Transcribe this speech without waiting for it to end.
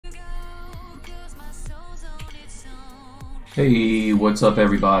Hey, what's up,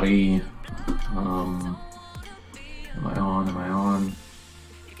 everybody? Am I on? Am I on?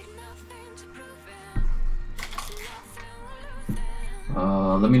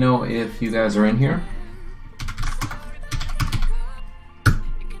 Let me know if you guys are in here.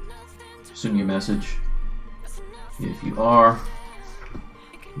 Send me a message. If you are,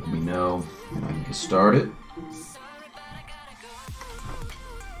 let me know and I can get started.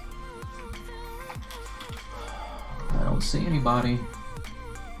 I don't see anybody.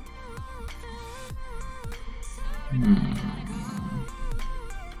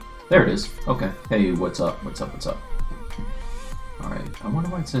 There it is. Okay. Hey, what's up? What's up? What's up? All right. I wonder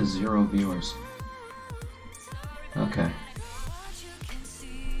why it says 0 viewers. Okay.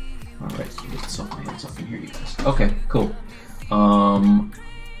 All right. Get some hands up in here, you guys. Okay. Cool.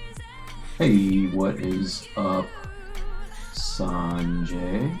 Hey, what is up,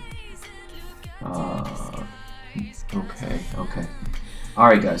 Sanjay? Okay. All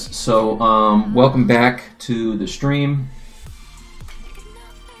right, guys. So, welcome back to the stream.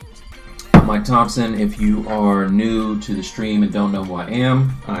 I'm Mike Thompson. If you are new to the stream and don't know who I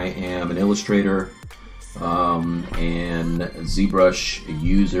am an illustrator and ZBrush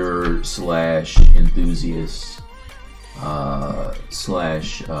user slash enthusiast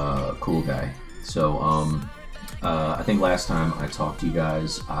slash cool guy. So, I think last time I talked to you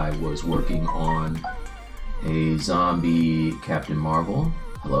guys, I was working on a zombie Captain Marvel.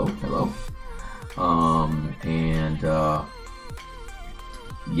 Hello.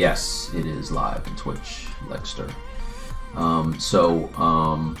 Yes, it is live in Twitch, Lexter.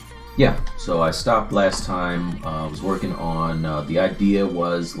 Yeah, so I stopped last time. I was working on, the idea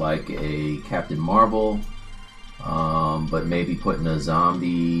was like a Captain Marvel, but maybe putting a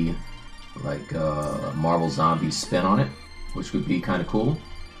zombie, like a Marvel zombie spin on it, which would be kind of cool.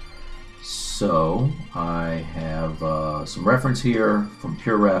 So I have some reference here from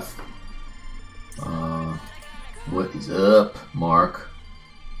PureRef. What is up, Mark?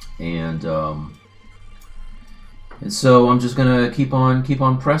 And so I'm just gonna keep on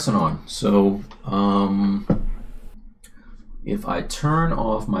pressing on. So if I turn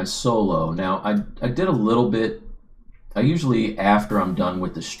off my solo now, I did a little bit. I usually, after I'm done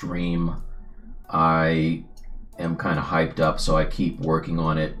with the stream, I am kind of hyped up, so I keep working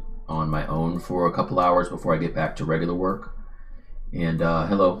on it on my own for a couple hours before I get back to regular work. And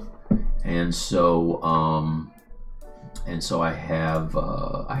hello. And so I have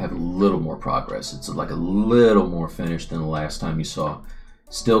a little more progress. It's like a little more finished than the last time you saw.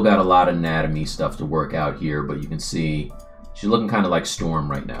 Still got a lot of anatomy stuff to work out here, but you can see she's looking kind of like Storm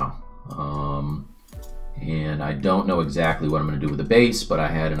right now. And I don't know exactly what I'm going to do with the base, but I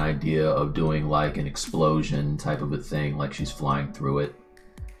had an idea of doing like an explosion type of a thing, like she's flying through it.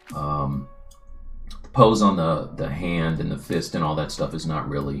 The pose on the hand and the fist and all that stuff is not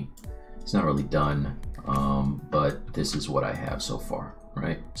really done, but this is what I have so far,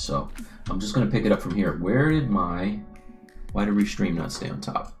 right? So I'm just going to pick it up from here. Why did Restream not stay on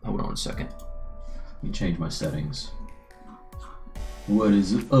top? Hold on a second. Let me change my settings. What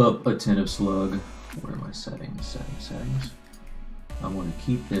is up, Attentive Slug? Where are my settings? Settings. I want to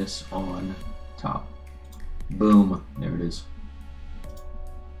keep this on top. Boom. There it is.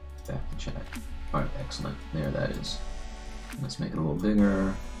 Back to chat. All right, excellent. There that is. Let's make it a little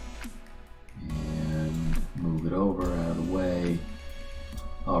bigger and move it over out of the way.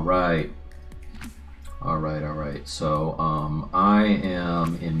 All right. So I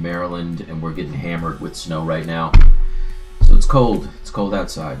am in Maryland and we're getting hammered with snow right now. So it's cold. It's cold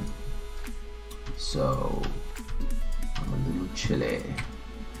outside. So I'm a little chilly.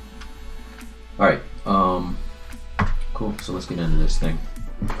 All right. Cool. So let's get into this thing.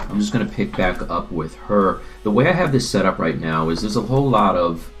 I'm just going to pick back up with her. The way I have this set up right now is there's a whole lot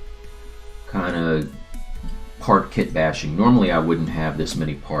of kind of part kit bashing. Normally I wouldn't have this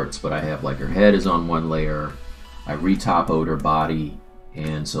many parts, but I have like her head is on one layer. I retopoed her body,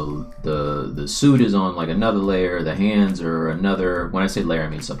 and so the suit is on like another layer. The hands are another. When I say layer, I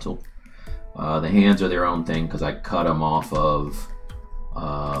mean subtool. The hands are their own thing because I cut them off of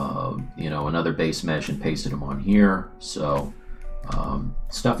another base mesh and pasted them on here. So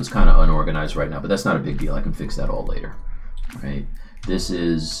stuff is kind of unorganized right now, but that's not a big deal. I can fix that all later, right? This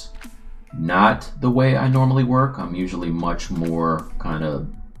is not the way I normally work. I'm usually much more kind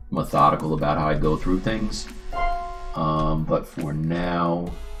of methodical about how I go through things. But for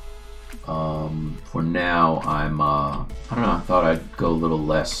now I'm, I don't know, I thought I'd go a little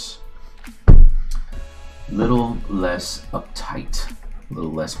less uptight, a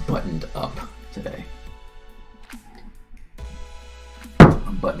little less buttoned up today.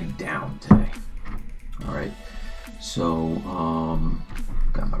 I'm buttoning down today. All right. So,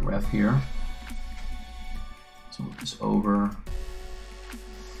 got my ref here. Let's move this over.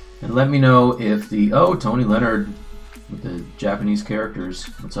 And let me know if the, oh, Tony Leonard with the Japanese characters.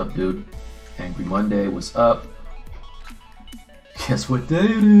 What's up, dude? Angry Monday, what's up? Guess what day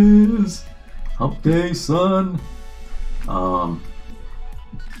it is? Hump day, son. Yeah.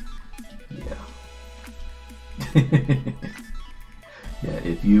 Yeah,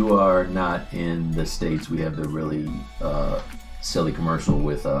 if you are not in the States, we have the really silly commercial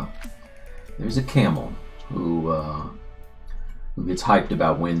with there's a camel who gets hyped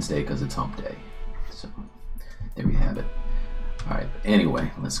about Wednesday because it's hump day. So there we have it. All right,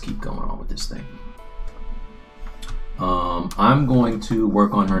 anyway, let's keep going on with this thing. I'm going to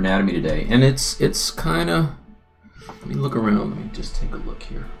work on her anatomy today, and it's kind of, let me look around, let me just take a look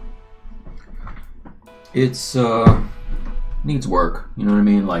here. It's needs work, you know what I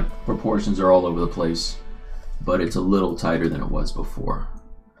mean? Like, proportions are all over the place, but it's a little tighter than it was before.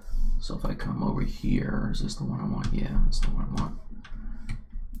 So if I come over here, is this the one I want? Yeah, that's the one I want.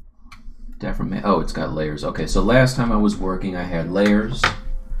 Deformation, oh, it's got layers. Okay, so last time I was working, I had layers.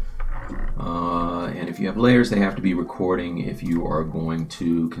 And if you have layers, they have to be recording if you are going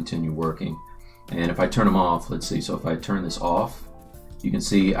to continue working. And if I turn them off, let's see, so if I turn this off, you can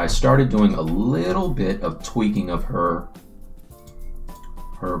see I started doing a little bit of tweaking of her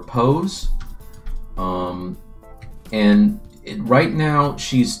pose. And right now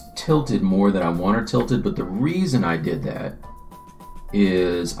she's tilted more than I want her tilted, but the reason I did that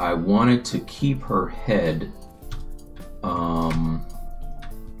is I wanted to keep her head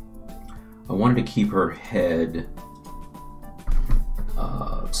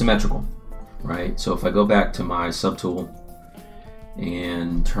symmetrical, right? So if I go back to my subtool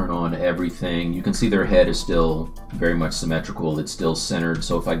and turn on everything, you can see their head is still very much symmetrical. It's still centered.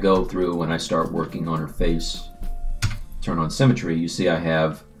 So if I go through and I start working on her face, turn on symmetry, you see I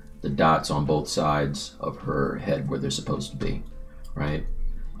have the dots on both sides of her head where they're supposed to be, right?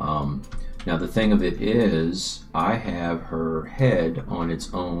 Now the thing of it is, I have her head on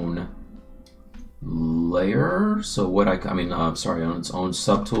its own layer. So what on its own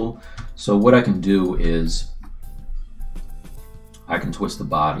subtool. So what I can do is I can twist the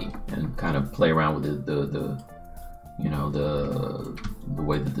body and kind of play around with the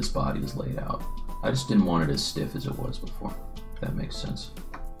way that this body is laid out. I just didn't want it as stiff as it was before, if that makes sense.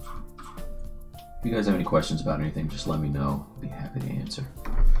 If you guys have any questions about anything, just let me know. I'll be happy to answer.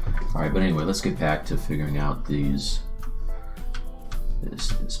 All right, but anyway, let's get back to figuring out this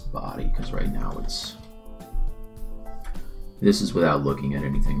body, because right now this is without looking at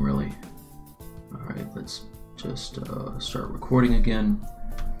anything really. All right, let's just start recording again.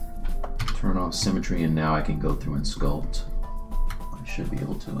 Turn off symmetry, and now I can go through and sculpt. I should be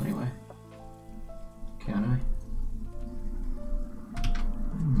able to anyway. Can I?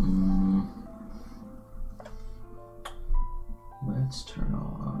 Let's turn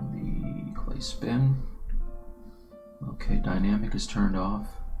on the clay spin. Okay, dynamic is turned off.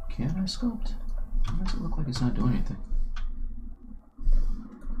 Can I sculpt? Why does it look like it's not doing anything?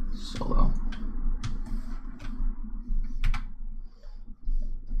 Solo.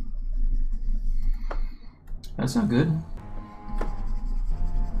 That's not good.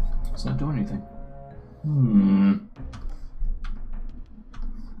 It's not doing anything.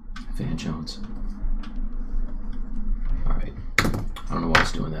 Fan Jones. Alright. I don't know why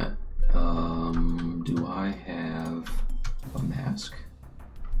it's doing that. Do I have a mask?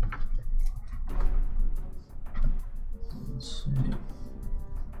 Let's see.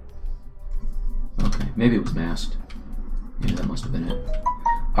 Okay, maybe it was masked. Yeah, that must have been it.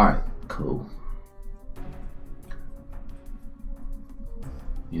 Alright, cool.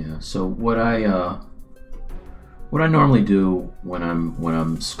 Yeah, so what I normally do when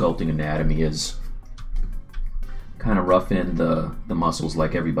I'm sculpting anatomy is kind of rough in the muscles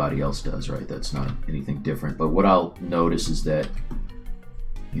like everybody else does, right? That's not anything different. But what I'll notice is that,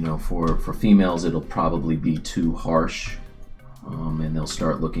 you know, for females it'll probably be too harsh, and they'll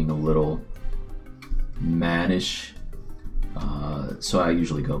start looking a little mannish. So I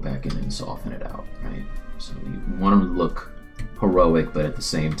usually go back in and soften it out, right? So you want them to look heroic, but at the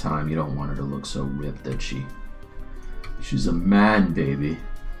same time you don't want her to look so ripped that she's a man, baby.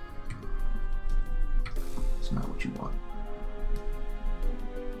 It's not what you want.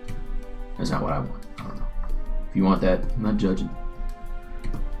 That's not what I want. I don't know. If you want that, I'm not judging.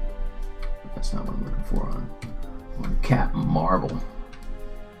 But that's not what I'm looking for on Captain Marvel.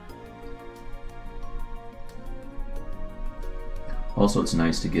 Also, it's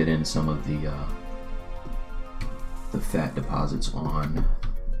nice to get in some of the fat deposits on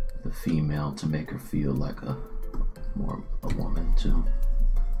the female to make her feel like a more a woman too.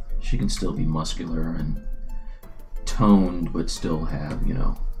 She can still be muscular and toned, but still have, you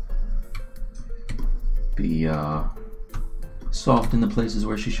know, be soft in the places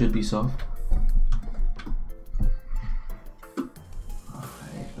where she should be soft.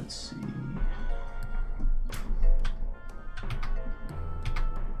 Alright, let's see.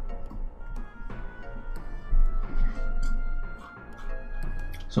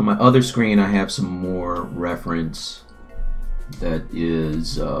 So my other screen, I have some more reference that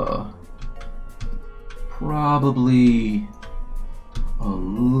is probably a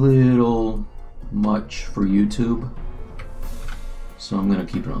little much for YouTube, so I'm gonna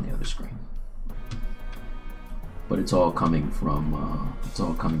keep it on the other screen. But it's all coming from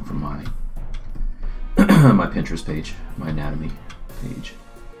my my Pinterest page, my anatomy page.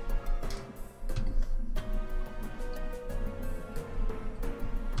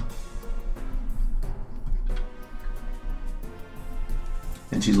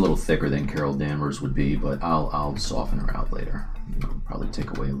 And she's a little thicker than Carol Danvers would be, but I'll soften her out later. You know, probably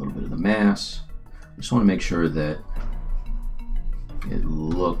take away a little bit of the mass. I just want to make sure that it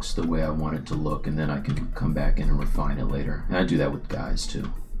looks the way I want it to look, and then I can come back in and refine it later. And I do that with guys too,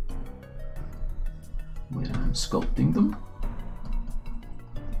 when I'm sculpting them.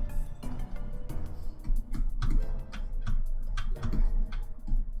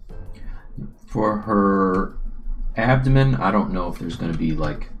 For her abdomen, I don't know if there's going to be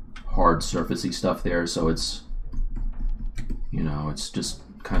like hard surfacey stuff there, so it's, you know, it's just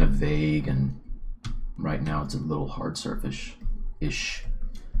kind of vague, and right now it's a little hard surface-ish.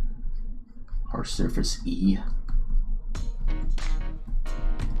 Hard surface-y.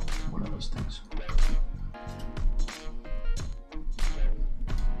 What are those things?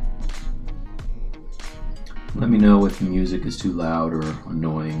 Let me know if the music is too loud or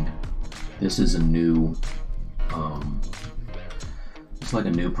annoying. This is a new it's like a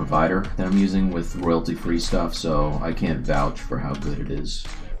new provider that I'm using with royalty-free stuff, so I can't vouch for how good it is.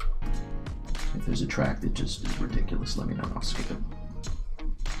 If there's a track that just is ridiculous, let me know and I'll skip it.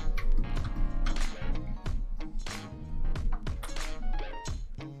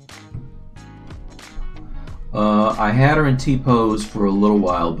 I had her in T-pose for a little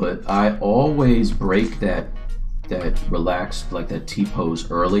while, but I always break that relaxed, like that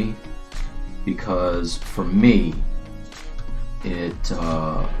T-pose early, because for me, it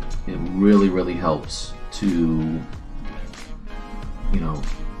really helps to, you know,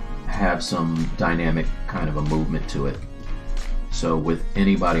 have some dynamic kind of a movement to it. So with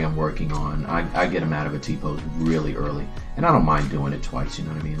anybody I'm working on, I get them out of a T-pose really early, and I don't mind doing it twice. You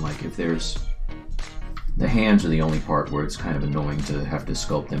know what I mean? Like if there's, the hands are the only part where it's kind of annoying to have to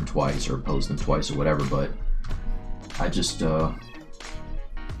sculpt them twice or pose them twice or whatever, but I just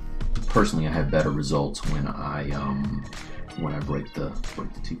personally, I have better results when I break the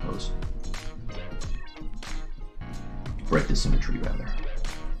T-pose. Break the symmetry, rather.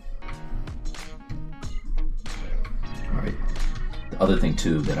 Alright. The other thing,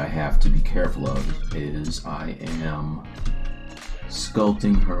 too, that I have to be careful of is I am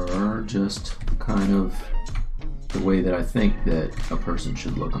sculpting her just kind of the way that I think that a person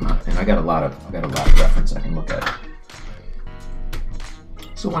should look. And I got a lot of reference I can look at.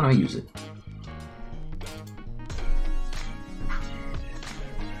 So why not use it?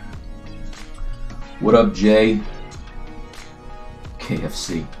 What up, Jay?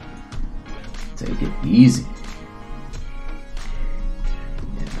 KFC. Take it easy.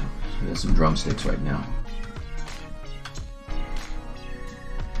 Yeah, so there's some drumsticks right now.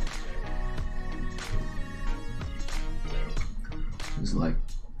 It's like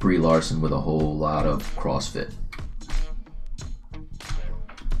Brie Larson with a whole lot of CrossFit.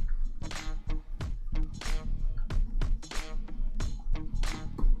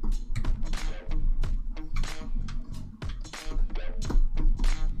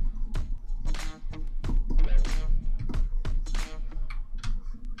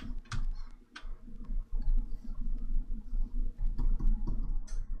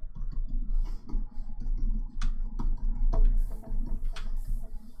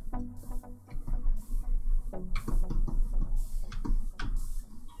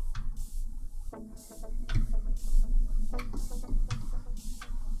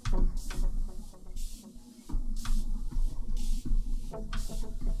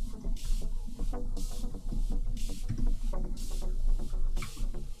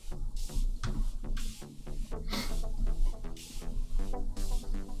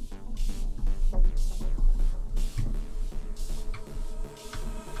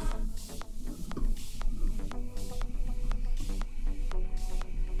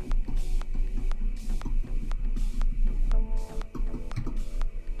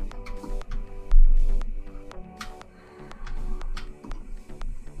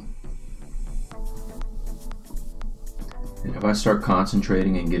 if I start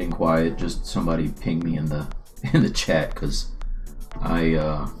concentrating and getting quiet, just somebody ping me in the chat, because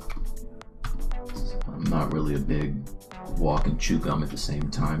I'm not really a big walk and chew gum at the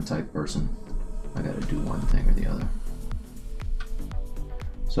same time type person. I gotta do one thing or the other.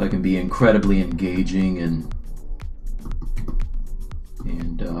 So I can be incredibly engaging and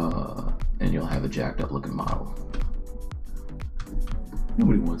you'll have a jacked up looking model.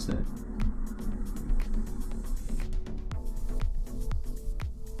 Nobody wants that.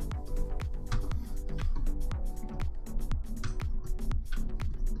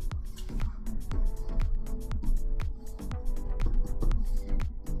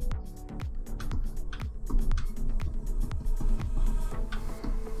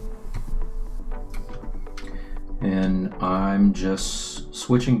 And I'm just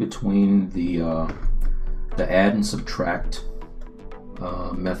switching between the add and subtract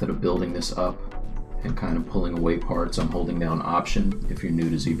method of building this up and kind of pulling away parts. I'm holding down Option, if you're new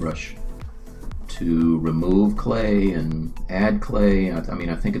to ZBrush, to remove clay and add clay. I mean,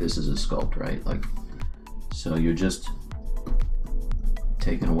 I think of this as a sculpt, right? Like, so you're just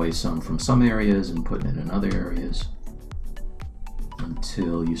taking away some from some areas and putting it in other areas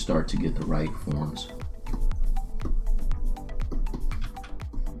until you start to get the right forms.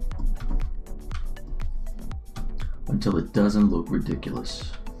 Until it doesn't look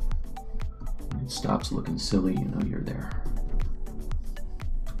ridiculous. When it stops looking silly, you know you're there.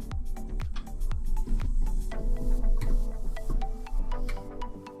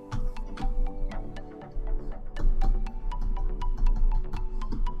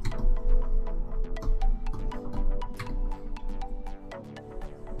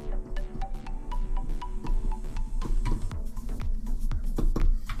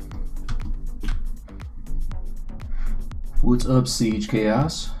 What's up, Siege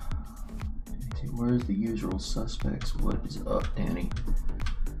Chaos? Where's the usual suspects? What is up, Danny?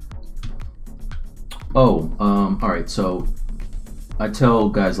 Oh, alright, so I tell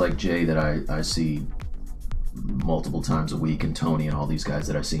guys like Jay that I see multiple times a week, and Tony and all these guys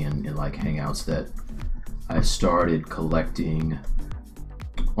that I see in like Hangouts, that I started collecting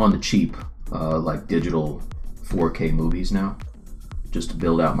on the cheap like digital 4K movies now, just to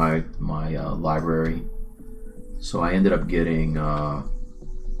build out my library. So I ended up getting, and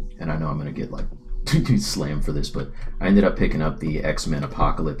I know I'm gonna get like slammed for this, but I ended up picking up the X-Men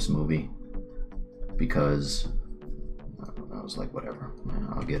Apocalypse movie because I was like, whatever,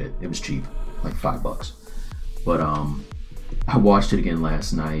 I'll get it. It was cheap, like $5. But I watched it again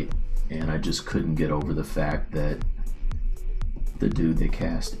last night, and I just couldn't get over the fact that the dude they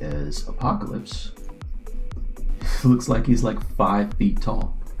cast as Apocalypse looks like he's like 5 feet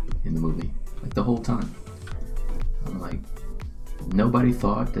tall in the movie, like the whole time. I'm like, nobody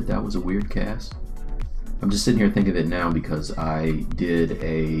thought that that was a weird cast? I'm just sitting here thinking of it now because I did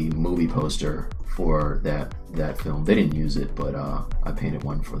a movie poster for that film. They didn't use it, but I painted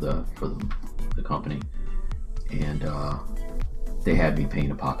one for the company, and they had me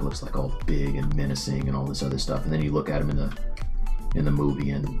paint Apocalypse like all big and menacing and all this other stuff. And then you look at him in the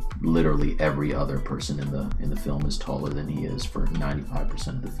movie, and literally every other person in the film is taller than he is for 95%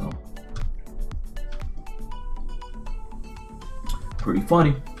 of the film. Pretty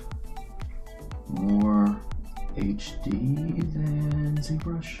funny. More HD than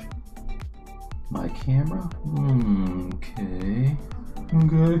ZBrush. My camera? Okay.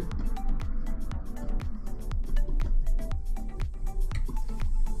 Okay.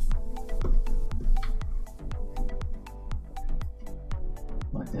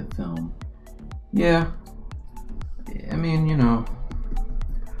 Like that film. Yeah. I mean, you know,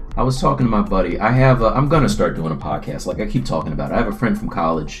 I was talking to my buddy. I'm gonna start doing a podcast. Like I keep talking about it. I have a friend from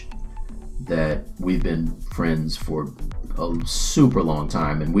college that we've been friends for a super long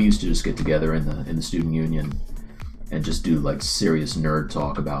time, and we used to just get together in the student union and just do like serious nerd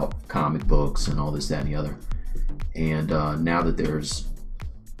talk about comic books and all this, that, and the other. And now that there's,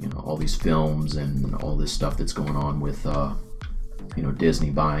 you know, all these films and all this stuff that's going on with you know,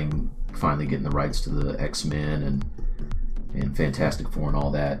 Disney finally getting the rights to the X-Men and Fantastic Four and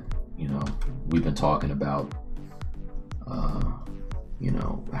all that, you know, we've been talking about you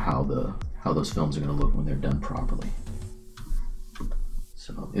know, how those films are going to look when they're done properly.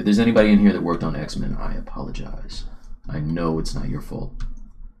 So if there's anybody in here that worked on X-Men, I apologize. I know it's not your fault.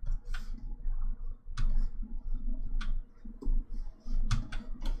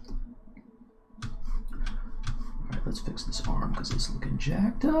 Alright, let's fix this arm because it's looking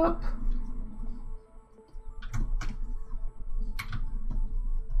jacked up.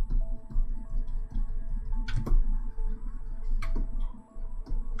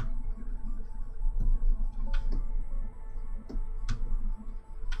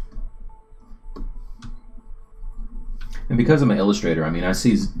 And because I'm an illustrator, I mean, I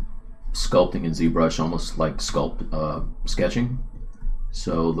see sculpting in ZBrush almost like sketching.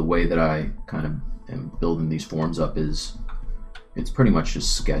 So the way that I kind of am building these forms up is, it's pretty much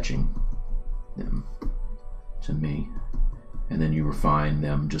just sketching them to me, and then you refine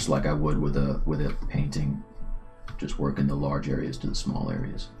them just like I would with a painting, just working the large areas to the small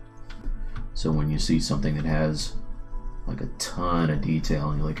areas. So when you see something that has like a ton of detail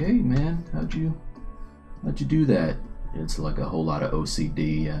and you're like, hey man, how'd you do that? It's like a whole lot of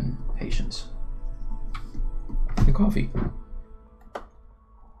OCD and patience. And coffee.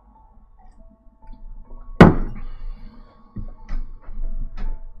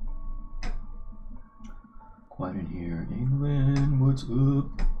 Quiet in here, England, what's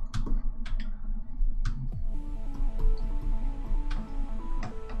up?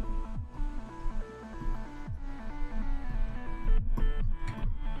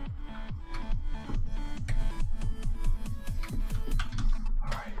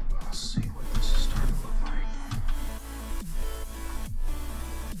 Alright, let's see what this is starting to look like.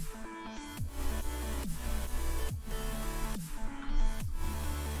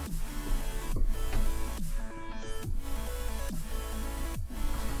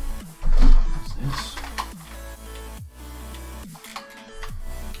 This.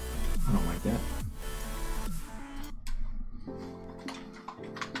 I don't like that.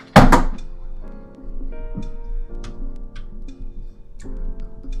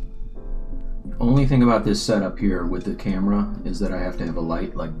 The only thing about this setup here with the camera is that I have to have a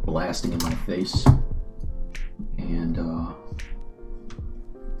light like blasting in my face, and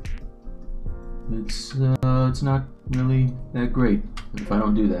it's not really that great. If I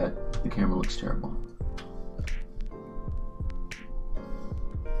don't do that, the camera looks terrible.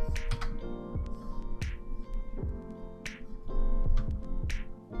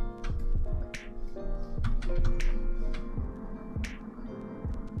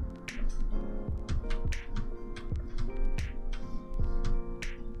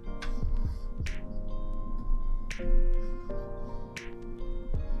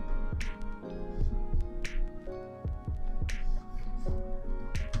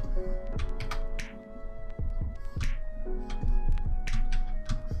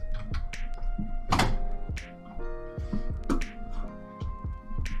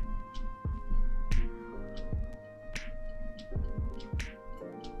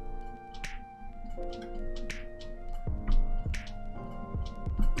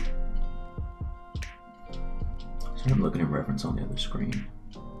 So I'm looking at reference on the other screen.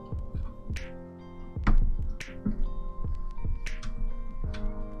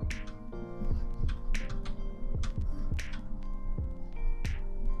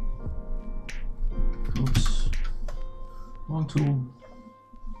 Oops. Wrong tool.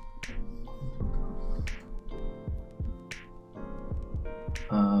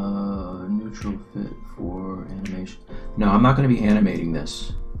 Neutral fit for animation. No, I'm not going to be animating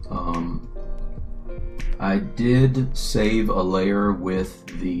this. I did save a layer with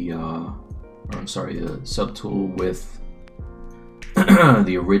the, a subtool with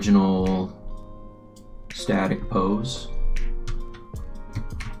the original static pose.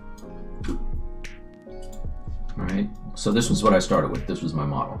 All right, so this was what I started with. This was my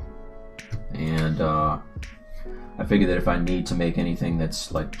model, and I figured that if I need to make anything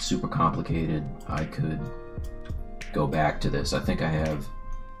that's like super complicated, I could go back to this. I think I have,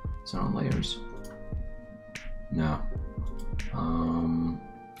 it's not on layers. No. On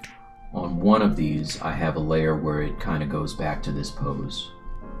one of these, I have a layer where it kind of goes back to this pose.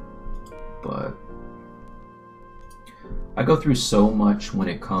 But I go through so much when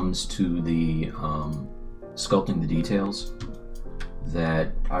it comes to the sculpting the details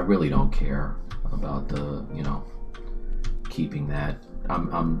that I really don't care about the, you know, keeping that.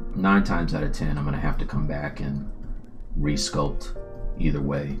 I'm 9 times out of 10, I'm going to have to come back and resculpt either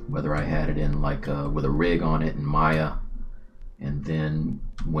way, whether I had it in like with a rig on it in Maya and then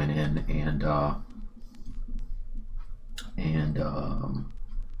went in and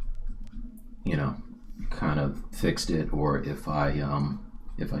you know, kind of fixed it, or if I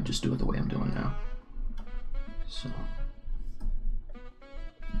just do it the way I'm doing now. So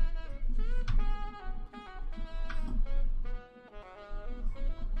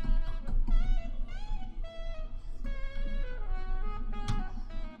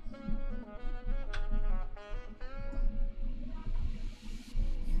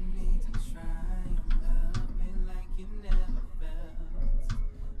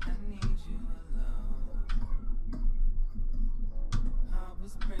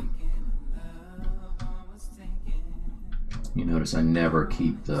you notice I never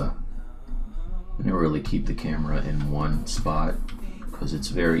keep the And really keep the camera in one spot because it's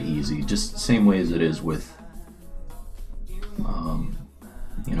very easy, just the same way as it is with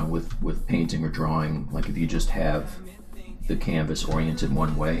you know, with painting or drawing. Like if you just have the canvas oriented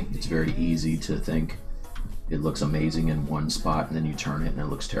one way, it's very easy to think it looks amazing in one spot and then you turn it and it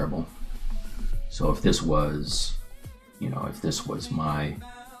looks terrible. So if this was, you know, if this was my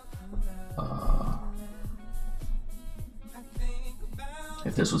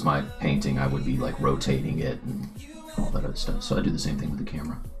painting, I would be like rotating it and all that other stuff. So I do the same thing with the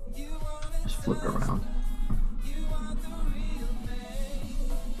camera. Just flip it around.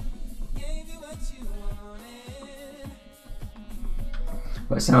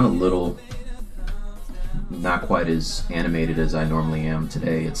 But I sound a little not quite as animated as I normally am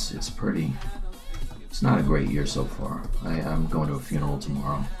today. It's not a great year so far. I'm going to a funeral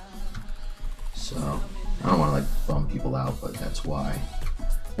tomorrow, so I don't want to like bum people out, but that's why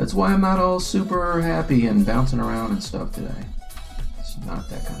I'm not all super happy and bouncing around and stuff today. It's not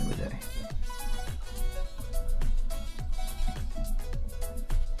that kind of a day.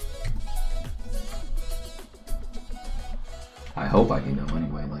 I hope I can go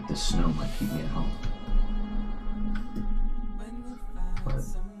anyway, like this snow might keep me at home. But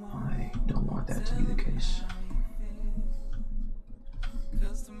I don't want that to be the case.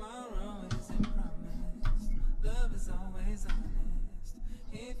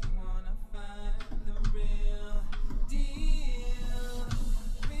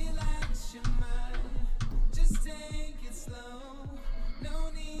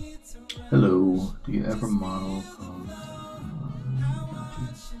 Hello, do you ever model from...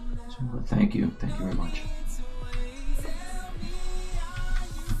 Thank you very much.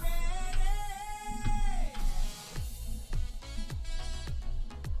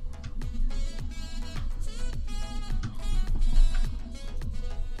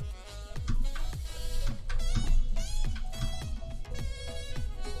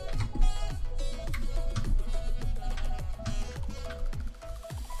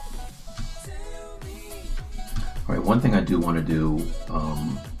 All right, one thing I do want to do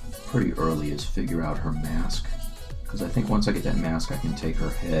pretty early is figure out her mask, because I think once I get that mask I can take her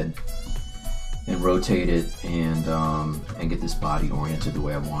head and rotate it and get this body oriented the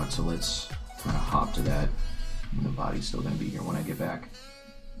way I want. So let's kind of hop to that, and the body's still going to be here when I get back.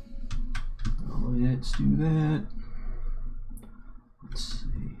 Let's do that. Let's see.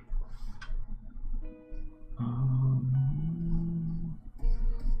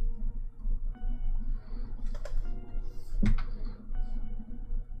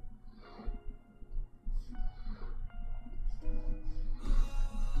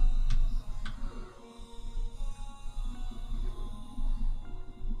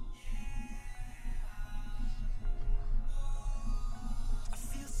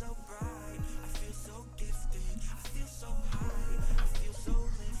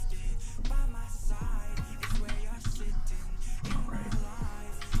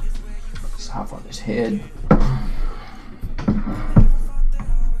 Hop on his head.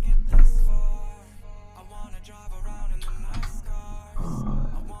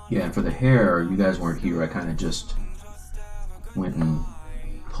 Yeah, and for the hair, you guys weren't here. I kind of just went and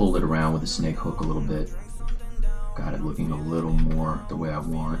pulled it around with a snake hook a little bit. Got it looking a little more the way I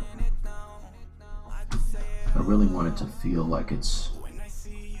want. I really want it to feel like it's,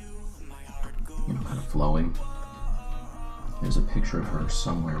 you know, kind of flowing. There's a picture of her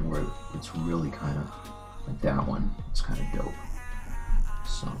somewhere where it's really kind of like that one. It's kind of dope.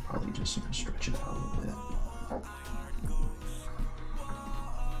 So I'm probably just gonna stretch it out a little bit.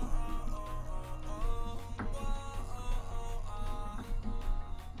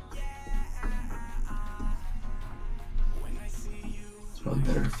 It's probably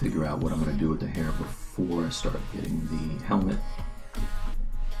better to figure out what I'm gonna do with the hair before I start getting the helmet.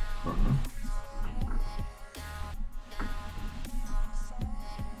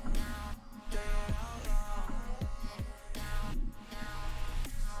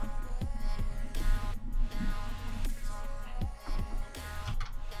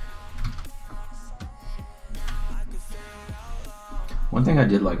 One thing I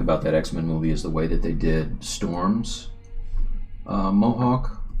did like about that X-Men movie is the way that they did Storm's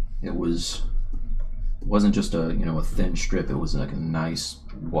mohawk. It wasn't just a, you know, a thin strip. It was like a nice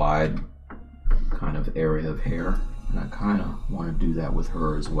wide kind of area of hair, and I kind of want to do that with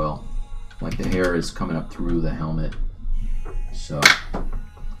her as well. Like the hair is coming up through the helmet, so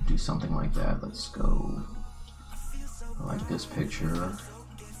do something like that. Let's go. I like this picture.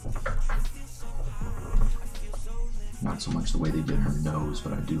 Not so much the way they did her nose,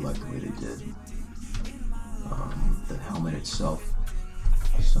 but I do like the way they did the helmet itself.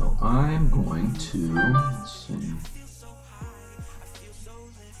 So I'm going to, let's see,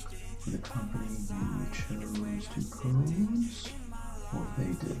 for the company you chose to pose, or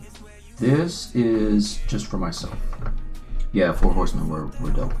they did. This is just for myself. Yeah, Four Horsemen were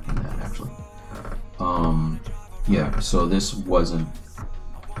dope in that, actually. Yeah, so this wasn't,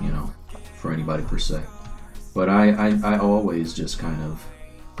 you know, for anybody per se. But I always just kind of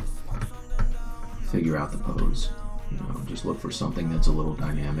figure out the pose. You know, just look for something that's a little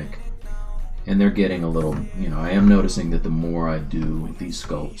dynamic. And they're getting a little, you know, I am noticing that the more I do these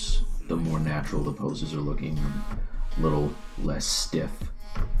sculpts, the more natural the poses are looking, a little less stiff.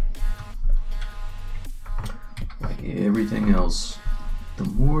 Like everything else, the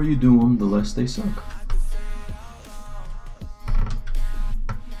more you do them, the less they suck.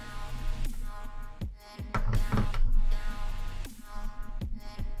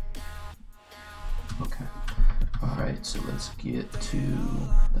 Okay. Alright, so let's get to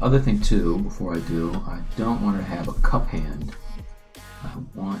the other thing too, before I do, I don't want to have a cup hand. I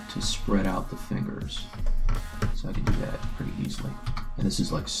want to spread out the fingers. So I can do that pretty easily. And this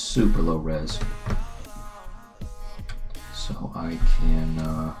is like super low res. So I can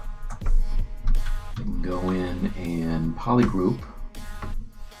go in and polygroup.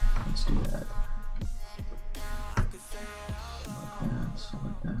 Let's do that.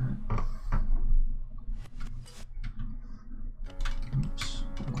 Select that. Oops,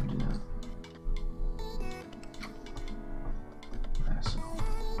 I don't want to do that. Lasso.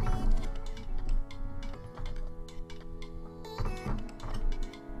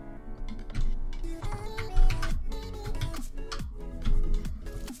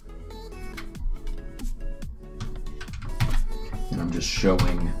 And I'm just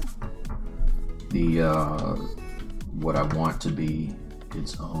showing the what I want to be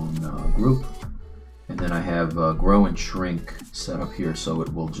its own group. And then I have grow and shrink set up here, so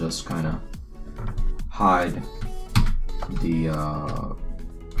it will just kind of hide the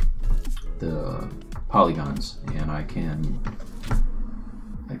polygons, and I can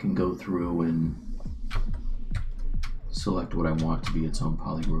go through and select what I want to be its own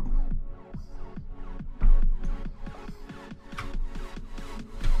polygroup.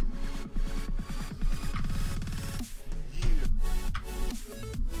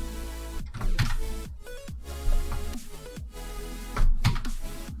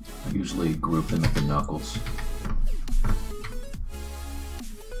 I usually group them at the knuckles.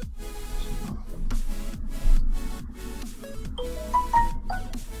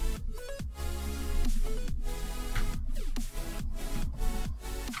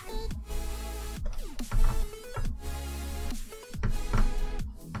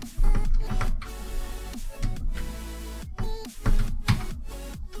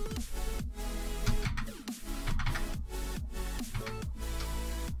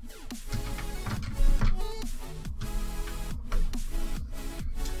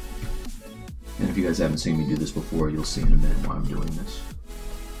 And if you guys haven't seen me do this before, you'll see in a minute why I'm doing this.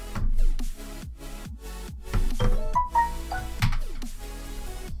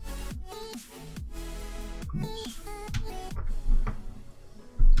 Oops.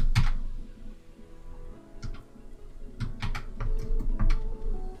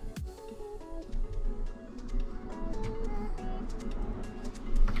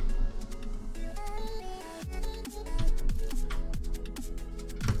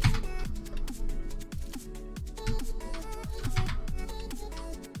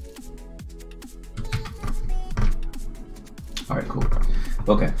 All right, cool.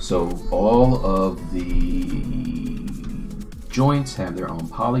 Okay, so all of the joints have their own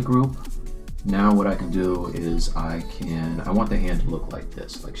poly group. Now what I can do is I want the hand to look like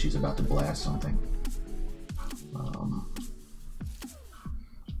this, like she's about to blast something.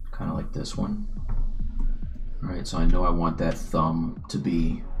 Kind of like this one. All right, so I know I want that thumb to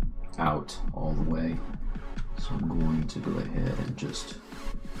be out all the way. So I'm going to go ahead and just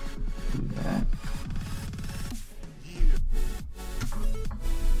do that.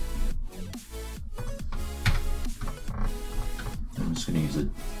 I'm just going to use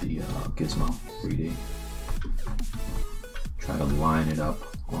the Gizmo 3D. Try to line it up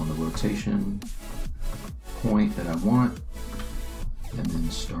on the rotation point that I want, and then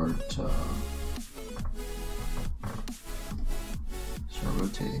start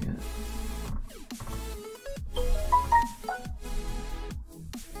rotating it.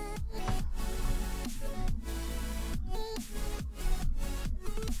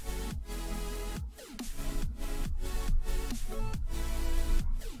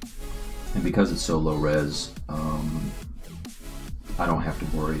 And because it's so low res, I don't have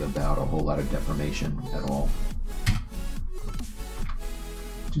to worry about a whole lot of deformation at all.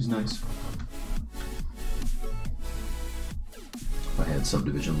 which is nice. If I had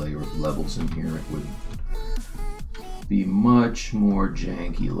subdivision layer levels in here, it would be much more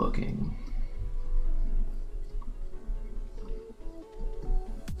janky looking.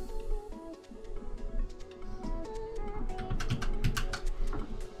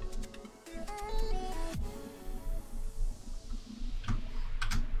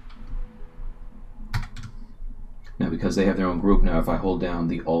 Now, because they have their own group now, if I hold down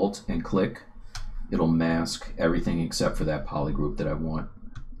the Alt and click, it'll mask everything except for that poly group that I want,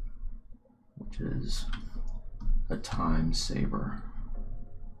 which is a time saver.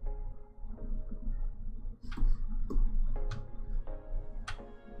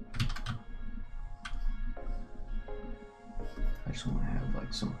 I just want to have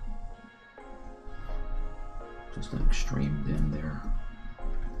like some, just an extreme bend there.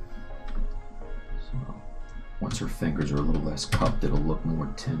 So once her fingers are a little less cupped, it'll look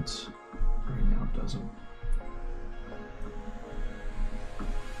more tense. Right now it doesn't.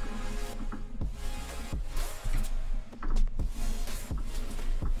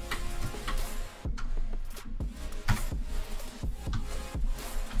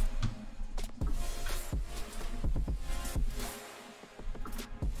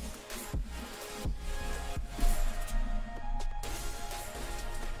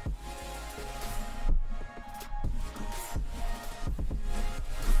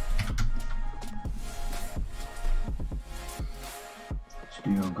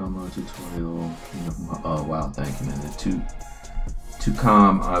 Tutorial. Oh wow, thank you, man. Too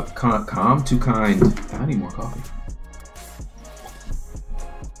calm, too kind. I need more coffee.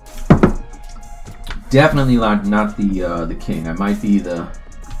 Definitely not the king. I might be the.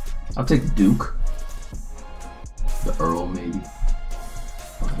 I'll take the duke, the earl maybe.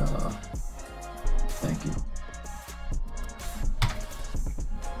 But thank you.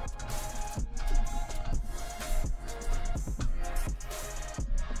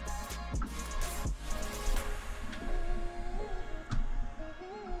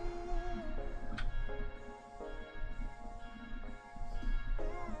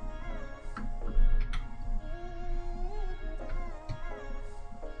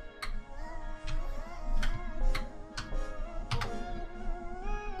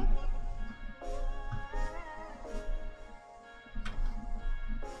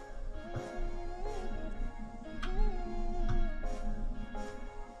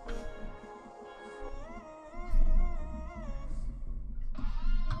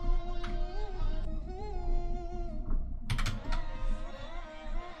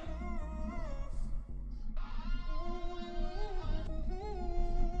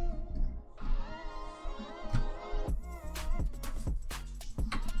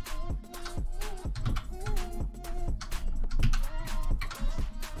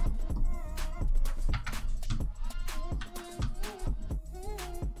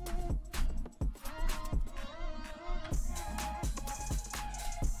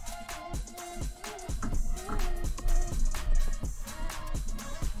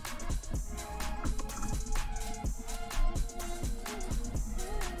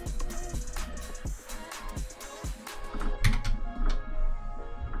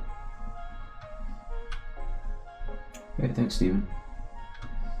 Okay, thanks, Steven.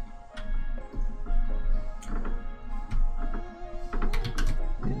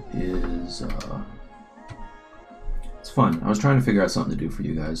 It is, it's fun. I was trying to figure out something to do for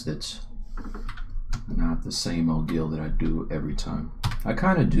you guys that's not the same old deal that I do every time. I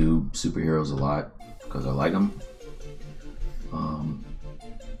kind of do superheroes a lot because I like them.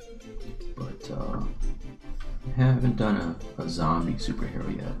 But I haven't done a zombie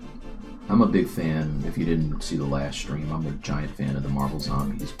superhero yet. I'm a big fan, if you didn't see the last stream, I'm a giant fan of the Marvel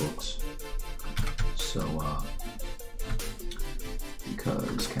Zombies books. So,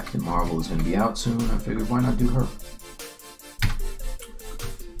 because Captain Marvel is going to be out soon, I figured why not do her?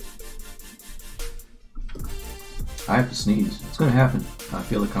 I have to sneeze. It's going to happen. I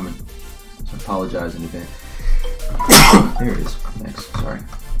feel it coming. So I apologize in advance. There it is. Thanks. Sorry.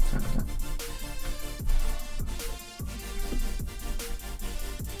 Sorry about that.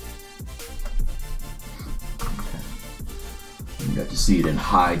 You got to see it in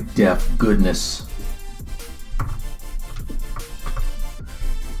high def goodness.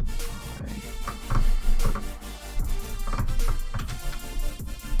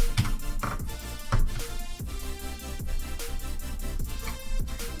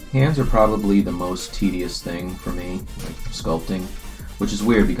 Hands are probably the most tedious thing for me, like sculpting, which is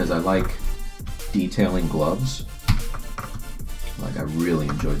weird because I like detailing gloves. Like I really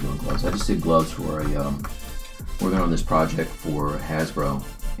enjoy doing gloves. I just did gloves for a working on this project for Hasbro,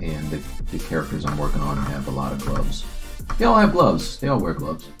 and the characters I'm working on have a lot of gloves. They all have gloves. They all wear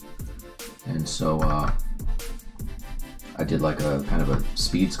gloves. And so I did like a kind of a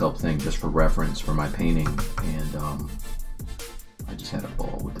speed sculpt thing just for reference for my painting, and I just had a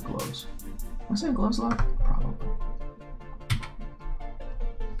ball with the gloves. Am I saying gloves a lot? Probably.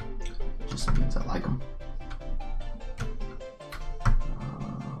 Just means I like them.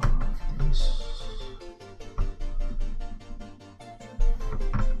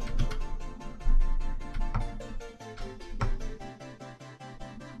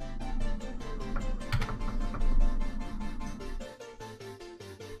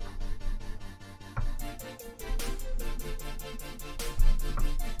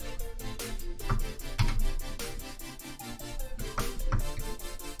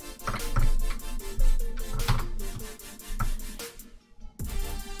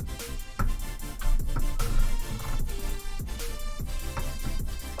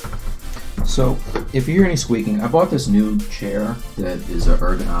 So, if you hear any squeaking, I bought this new chair that is an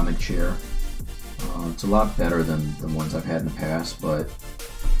ergonomic chair. It's a lot better than the ones I've had in the past, but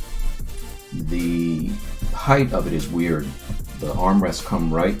the height of it is weird. The armrests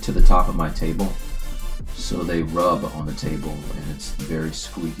come right to the top of my table, so they rub on the table, and it's very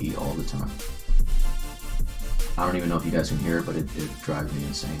squeaky all the time. I don't even know if you guys can hear it, but it drives me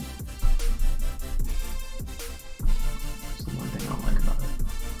insane. It's the one thing I don't like about it.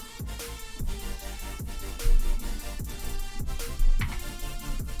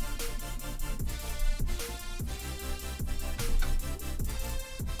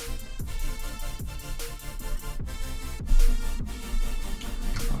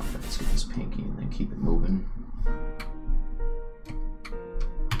 Let's get this pinky and then keep it moving.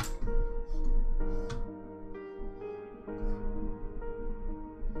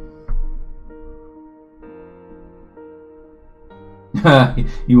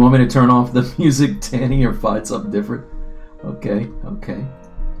 You want me to turn off the music, Danny, or find something different? Okay, okay.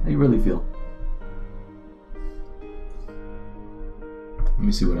 How you really feel? Let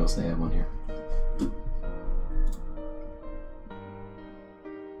me see what else they have on here.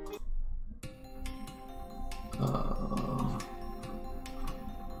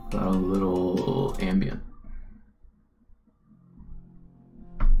 Got a little ambient.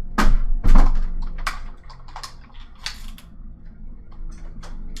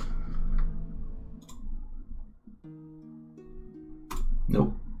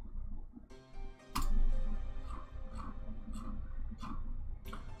 Nope.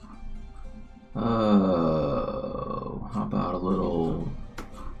 How about a little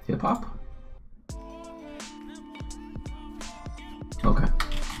hip hop? Okay,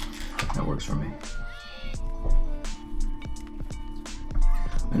 that works for me.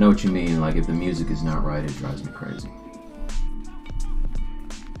 I know what you mean, like if the music is not right, it drives me crazy.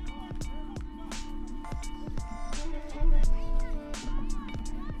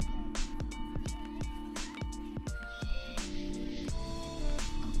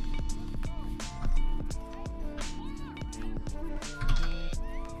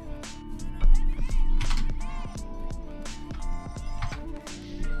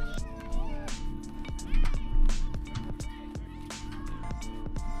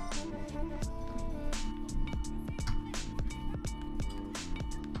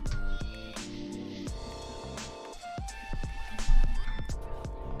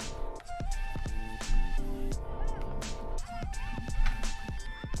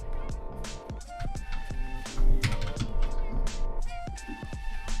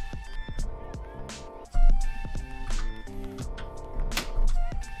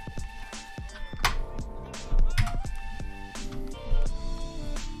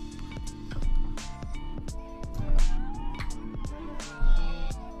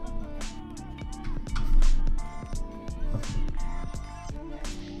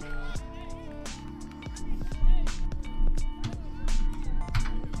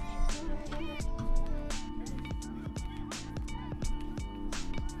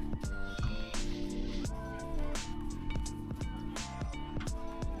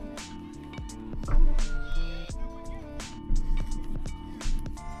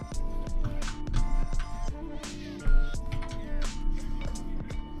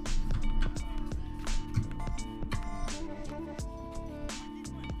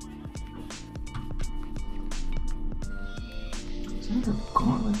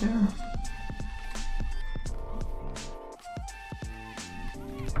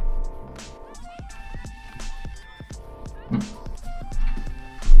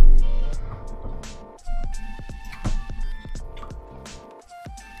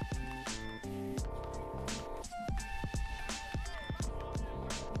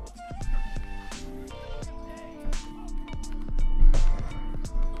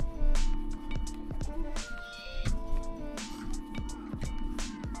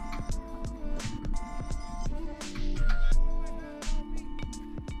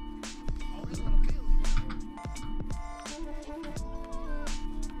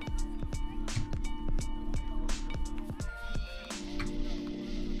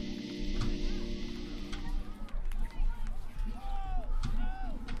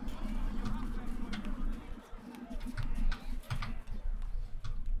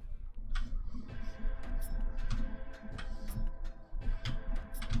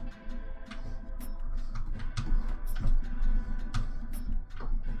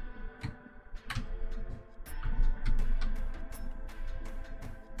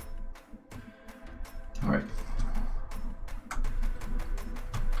 All right.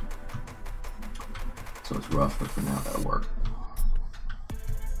 So it's rough, but for now that'll work.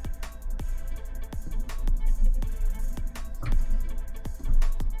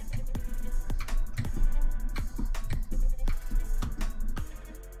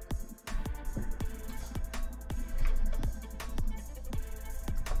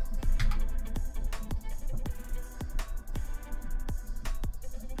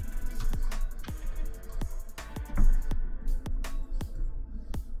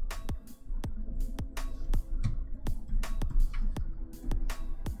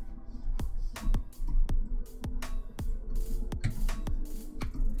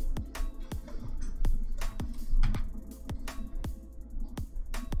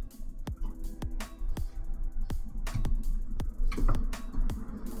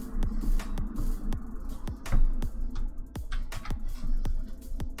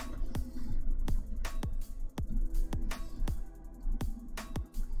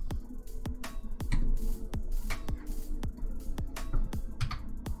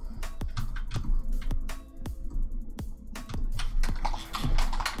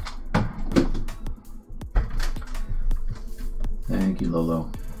 Thank you,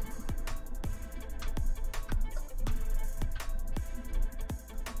 Lolo.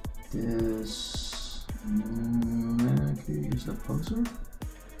 This, can you use the poser?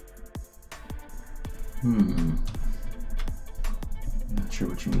 Not sure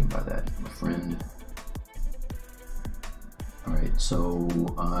what you mean by that, my friend. All right, so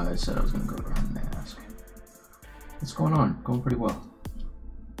I said I was gonna go to her mask. What's going on? Going pretty well.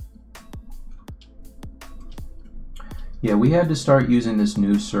 Yeah, we had to start using this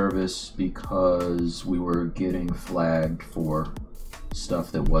new service because we were getting flagged for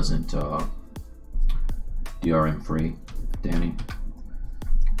stuff that wasn't DRM free, Danny,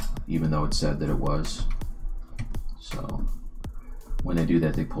 even though it said that it was. So when they do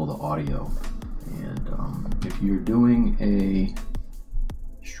that, they pull the audio. And if you're doing a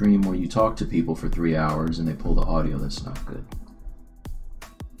stream where you talk to people for 3 hours and they pull the audio, that's not good.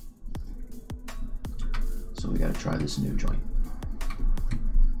 So we got to try this new joint.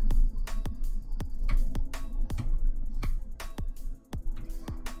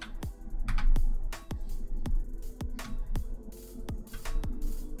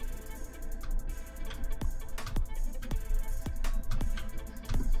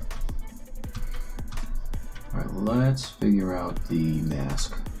 All right, let's figure out the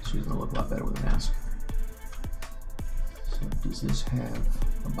mask. She's gonna look a lot better with a mask. So does this have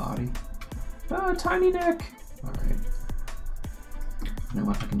a body? Tiny neck. All right. You know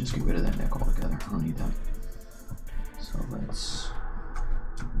what? I can just get rid of that neck altogether. I don't need that. So let's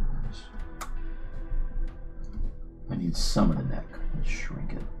do this. I need some of the neck. Let's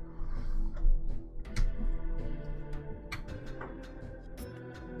shrink it.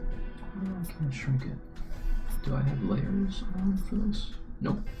 Oh, I can't shrink it. Do I have layers on for this?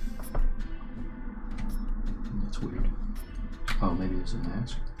 Nope. That's weird. Oh, maybe it's a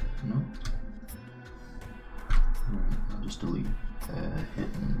mask. No. Alright, I'll just delete that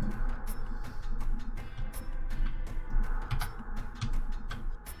hidden.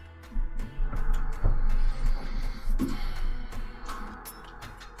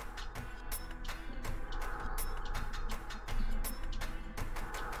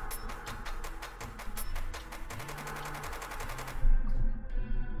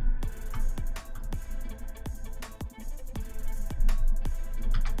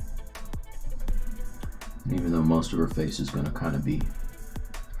 Even though most of her face is going to kind of be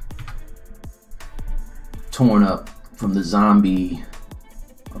torn up from the zombie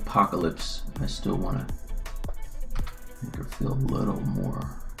apocalypse, I still want to make her feel a little more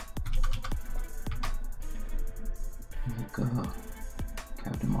like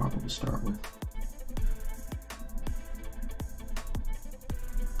Captain Marvel to start with.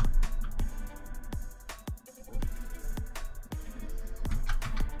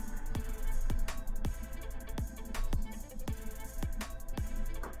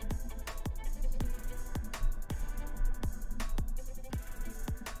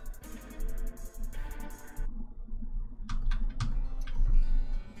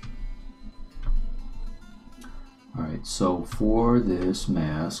 Alright, so for this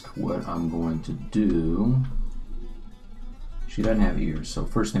mask, what I'm going to do, she doesn't have ears, so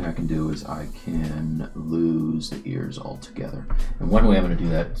first thing I can do is I can lose the ears altogether. And one way I'm going to do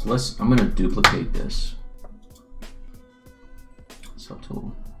that is I'm going to duplicate this.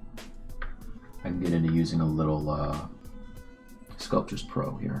 Subtool. I can get into using a little Sculptors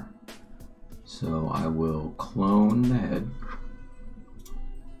Pro here. So I will clone the head.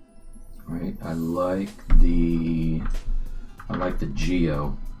 right? I like the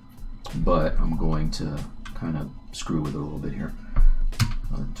geo, but I'm going to kind of screw with it a little bit here.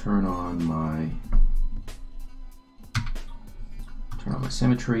 Turn on my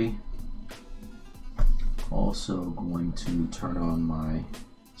symmetry. Also going to turn on my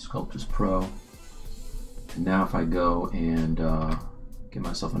Sculptors Pro. And now if I go and get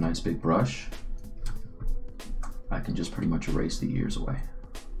myself a nice big brush, I can just pretty much erase the ears away.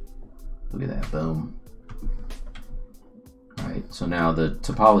 Look at that, boom. All right, so now the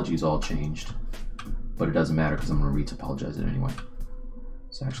topology's all changed, but it doesn't matter because I'm gonna re-topologize it anyway.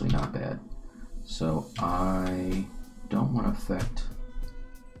 It's actually not bad. So I don't want to affect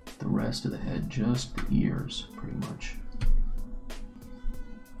the rest of the head, just the ears, pretty much.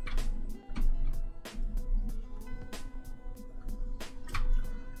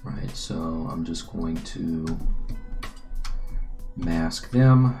 Right, so I'm just going to mask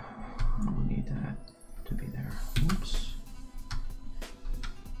them. I don't need that to be there. Oops.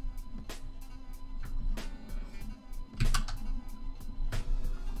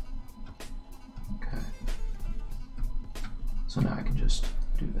 Okay. So now I can just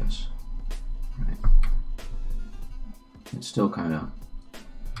do this. Right. It still kind of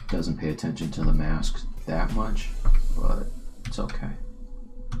doesn't pay attention to the mask that much, but it's okay.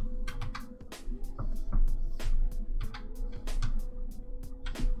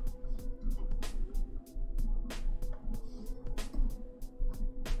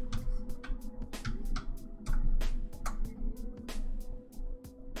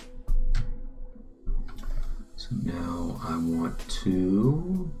 Now I'm going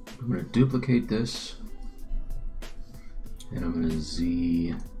to duplicate this, and I'm going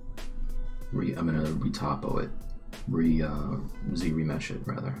to retopo it, Z remesh it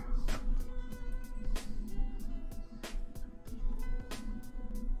rather.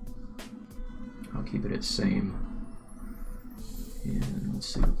 I'll keep it at same, and let's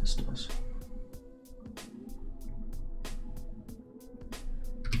see what this does.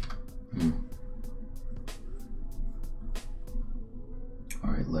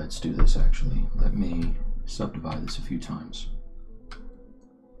 Alright, let's do this actually. Let me subdivide this a few times.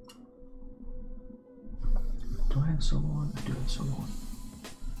 Do I have solo on? I do have solo on.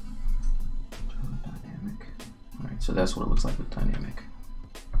 Turn on dynamic. Alright, so that's what it looks like with dynamic.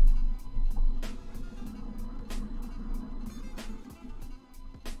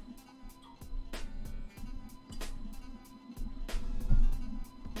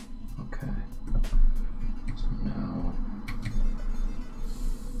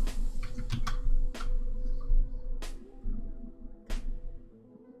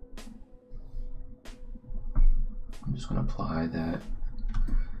 I'm just going to apply that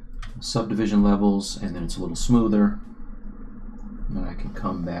subdivision levels, and then it's a little smoother. And then I can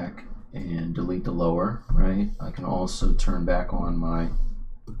come back and delete the lower, right? I can also turn back on my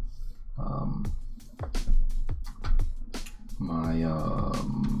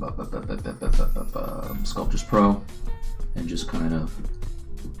Sculptors Pro and just kind of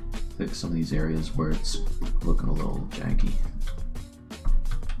fix some of these areas where it's looking a little janky.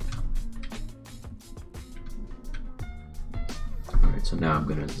 Alright, so now I'm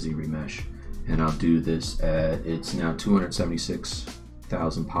going to Z remesh, and I'll do this at, it's now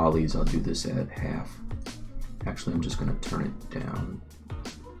 276,000 polys. I'll do this at half. Actually, I'm just going to turn it down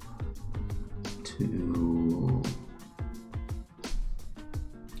to,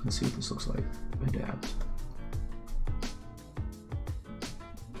 let's see what this looks like. Adapt.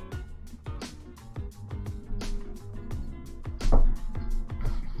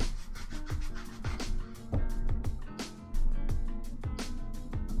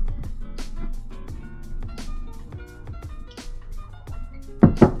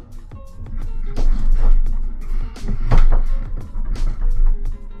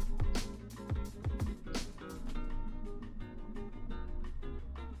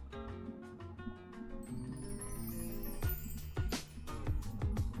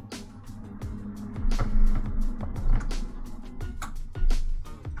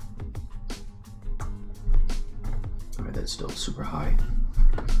 That's still super high.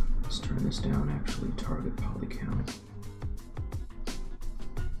 Let's turn this down actually. Target poly count.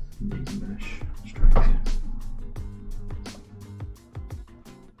 Maybe mesh. Let's try it again.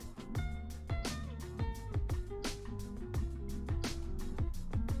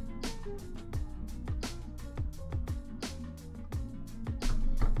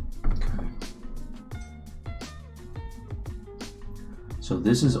 So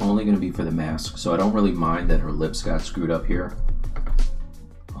this is only going to be for the mask, so I don't really mind that her lips got screwed up here.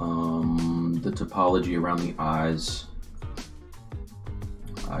 The topology around the eyes,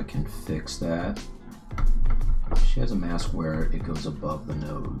 I can fix that. She has a mask where it goes above the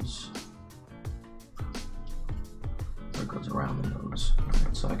nose. Or it goes around the nose.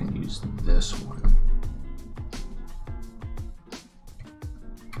 Alright, so I can use this one.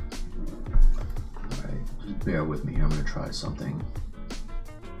 Alright, just bear with me here. I'm going to try something.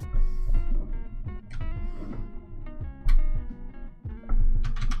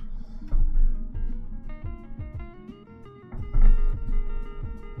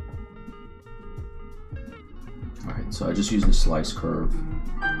 Alright, so I just use the slice curve,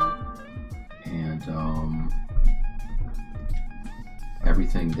 and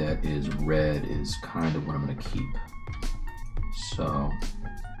everything that is red is kind of what I'm going to keep. So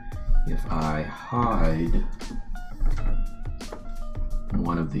if I hide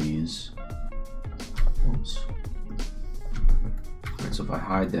one of these, oops. Alright, so if I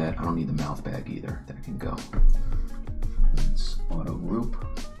hide that, I don't need the mouth bag either. That can go. Let's auto group.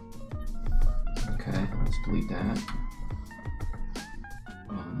 Okay, let's delete that.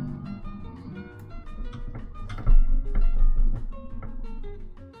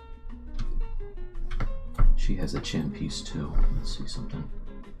 She has a chin piece too. Let's see something.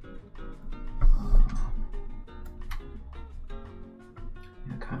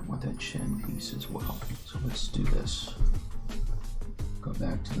 Yeah, I kind of want that chin piece as well. So let's do this. Go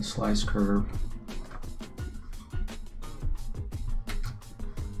back to the slice curve.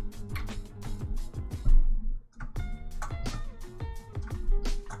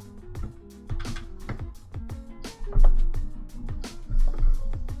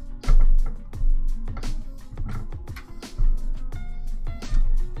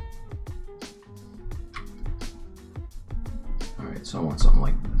 So I want something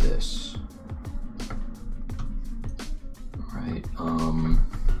like this. Alright,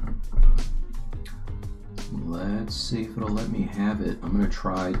 let's see if it'll let me have it. I'm gonna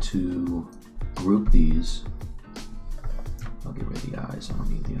try to group these. I'll get rid of the eyes, I don't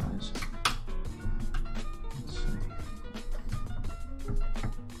need the eyes. Let's see.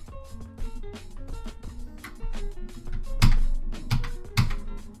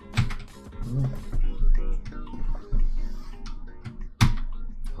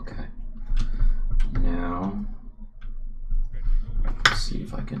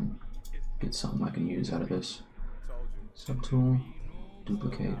 Something I can use out of this. Subtool,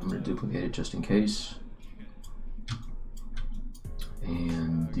 duplicate. I'm going to duplicate it just in case.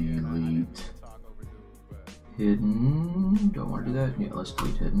 And delete hidden. Don't want to do that. Yeah, let's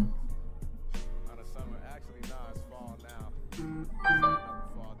delete hidden.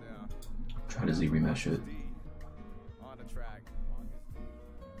 Try to Z-remesh it.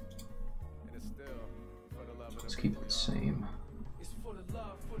 Let's keep it the same.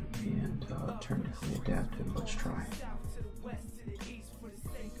 And alternatively adaptive, let's try.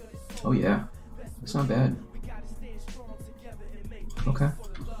 Oh yeah, that's not bad. Okay.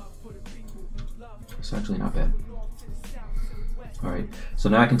 It's actually not bad. Alright, so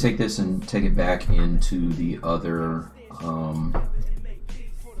now I can take this and take it back into the other,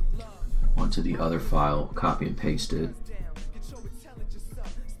 onto the other file, copy and paste it.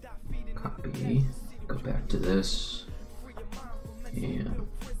 Copy, go back to this, and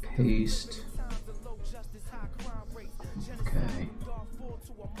paste. Okay.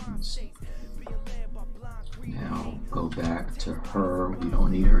 Now go back to her. We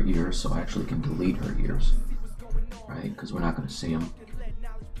don't need her ears, so I actually can delete her ears, right? Because we're not going to see them.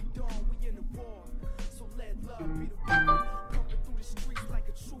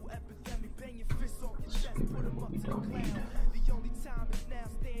 Let's get rid of what we don't need.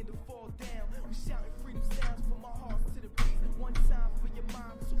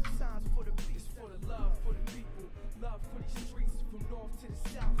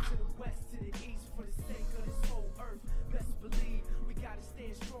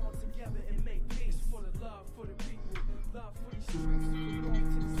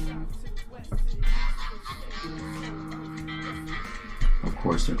 Of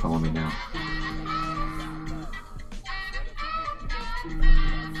course they're calling me now.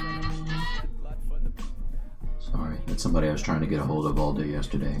 Sorry, that's somebody I was trying to get a hold of all day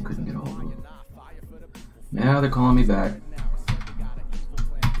yesterday and couldn't get a hold of them. Now they're calling me back.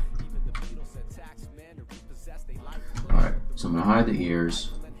 Alright, so I'm going to hide the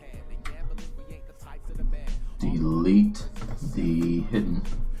ears. Delete the hidden.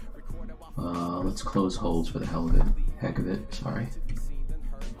 Let's close holds for the heck of it. Sorry.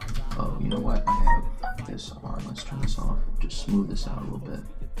 Oh, you know what? I have this on. Let's turn this off. Just smooth this out a little bit.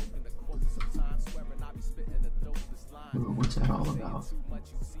 Ooh, what's that all about?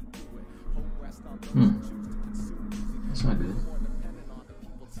 That's not good.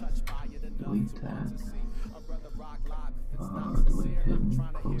 delete that. Delete hidden,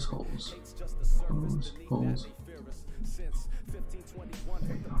 close holes. Close holes.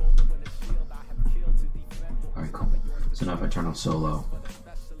 There you go. Alright, cool. So now if I turn on solo,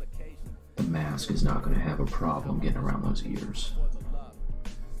 the mask is not going to have a problem getting around those ears.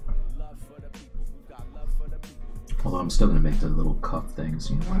 Although I'm still going to make the little cuff things.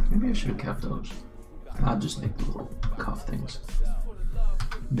 You know what? Maybe I should have kept those. I'll just make the little cuff things.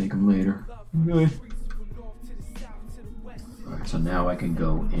 Make them later. Okay. Alright, so now I can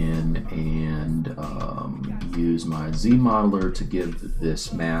go in and use my Z modeler to give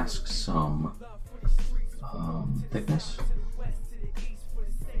this mask some thickness.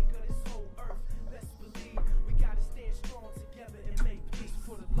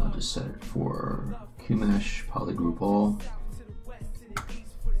 I'll just set it for QMesh, polygroup all,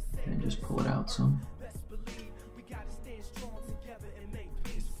 and just pull it out some.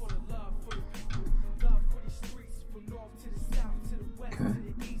 Okay.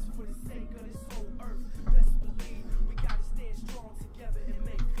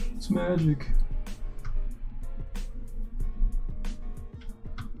 It's magic.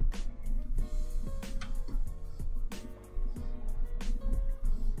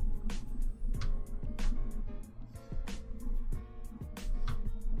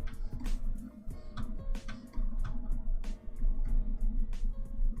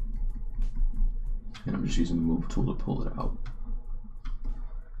 And I'm just using the move tool to pull it out.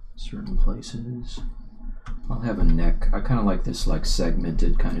 Certain places. I'll have a neck. I kind of like this like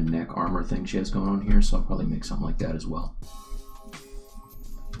segmented kind of neck armor thing she has going on here, so I'll probably make something like that as well.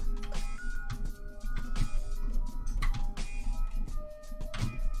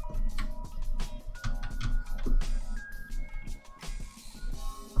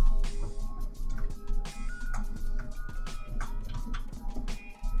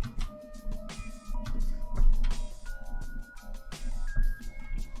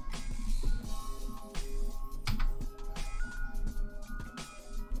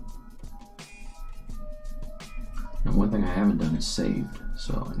 And one thing I haven't done is saved,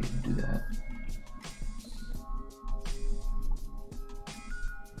 so I need to do that.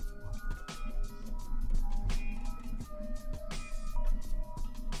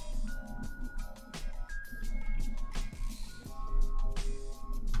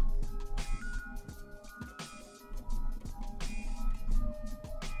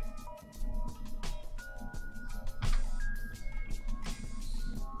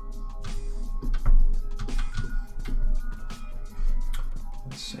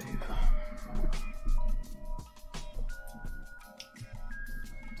 Save.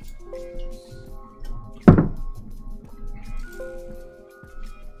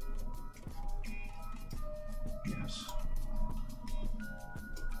 Yes.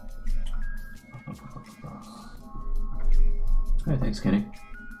 Hey, thanks, Kenny.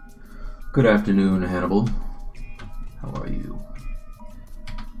 Good afternoon, Hannibal. How are you?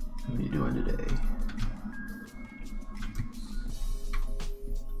 How are you doing today?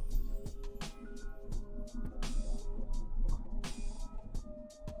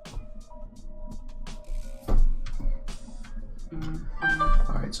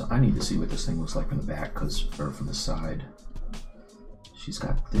 Alright, so I need to see what this thing looks like from the back, or from the side. She's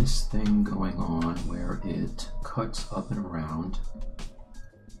got this thing going on where it cuts up and around.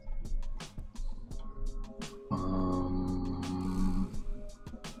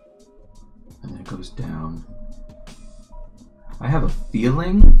 And then it goes down. I have a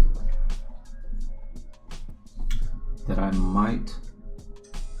feeling that I might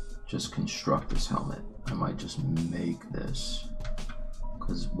just construct this helmet. I might just make this,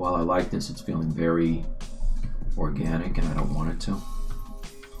 because while I like this, it's feeling very organic and I don't want it to.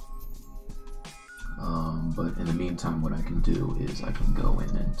 But in the meantime, what I can do is I can go in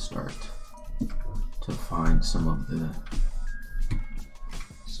and start to find some of the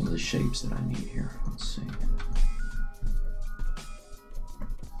shapes that I need here. Let's see.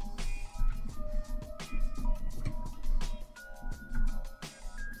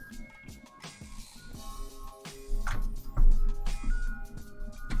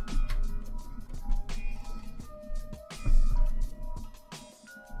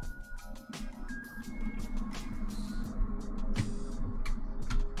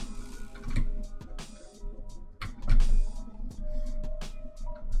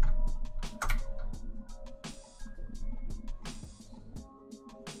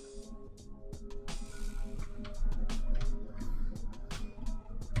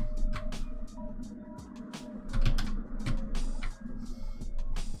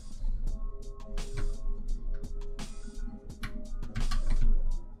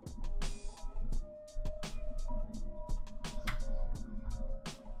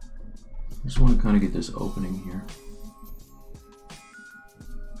 Just want to kind of get this opening here.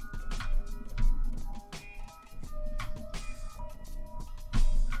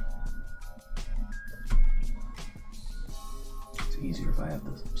 It's easier if I have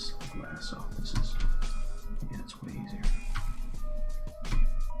the glass off. This is, yeah, it's way easier.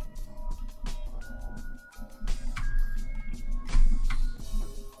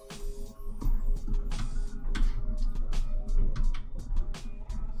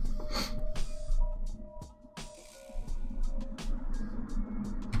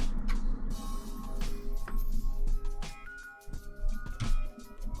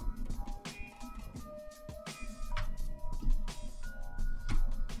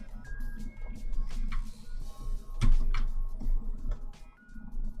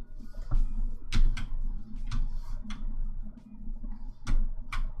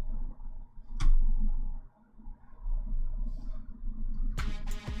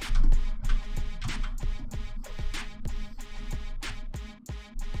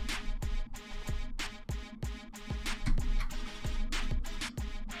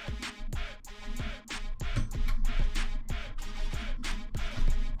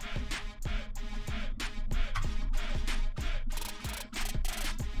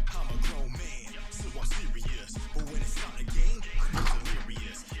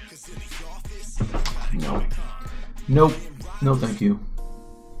 No. Nope. No, thank you.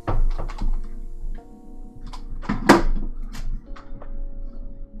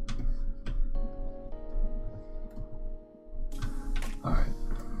 All right.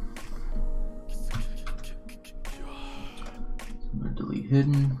 I'm going to delete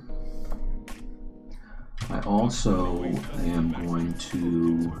hidden. I also am going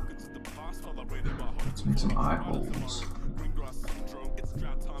to, let's make some eye holes.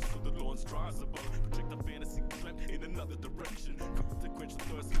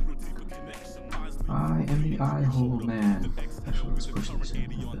 I am the eye hole man. Actually, let's push this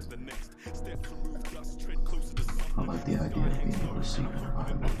in a little bit. I like the idea of being able to see her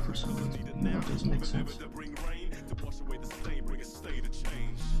eye hole for some reason. No, it doesn't make sense.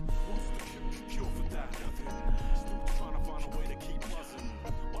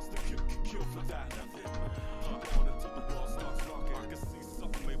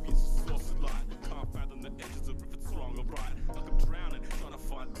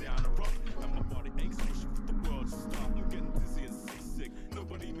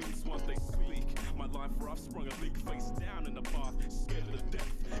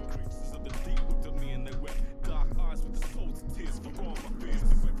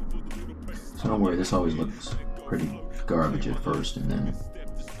 So don't worry, this always looks pretty garbage at first, and then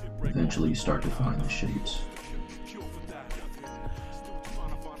eventually you start to find the shapes.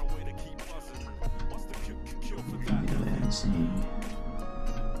 Advancing.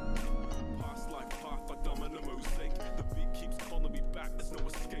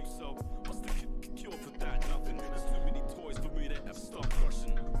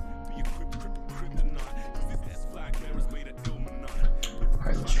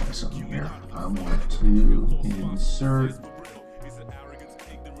 Alright, let's try something here. I want to insert.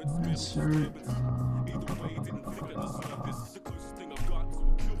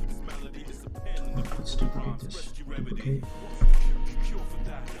 Let's duplicate this. Duplicate.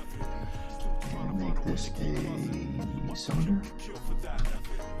 And make this a cylinder.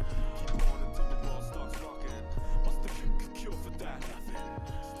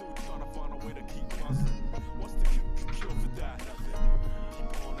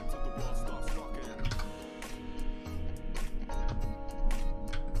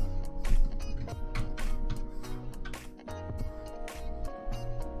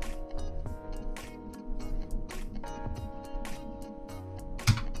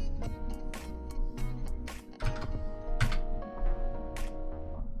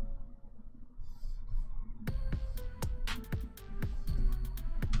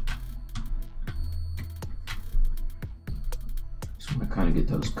 I'm going to kind of get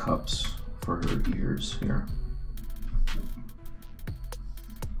those cups for her ears here.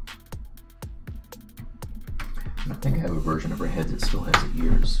 And I think I have a version of her head that still has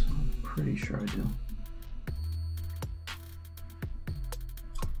ears. I'm pretty sure I do.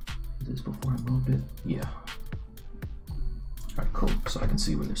 Is this before I moved it? Yeah. Alright, cool. So I can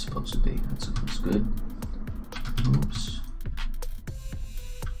see where they're supposed to be. That's good. Oops.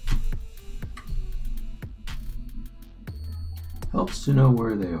 Helps to know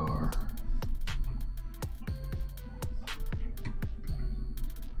where they are.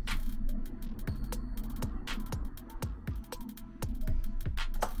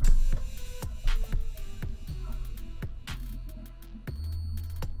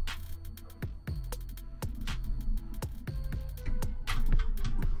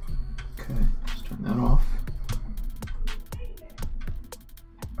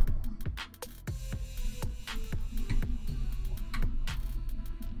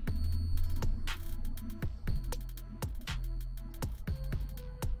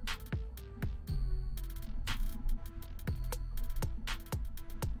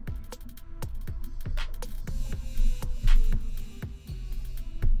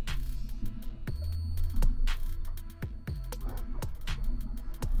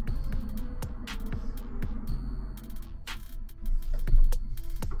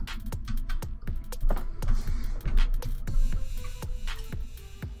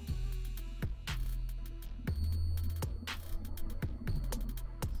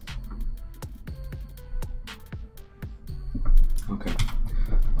 Okay.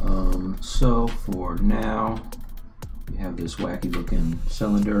 So for now, we have this wacky looking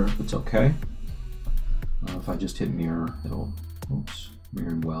cylinder. It's okay. If I just hit mirror, it'll, oops, mirror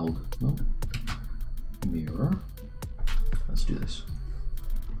and weld. Nope. Mirror. Let's do this.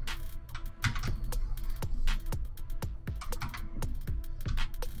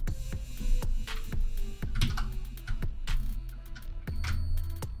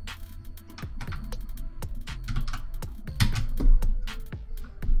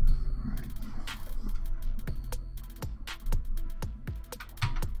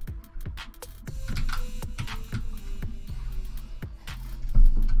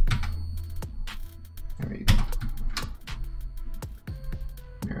 There you go.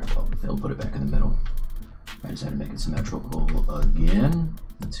 Mirror, they'll put it back in the middle. I just had to make it symmetrical again.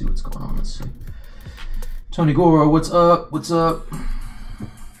 Let's see what's going on. Let's see. Tony Gore, what's up? What's up?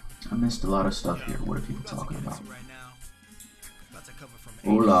 I missed a lot of stuff here. What are people talking about?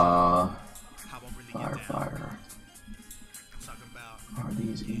 Hola. Fire, fire. Are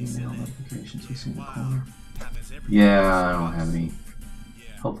these email notifications we see in the corner? Yeah, I don't have any.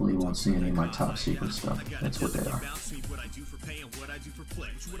 Hopefully you won't see any of my top secret stuff. That's what they are.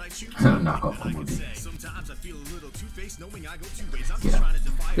 Knock off the movie. Yeah.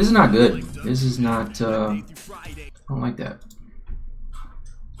 This is not good. This is not, I don't like that.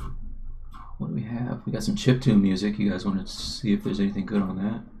 What do we have? We got some chiptune music. You guys want to see if there's anything good on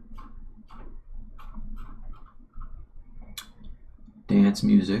that? Dance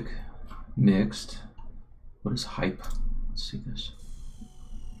music. Mixed. What is hype? Let's see this.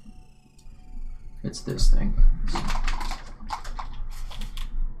 It's this thing.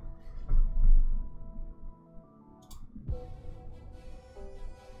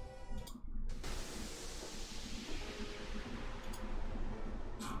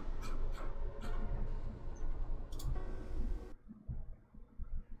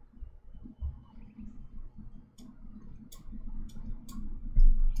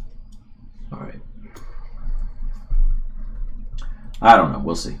 All right. I don't know.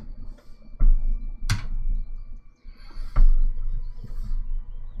 We'll see.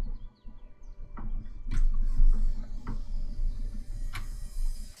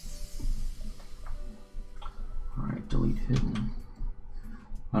 Delete hidden.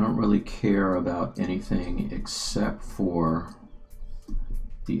 I don't really care about anything except for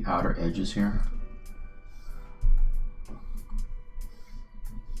the outer edges here.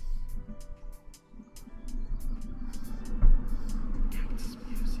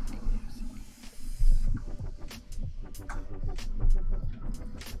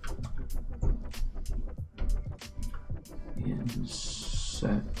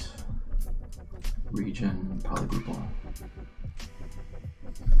 Inset region polygroupal.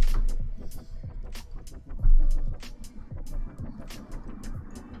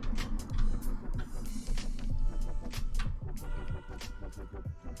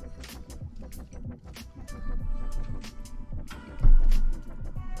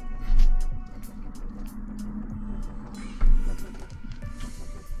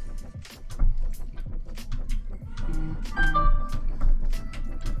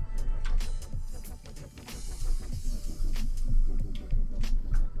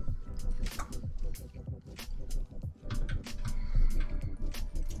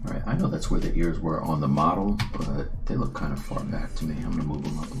 I know that's where the ears were on the model, but they look kind of far back to me. I'm going to move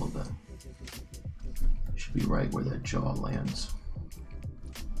them up a little bit. Should be right where that jaw lands.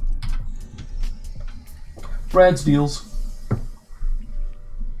 Brad Steels.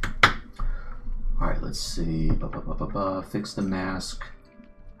 Alright, let's see. Fix the mask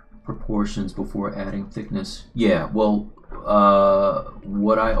proportions before adding thickness. Yeah, well,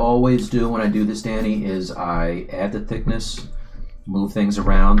 what I always do when I do this, Danny, is I add the thickness, move things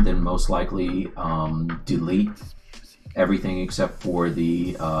around, then most likely delete everything except for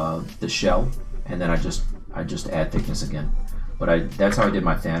the shell, and then I just add thickness again. But that's how I did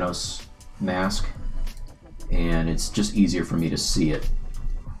my Thanos mask, and it's just easier for me to see it,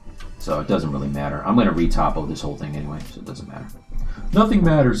 so it doesn't really matter. I'm gonna retopo this whole thing anyway, so it doesn't matter. Nothing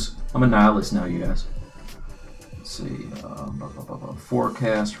matters. I'm a nihilist now, you guys. Let's see.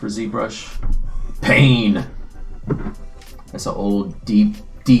 Forecast for ZBrush. Pain. That's an old, deep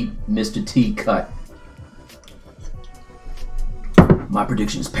Mr. T cut. My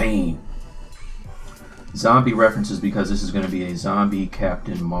prediction is pain. Zombie references because this is going to be a zombie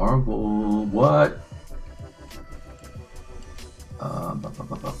Captain Marvel. What?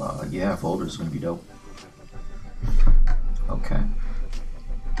 Yeah, folder is going to be dope. Okay.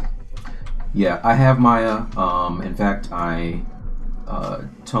 Yeah, I have Maya. In fact,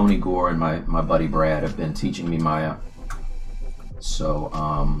 Tony Gore and my buddy Brad have been teaching me Maya. So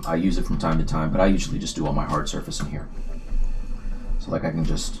I use it from time to time, but I usually just do all my hard surface in here. So like I can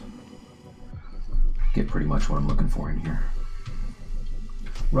just get pretty much what I'm looking for in here.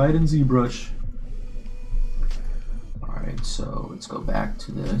 Right in ZBrush. Alright, so let's go back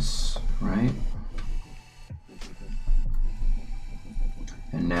to this, right?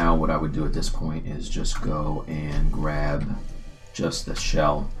 And now what I would do at this point is just go and grab just the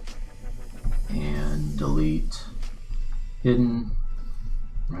shell and delete hidden,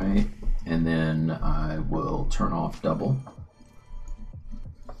 right? And then I will turn off double.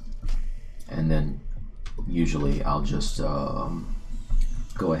 And then usually I'll just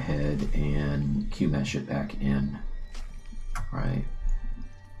go ahead and Q mesh it back in, right?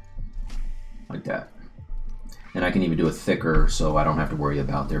 Like that. And I can even do it thicker so I don't have to worry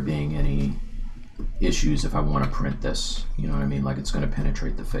about there being any issues if I want to print this. You know what I mean? Like it's going to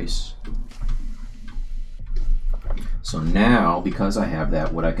penetrate the face. So now, because I have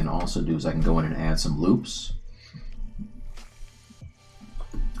that, what I can also do is I can go in and add some loops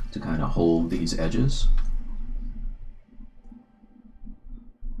to kind of hold these edges.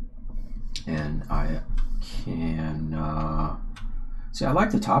 And I can, see, I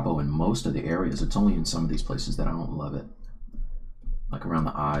like the topo in most of the areas. It's only in some of these places that I don't love it. Like around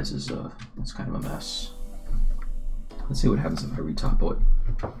the eyes is it's kind of a mess. Let's see what happens if I retopo it.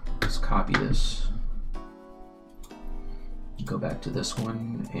 Let's copy this. Go back to this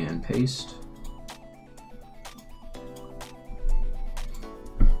one and paste.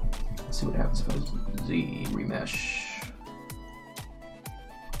 Let's see what happens if I Z remesh.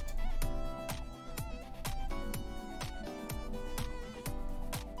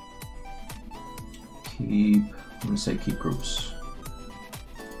 I'm gonna say keep groups.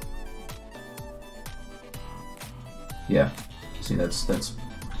 Yeah, see that's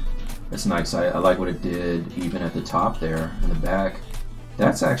nice. I like what it did even at the top there in the back.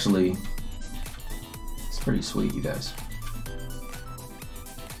 That's actually, it's pretty sweet, you guys.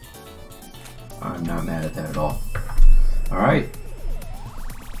 I'm not mad at that at all. All right.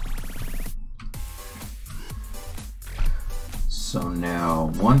 So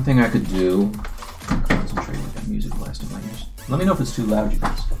now one thing I could do, I'm concentrating with that music blasting my ears. Let me know if it's too loud, you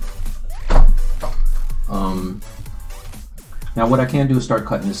guys. Now what I can do is start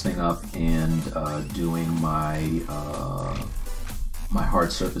cutting this thing up and doing my my hard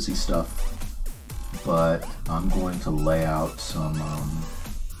surfacey stuff, but I'm going to lay out some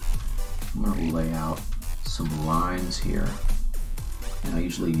lines here, and I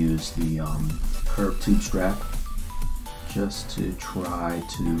usually use the curved tube strap just to try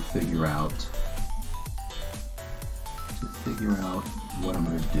to figure out what I'm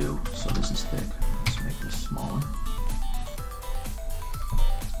going to do. So this is thick. Let's make this smaller.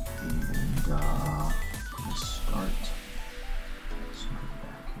 And I'm going to start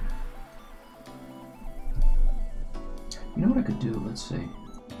back here. You know what I could do? Let's see.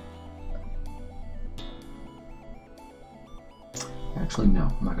 Actually,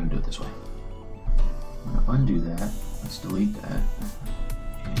 no, I'm not going to do it this way. I'm going to undo that. Let's delete that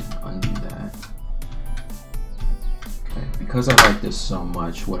and undo that. Okay, because I like this so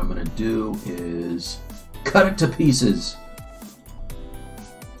much, what I'm going to do is cut it to pieces.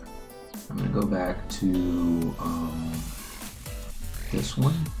 I'm going to go back to this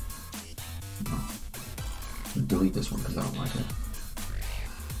one. No. Delete this one because I don't like it.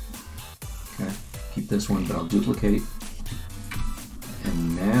 Okay, keep this one, but I'll duplicate.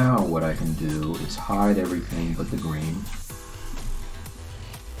 And now what I can do is hide everything but the green.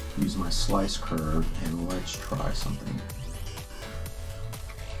 Use my slice curve and let's try something.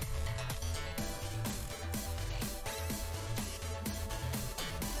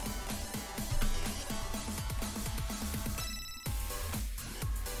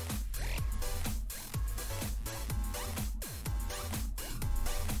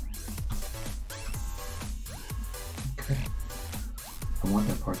 Okay. I want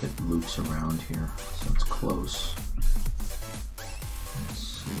that part that loops around here, so it's close. Let's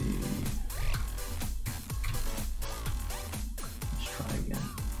see. Let's try again.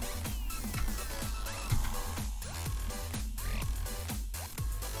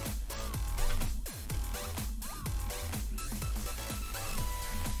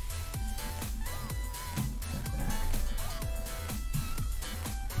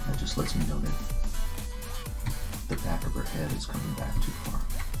 That just lets me know that the back of her head is coming back too far.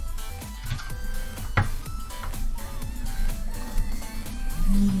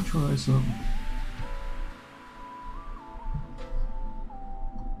 Try something.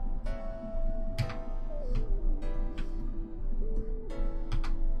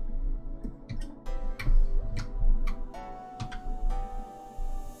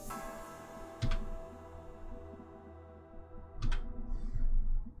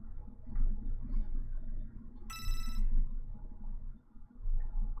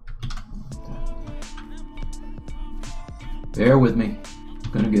 Bear with me.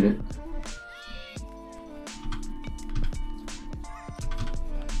 Gonna get it.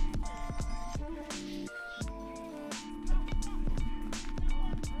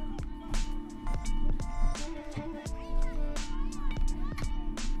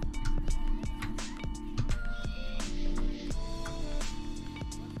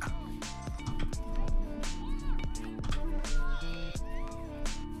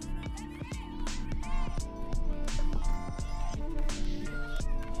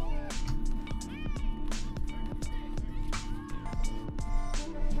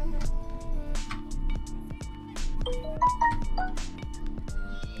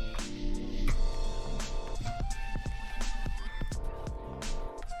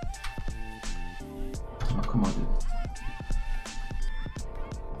 Oh, come on, dude.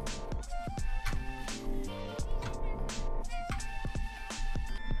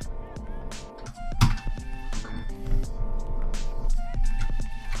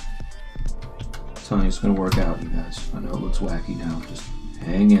 Telling you it's gonna work out, you guys. I know it looks wacky now. Just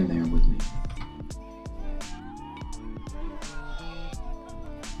hang in there with me.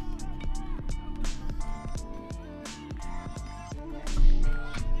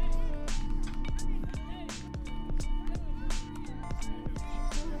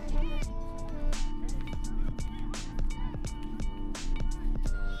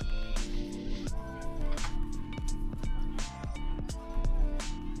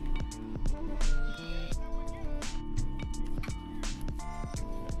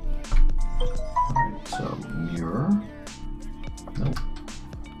 So mirror, nope,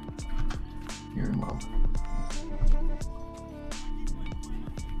 mirror low.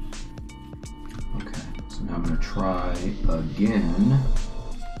 Okay, so now I'm going to try again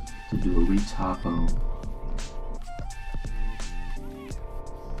to do a retopo.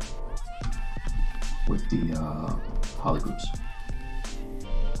 With the polygroups.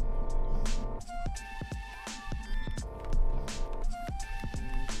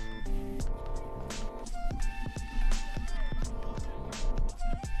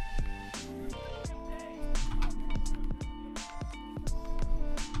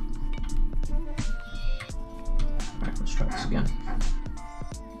 Let's try this again.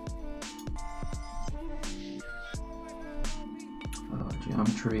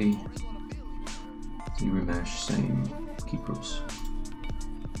 Geometry, ZBrush, same key groups.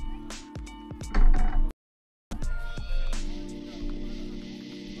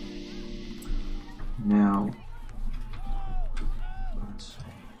 Now, let's see.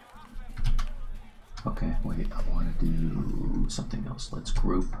 Okay, wait, I want to do something else. Let's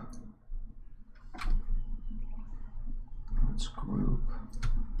group. Let's group.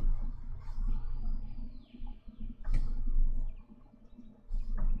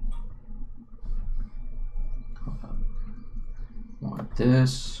 Want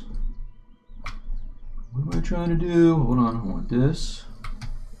this. What am I trying to do? Hold on, I want this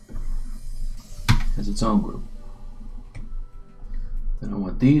as its own group. Then I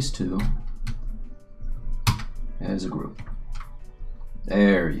want these two as a group.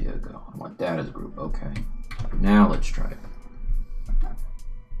 There you go. I want that as a group. Okay. Now let's try it.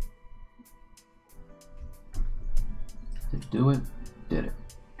 Did it do it? Did it.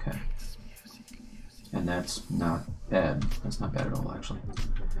 Okay. And that's not bad. That's not bad at all, actually.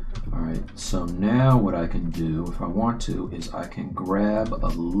 All right, so now what I can do, if I want to, is I can grab a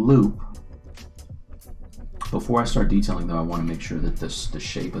loop. Before I start detailing, though, I want to make sure that the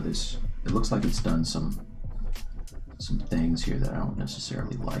shape of this, it looks like it's done some things here that I don't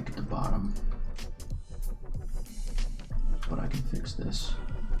necessarily like at the bottom. But I can fix this.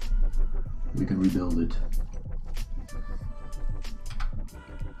 We can rebuild it.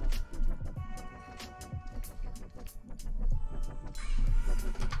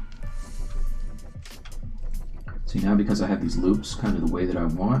 See, now because I have these loops kind of the way that I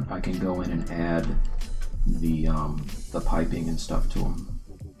want, I can go in and add the piping and stuff to them.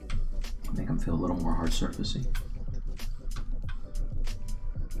 Make them feel a little more hard surfacey.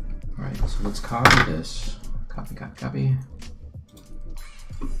 All right, so let's copy this. Copy, copy, copy.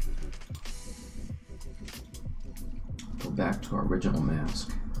 Go back to our original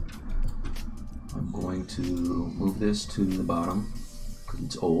mask. I'm going to move this to the bottom because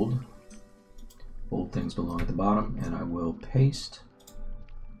it's old. Old things belong at the bottom, and I will paste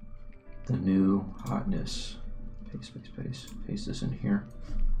the new hotness. Paste, paste, paste. Paste this in here.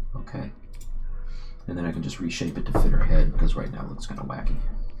 Okay. And then I can just reshape it to fit her head because right now it looks kind of wacky.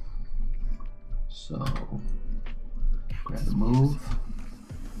 So, grab the move.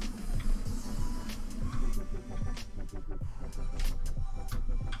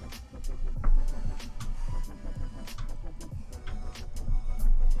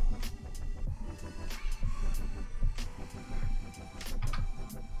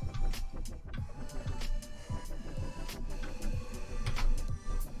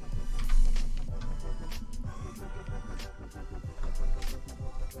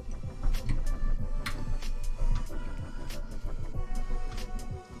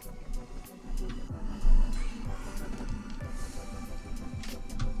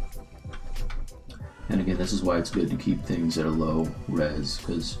 And again, this is why it's good to keep things at a low res,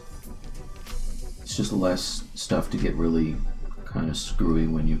 because it's just less stuff to get really kind of screwy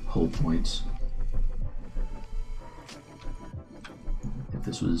when you pull points. If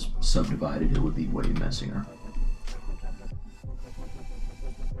this was subdivided, it would be way messier.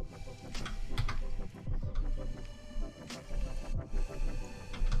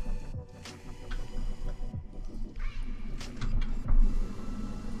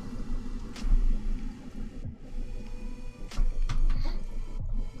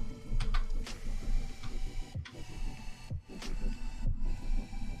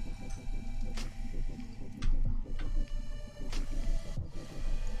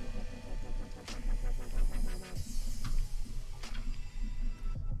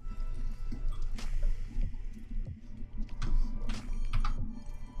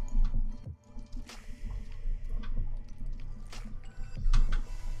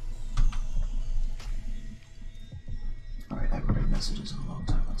 Messages in a long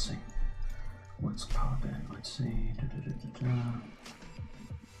time. Let's see what's popping. Let's see.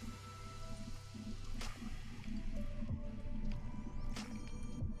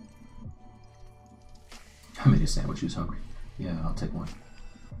 I made a sandwich. Who's hungry? Yeah, I'll take one.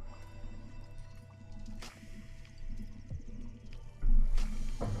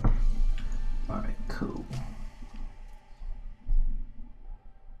 All right, cool.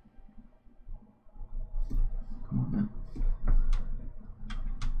 Come on, man.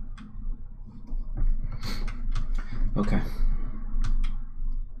 Okay,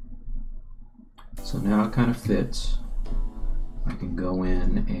 so now it kind of fits. I can go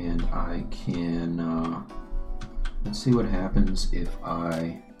in and I can, let's see what happens if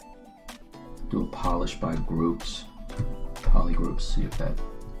I do a polish by groups, poly groups, see if that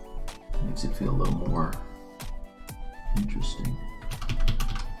makes it feel a little more interesting.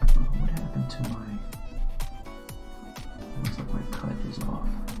 What happened to my, looks like my cut is off.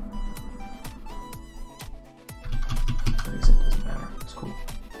 But except it doesn't matter, it's cool.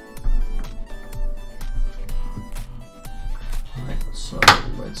 Alright, so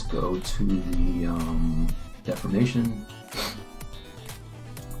let's go to the deformation.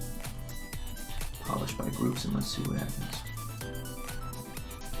 Polish by groups and let's see what happens.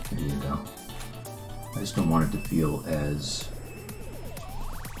 There you go. I just don't want it to feel as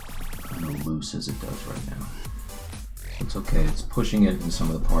kind of loose as it does right now. So it's okay, it's pushing it in some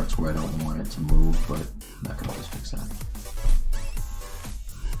of the parts where I don't want it to move, but I can always fix that.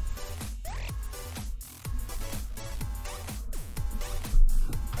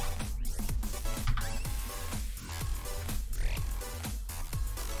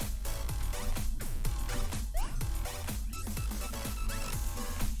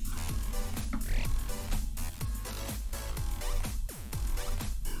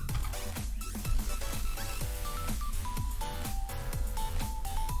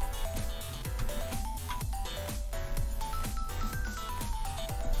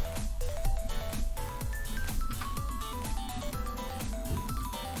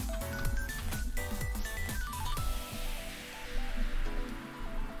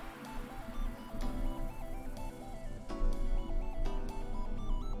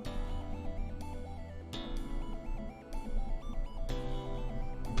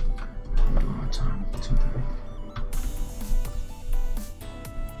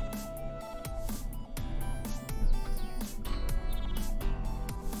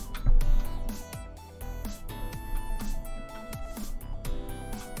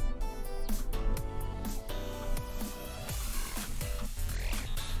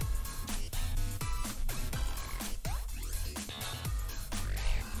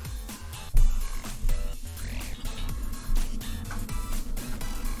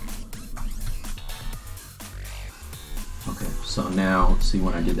 Okay, so now, see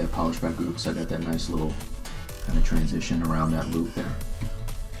when I did that polish by groups, I got that nice little kind of transition around that loop there.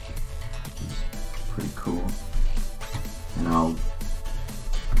 Which is pretty cool. And I'll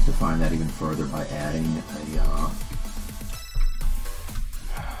define that even further by adding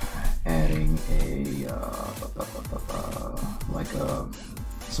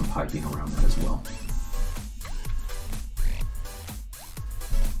some piping around that as well.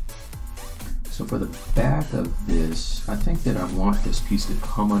 So for the back of this, I think that I want this piece to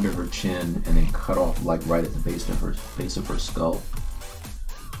come under her chin and then cut off like right at the base of her skull.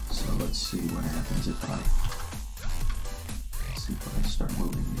 So let's see what happens if I start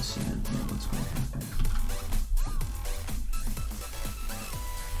moving this in. Yeah, what's going to happen?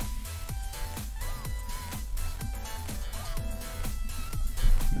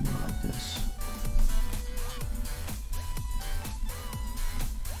 More like this.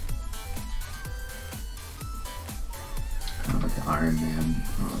 like the Iron Man. I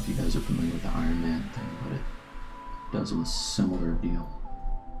don't know if you guys are familiar with the Iron Man thing, but it does a similar deal.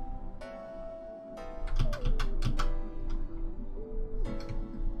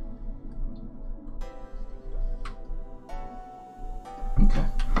 Okay.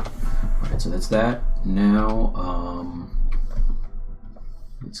 Alright, so that's that. Now,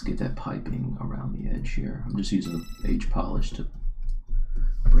 let's get that piping around the edge here. I'm just using the age polish to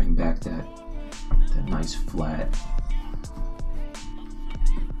bring back that nice flat.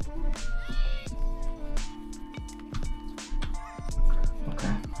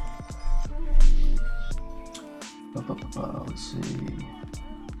 Okay. Let's see.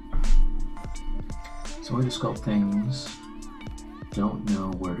 So way to sculpt things. Don't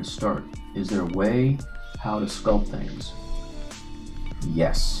know where to start. Is there a way how to sculpt things?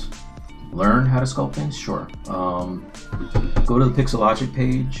 Yes. Learn how to sculpt things? Sure. Go to the Pixelogic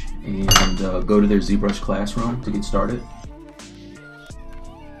page and go to their ZBrush classroom to get started.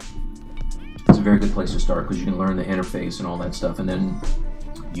 It's a very good place to start because you can learn the interface and all that stuff. And then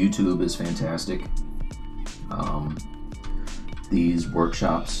YouTube is fantastic. These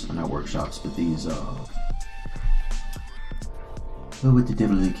workshops, not workshops, but these, what the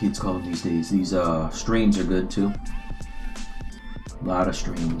devil do the kids call them these days? These streams are good too. A lot of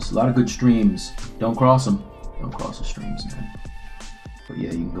streams, a lot of good streams. Don't cross them. Don't cross the streams, man. But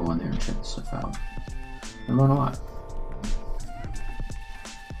yeah, you can go on there and check this stuff out and learn a lot.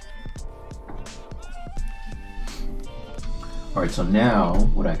 All right, so now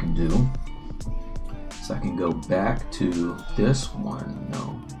what I can do is I can go back to this one.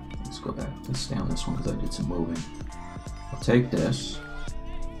 No, let's go back. Let's stay on this one because I did some moving. I'll take this,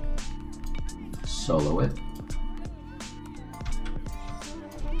 solo it.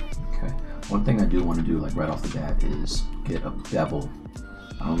 Okay. One thing I do want to do, like right off the bat, is get a bevel.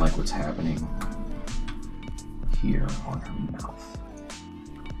 I don't like what's happening here on her mouth.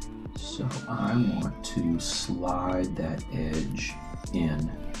 So I want to slide that edge in.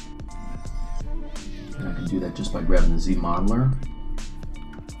 And I can do that just by grabbing the Z modeler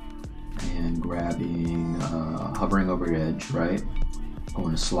and grabbing, hovering over your edge, right?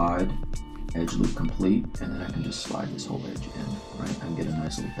 Going to slide, edge loop complete, and then I can just slide this whole edge in, right? And get a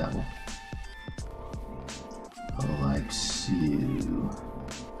nice little bevel. Like so. And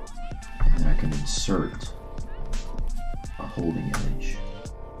then I can insert a holding edge.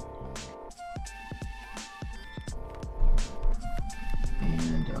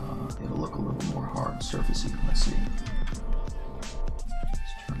 And it'll look a little more hard surfacey. Let's see.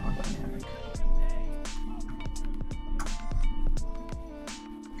 Let's turn on dynamic.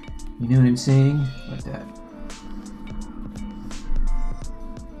 You know what I'm saying? Like that.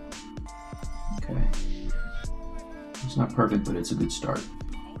 Okay. It's not perfect, but it's a good start.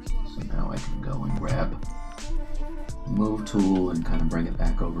 So now I can go and grab the move tool and kind of bring it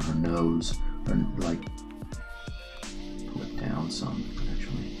back over her nose, or like pull it down some,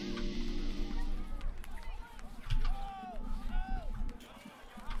 actually.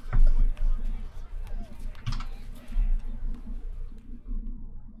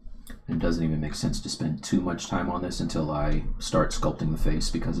 It doesn't even make sense to spend too much time on this until I start sculpting the face,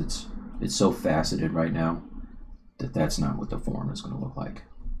 because it's so faceted right now that that's not what the form is going to look like.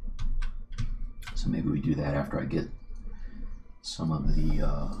 So maybe we do that after I get some of the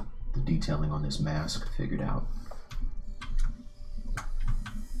detailing on this mask figured out.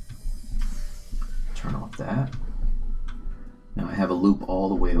 Turn off that. Now I have a loop all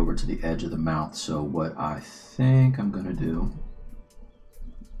the way over to the edge of the mouth, so what I think I'm going to do,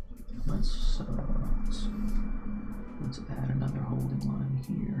 let's add another holding line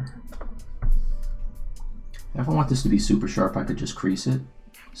here. If I want this to be super sharp, I could just crease it.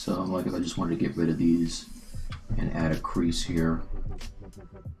 So like if I just wanted to get rid of these and add a crease here,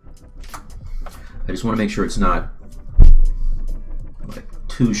 I just want to make sure it's not like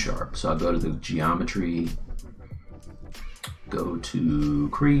too sharp. So I'll go to the geometry, go to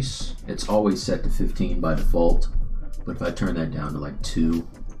crease. It's always set to 15 by default, but if I turn that down to like 2,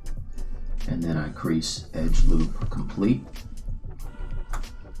 and then I crease edge loop complete,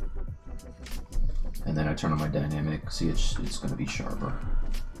 and then I turn on my dynamic, see it's going to be sharper.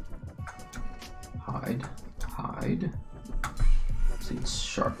 Hide, hide, see it's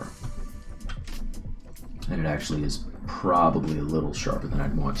sharper. And it actually is probably a little sharper than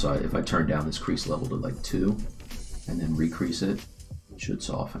I'd want. So if I turn down this crease level to like 2 and then recrease it, it should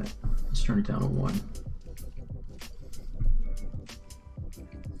soften it. Let's turn it down to 1.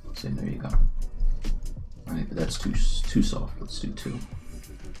 See, there you go. All right, but that's too soft. Let's do 2.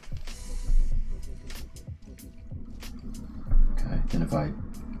 Okay, then if I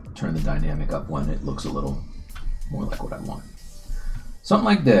turn the dynamic up 1, it looks a little more like what I want. Something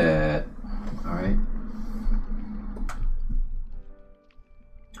like that. All right.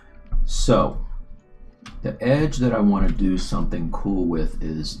 So the edge that I want to do something cool with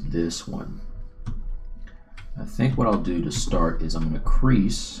is this one. I think what I'll do to start is I'm going to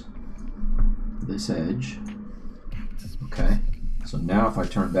crease this edge. Okay. So now if I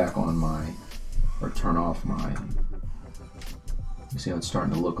turn back on my, or turn off my, you see how it's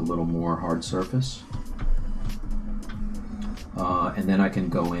starting to look a little more hard surface? And then I can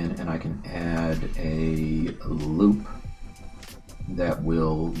go in and I can add a loop that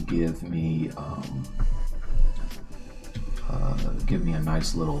will give me a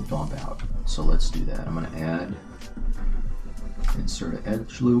nice little bump out. So let's do that. I'm going to add, insert an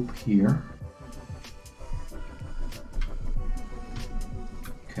edge loop here.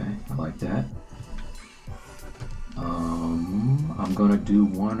 Okay, I like that. I'm going to do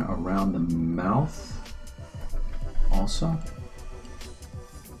one around the mouth also.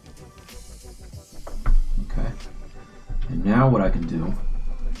 Okay, and now what I can do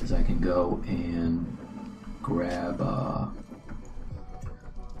is I can go and grab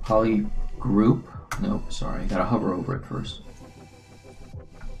poly group. Nope, sorry, I gotta hover over it first.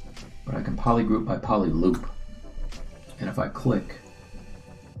 But I can poly group by poly loop, and if I click,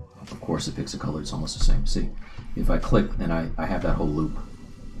 of course it picks a color, it's almost the same. See, if I click, then I have that whole loop,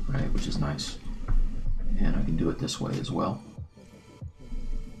 right, which is nice. And I can do it this way as well.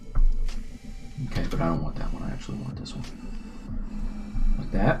 Okay, but I don't want that one, I actually want this one.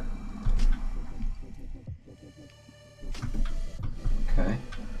 Like that. Okay.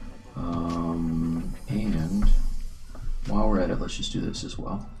 And while we're at it, let's just do this as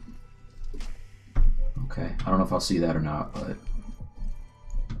well. Okay, I don't know if I'll see that or not, but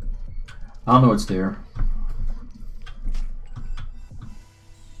I'll know it's there.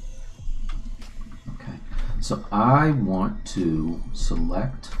 Okay, so I want to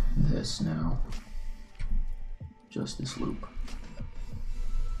select this now, just this loop.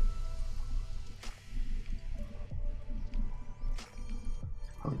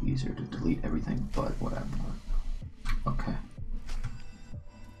 Probably easier to delete everything but what I want. Okay.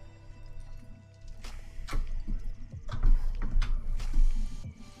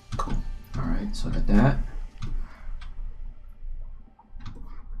 Cool. All right, so I got that.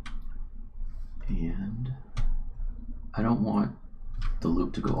 And I don't want the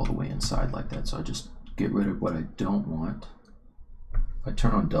loop to go all the way inside like that, so I just get rid of what I don't want. If I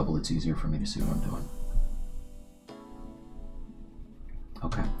turn on double, it's easier for me to see what I'm doing.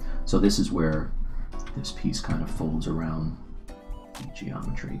 Okay, so this is where this piece kind of folds around the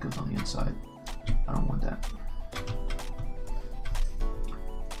geometry, goes on the inside. I don't want that.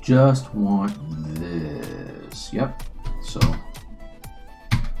 Just want this. Yep. So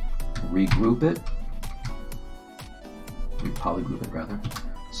regroup it. Polygroup it rather.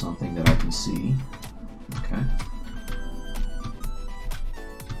 Something that I can see. Okay.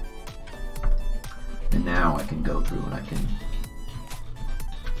 And now I can go through and I can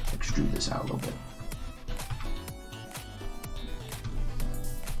extrude this out a little bit.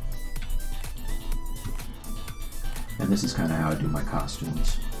 And this is kind of how I do my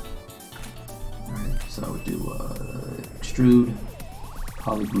costumes. Alright, so I would do extrude,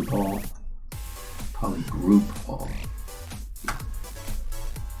 polygroup all,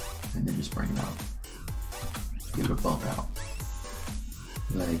 and then just bring it out. Give it a bump out.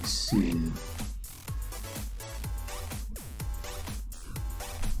 Like so.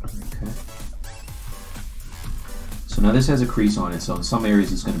 Okay. So now this has a crease on it, so in some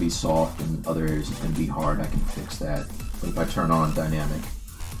areas it's going to be soft and other areas it's going to be hard. I can fix that. But if I turn on dynamic,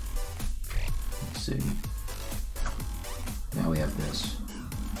 let's see. Now we have this,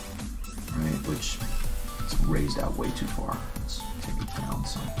 right, which is raised out way too far. Let's take it down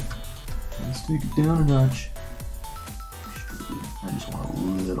some. Let's take it down a notch. I just want a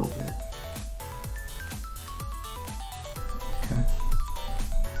little bit. Okay.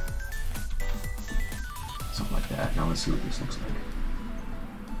 Something like that. Now let's see what this looks like.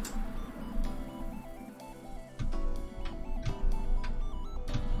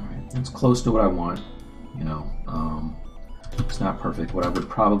 Alright, it's close to what I want, you know. It's not perfect. What I would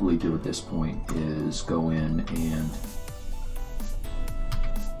probably do at this point is go in and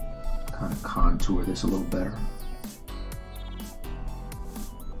kind of contour this a little better.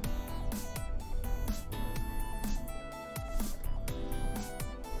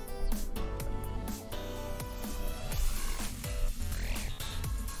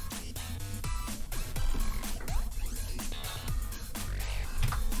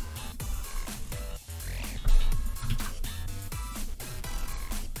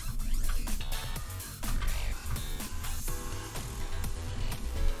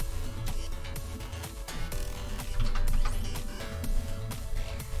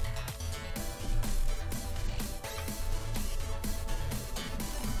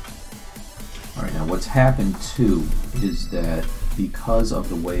 All right, now what's happened too is that because of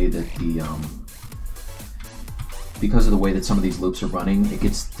the way that some of these loops are running, it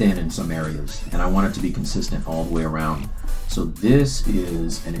gets thin in some areas, and I want it to be consistent all the way around. So this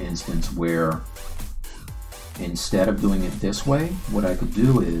is an instance where instead of doing it this way, what I could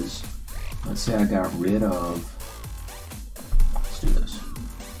do is, let's say I got rid of, let's do this.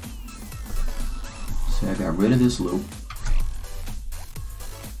 Say I got rid of this loop.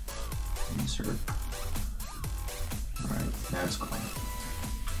 Insert. All right, that's clean.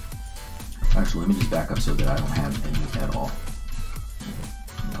 Actually, let me just back up so that I don't have any at all.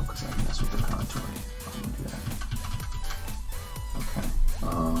 No, because I mess with the contouring. I'm gonna do that. Okay.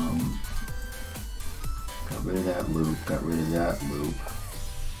 Got rid of that loop. Got rid of that loop.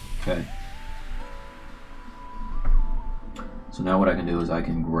 Okay. So now what I can do is I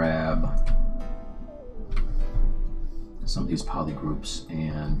can grab some of these poly groups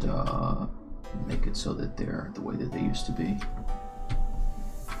and make it so that they're the way that they used to be.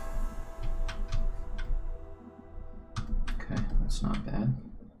 Okay, that's not bad.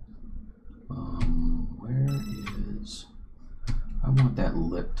 Where is... I want that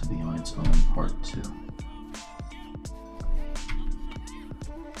lip to be on its own part too.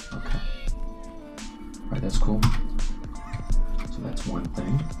 Okay. Alright, that's cool. So that's one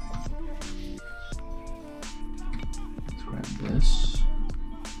thing. Let's grab this.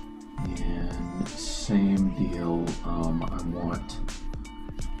 And same deal, I want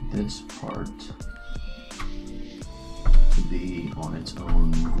this part to be on its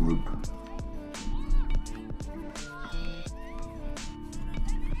own group.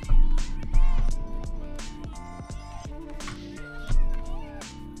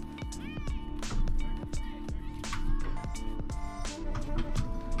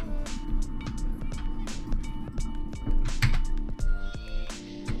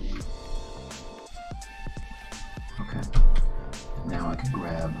 Now I can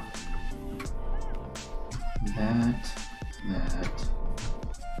grab that,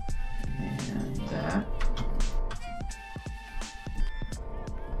 and that.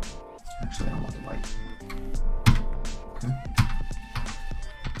 Actually, I don't want the light. Okay.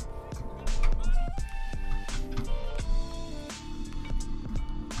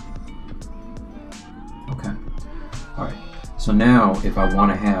 Okay. All right. So now, if I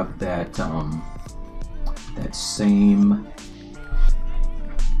want to have that that same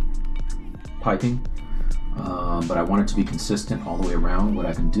piping, but I want it to be consistent all the way around, what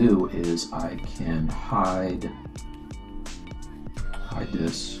I can do is I can hide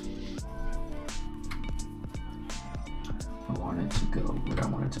this. I want it to go, where do I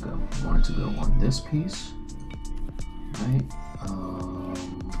want it to go? I want it to go on this piece, right? I'm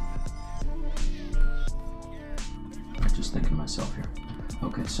just thinking to myself here.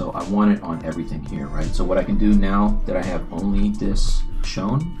 Okay, so I want it on everything here, right? So what I can do now that I have only this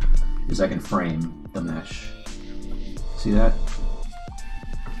shown is I can frame the mesh. See that?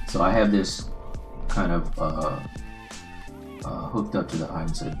 So I have this kind of hooked up to the eye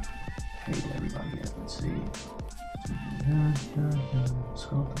and said, hey to everybody here. Let's see.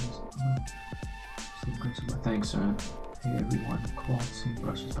 Thanks, sir. Hey everyone, called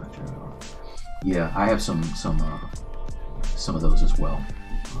ZBrush by Jared. Yeah, I have some of those as well.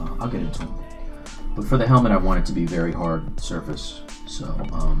 I'll get into them. But for the helmet, I want it to be very hard surface. So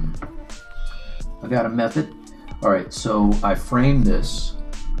I got a method. All right, so I framed this,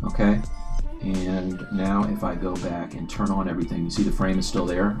 okay? And now if I go back and turn on everything, you see the frame is still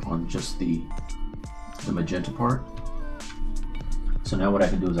there on just the magenta part. So now what I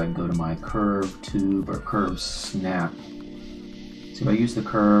can do is I can go to my curve tube or curve snap. See, if I use the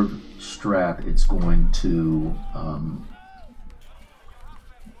curve strap, it's going to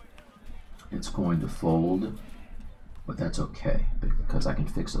fold, but that's okay because I can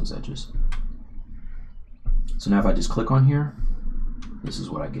fix those edges. So now if I just click on here, this is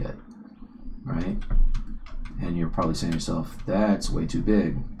what I get, right? And you're probably saying to yourself, that's way too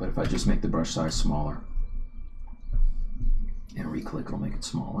big. But if I just make the brush size smaller and re-click, it'll make it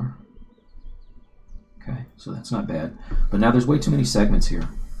smaller. Okay, so that's not bad. But now there's way too many segments here.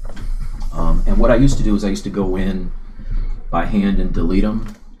 And what I used to do is I used to go in by hand and delete them.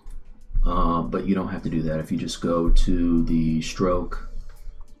 But you don't have to do that. If you just go to the stroke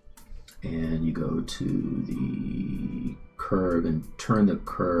and you go to the curve and turn the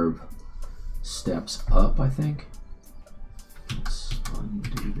curve steps up, I think. Let's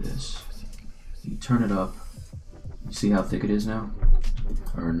undo this. You turn it up. You see how thick it is now?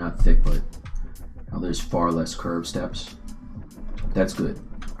 Or not thick, but how there's far less curve steps. That's good.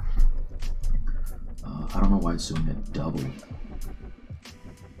 I don't know why it's doing it double.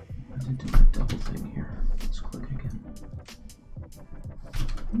 to do a double thing here. Let's click it again.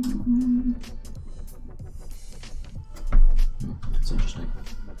 That's interesting.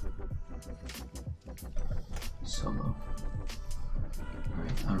 Solo.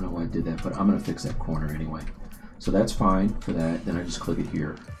 Alright, I don't know why I did that, but I'm going to fix that corner anyway. So that's fine for that. Then I just click it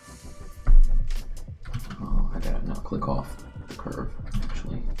here. Oh, I got it. Now click off the curve.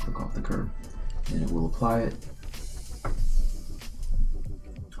 Actually, click off the curve. And it will apply it.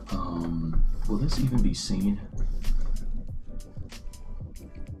 Will this even be seen?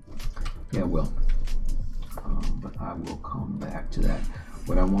 Yeah, it will. But I will come back to that.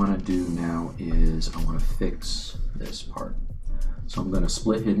 What I want to do now is I want to fix this part. So I'm going to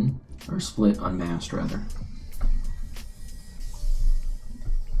split hidden, or split unmasked rather.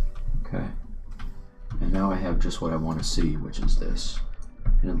 Okay. And now I have just what I want to see, which is this.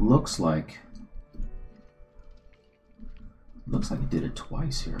 And it looks like it did it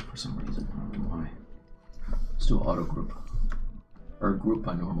twice here for some reason. I don't know why. Let's do auto group. Or group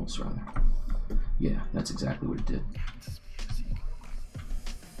by normals rather. Yeah, that's exactly what it did.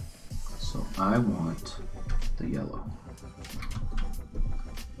 So I want the yellow.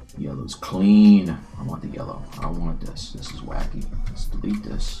 Yellow's clean. I want the yellow. I want this. This is wacky. Let's delete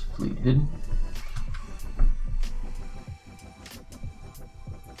this. Delete hidden.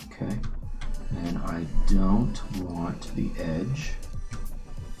 Okay. And I don't want the edge.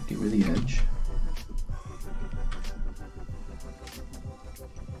 Get rid of the edge.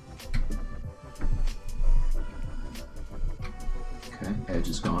 Okay, edge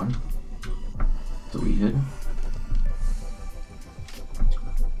is gone. Delete hidden.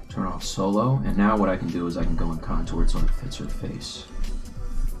 Turn off solo, and now what I can do is I can go and contour it so it fits her face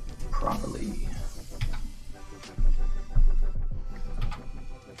properly.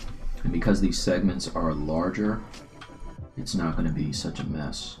 And because these segments are larger, it's not going to be such a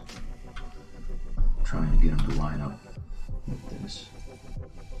mess trying to get them to line up with this.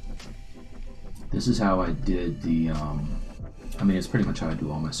 This is how I did the, I mean, it's pretty much how I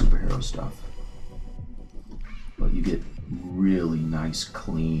do all my superhero stuff. But you get really nice,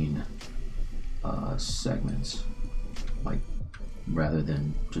 clean segments, like rather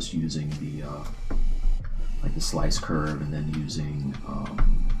than just using the like the slice curve and then using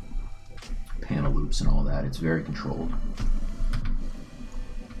panel loops and all that. It's very controlled.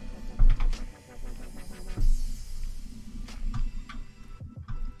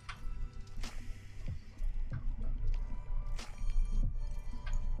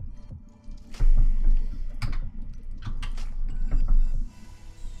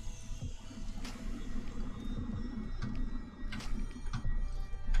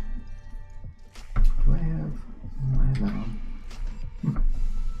 Do I have that on?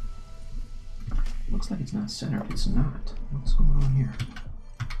 Looks like it's not centered. It's not. What's going on here?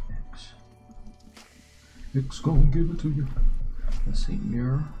 X gonna give it to you. Let's see,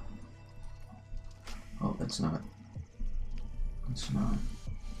 mirror. Oh, that's not. It's not.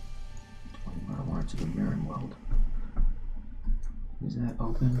 I don't want it to be mirror and weld. Is that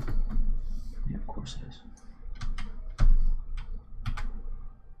open? Yeah, of course it is.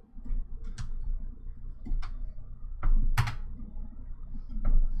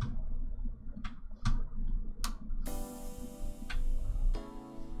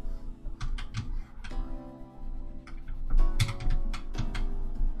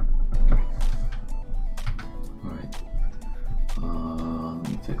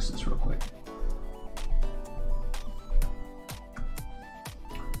 Fix this real quick.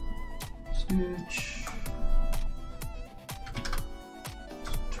 Stitch.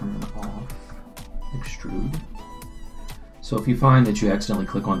 Turn off. Extrude. So if you find that you accidentally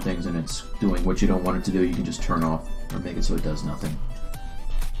click on things and it's doing what you don't want it to do, you can just turn off or make it so it does nothing.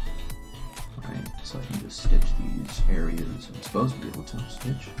 Alright, so I can just stitch these areas I'm supposed to be able to.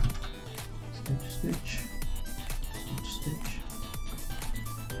 Stitch. Stitch, stitch. Stitch, stitch.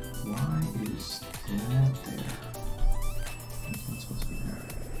 Why is that there? That's not supposed to be there.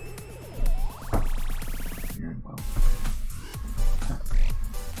 Here, well. Okay.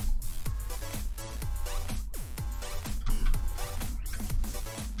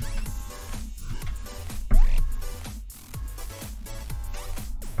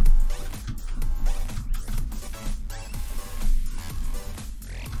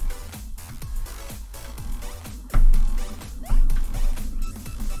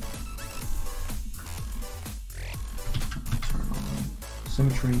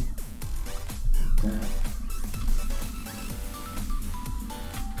 Symmetry, like that.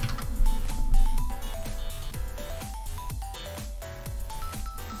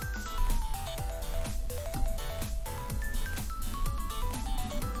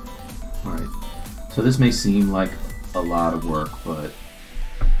 Alright, so this may seem like a lot of work, but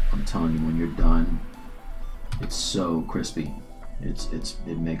I'm telling you, when you're done, it's so crispy.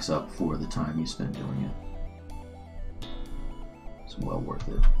 It makes up for the time you spend doing it. It's well worth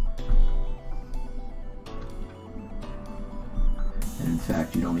it. And in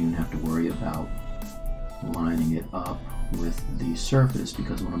fact, you don't even have to worry about lining it up with the surface,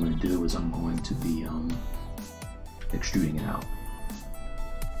 because what I'm going to do is I'm going to be extruding it out.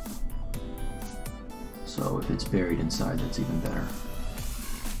 So if it's buried inside, that's even better.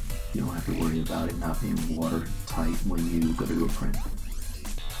 You don't have to worry about it not being watertight when you go to do a print.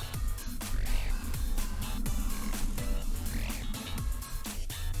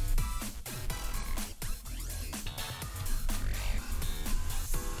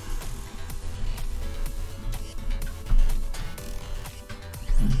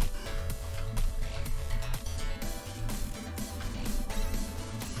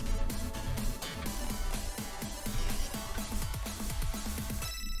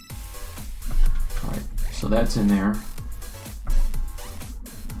 So that's in there.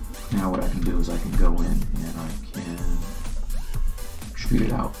 Now what I can do is I can go in and I can extrude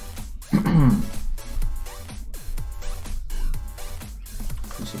it out.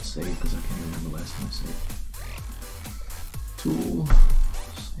 Just let's save, because I can't remember the last time I saved. Tool,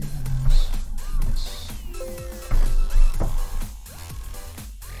 save as, yes.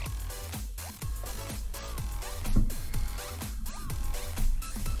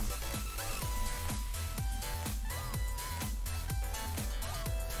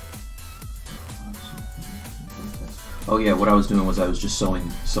 Oh yeah, what I was doing was I was just sewing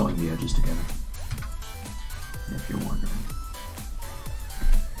the edges together, if you're wondering.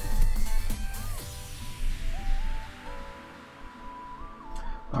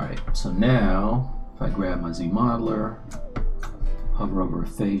 Alright, so now if I grab my Z modeler, hover over a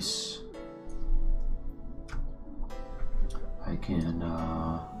face, I can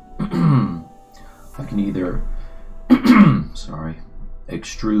I can either sorry,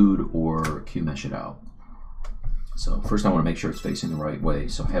 extrude or Q-mesh it out. So first I want to make sure it's facing the right way.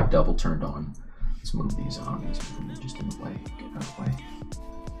 So I have double turned on. Let's move these on. These are just in the way. Get out of the way.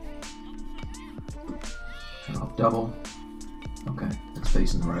 Turn off double. Okay, it's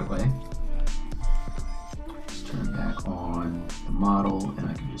facing the right way. Let's turn back on the model and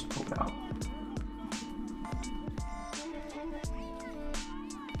I can just pull it out.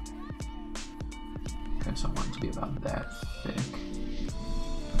 Okay, so I want it to be about that thick.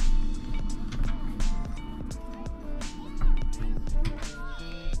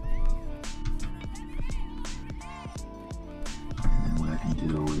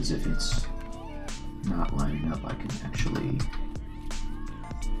 If it's not lining up, I can actually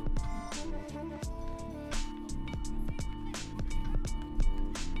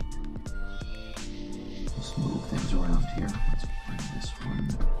just move things around here. Let's bring this one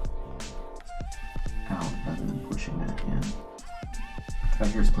out rather than pushing that in. I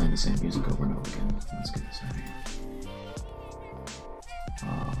hear it's playing the same music over and over again. Let's get this out of here.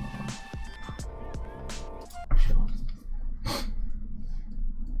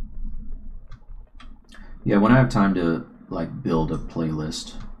 Yeah, when I have time to like build a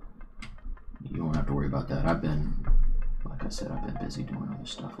playlist, you won't have to worry about that. I've been, like I said, I've been busy doing other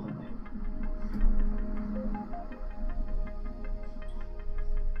stuff lately.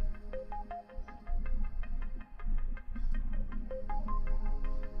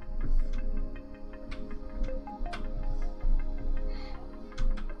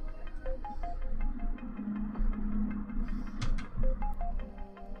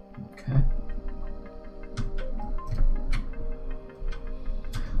 Okay.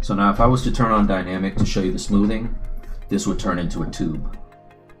 So now if I was to turn on dynamic to show you the smoothing, this would turn into a tube.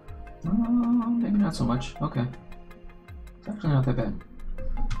 Maybe not so much. Okay. It's actually not that bad.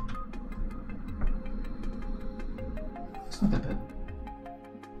 It's not that bad.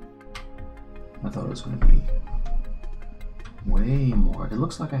 I thought it was going to be way more. It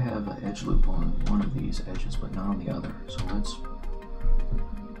looks like I have an edge loop on one of these edges, but not on the other. So let's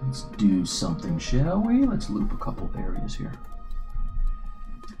do something, shall we? Let's loop a couple areas here.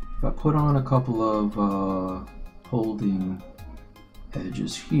 If I put on a couple of holding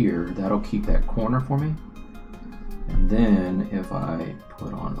edges here, that'll keep that corner for me. And then if I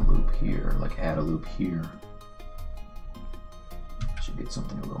put on a loop here, like add a loop here, I should get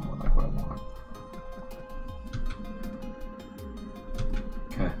something a little more like what I want.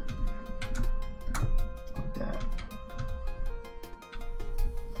 Okay. Like that.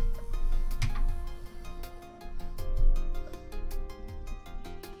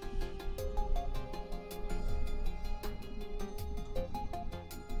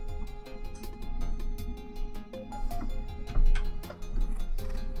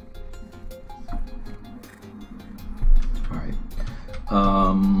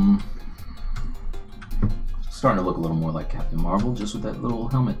 Starting to look a little more like Captain Marvel, just with that little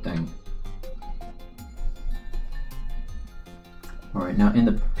helmet thing. All right, now in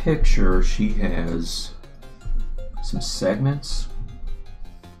the picture, she has some segments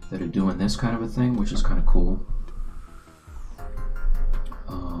that are doing this kind of a thing, which is kind of cool.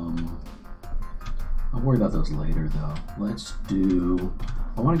 I'll worry about those later though. Let's do,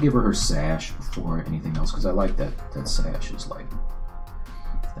 I want to give her sash before anything else, because I like that sash is like,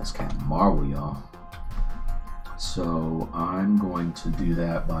 that's Captain Marvel, y'all. So I'm going to do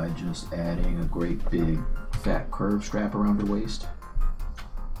that by just adding a great big fat curve strap around her waist.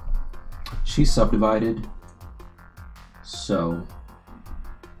 She's subdivided, so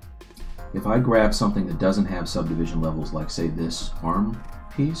if I grab something that doesn't have subdivision levels, like say this arm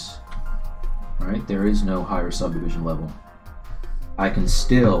piece, right, there is no higher subdivision level, I can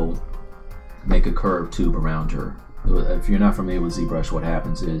still make a curved tube around her. If you're not familiar with ZBrush, what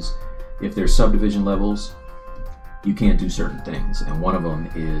happens is if there's subdivision levels, you can't do certain things, and one of them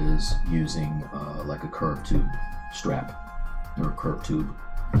is using like a curved tube strap or a curved tube.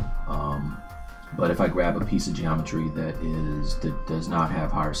 But if I grab a piece of geometry that does not have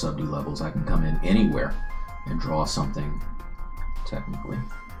higher sub-D levels, I can come in anywhere and draw something technically.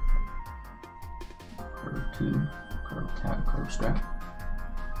 Curved tube, curved tab, curved strap.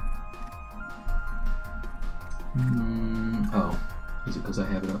 Oh, is it because I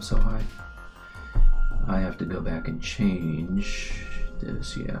have it up so high? I have to go back and change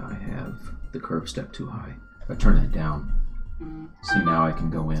this. Yeah, I have the curve step too high. If I turn that down, see, now I can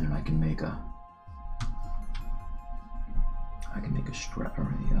go in and I can make a strap,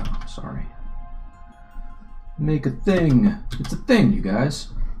 or sorry. Make a thing. It's a thing, you guys.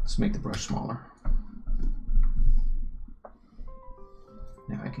 Let's make the brush smaller.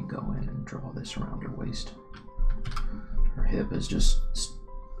 Now I can go in and draw this around her waist. Her hip is just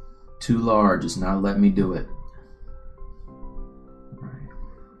too large. It's not letting me do it. All right.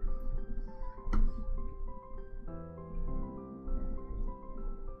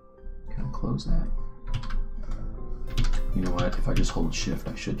 Can I close that? You know what? If I just hold shift,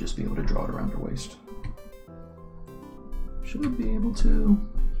 I should just be able to draw it around her waist. Should be able to.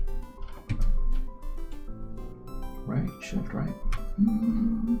 Right, shift right.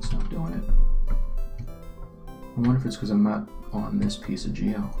 It's not doing it. I wonder if it's because I'm not on this piece of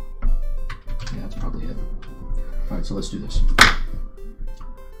geo. Yeah, that's probably it. All right, so let's do this.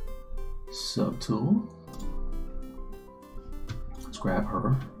 Subtool. Let's grab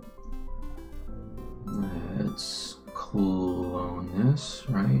her. Let's clone this,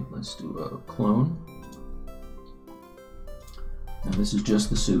 right? Let's do a clone. Now this is just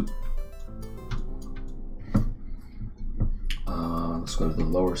the suit. Let's go to the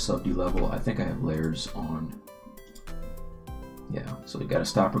lower sub-D level. I think I have layers on. Yeah, so we gotta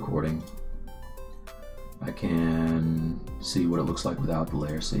stop recording. I can see what it looks like without the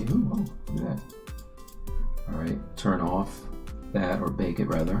layer. See, ooh, oh, look at that. All right, turn off that, or bake it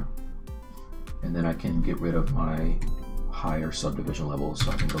rather. And then I can get rid of my higher subdivision levels.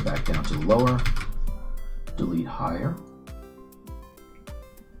 So I can go back down to the lower, delete higher,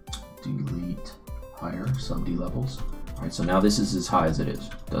 delete higher sub-D levels. All right, so now this is as high as it is.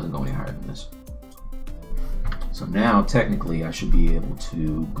 Doesn't go any higher than this. So now technically I should be able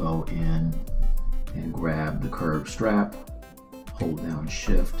to go in and grab the curved strap, hold down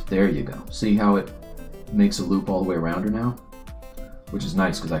shift. There you go. See how it makes a loop all the way around her now? Which is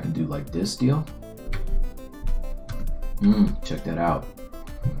nice because I can do like this deal. Check that out.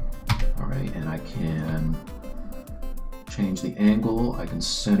 All right, and I can change the angle. I can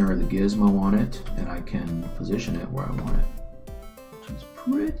center the gizmo on it, and I can position it where I want it, which is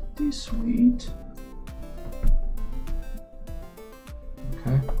pretty sweet.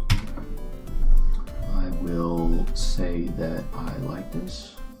 Okay. I will say that I like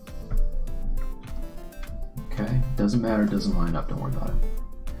this. Okay, doesn't matter, it doesn't line up, don't worry about it.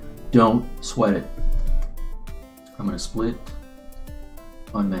 Don't sweat it. I'm gonna split,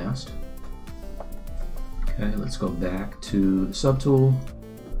 unmasked. Okay, let's go back to the subtool,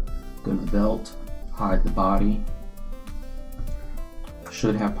 go to the belt, hide the body.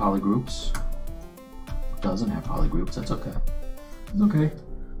 Should have polygroups. Doesn't have polygroups, that's okay. It's okay.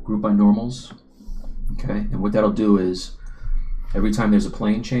 Group by normals. Okay, and what that'll do is every time there's a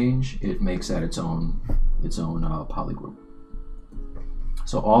plane change, it makes that its own polygroup.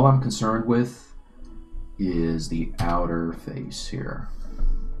 So all I'm concerned with is the outer face here.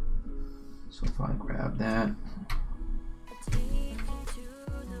 So if I grab that,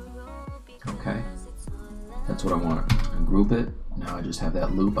 okay, that's what I want. And group it. Now I just have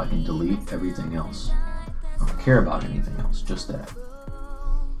that loop. I can delete everything else. I don't care about anything else, just that.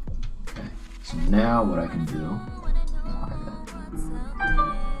 So now what I can do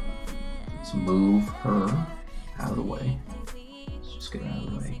is move her out of the way. Let's just get out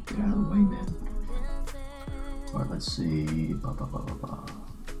of the way. Get out of the way, man. Alright, let's see.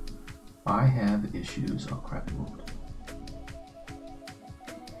 I have issues. Oh crap, it moved.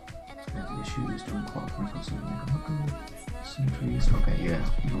 I have issues doing cloth wrinkles and make them look good. Symmetries. Okay, yeah.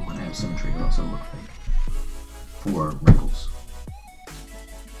 You don't want to have symmetry, it also look fake. For wrinkles.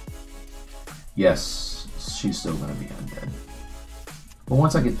 Yes, she's still going to be undead. But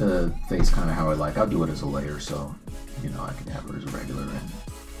once I get the face kind of how I like, I'll do it as a layer, so, you know, I can have her as a regular and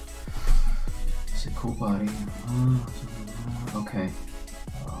say cool body. Okay.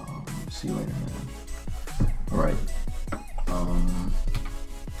 See you later, man. Alright.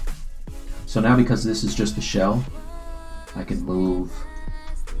 So now because this is just the shell, I can move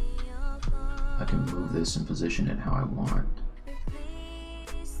this and position it how I want.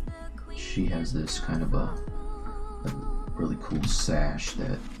 She has this kind of a really cool sash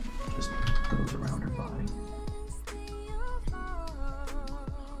that just goes around her body.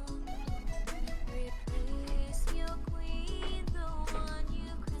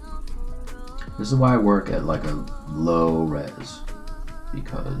 This is why I work at like a low res,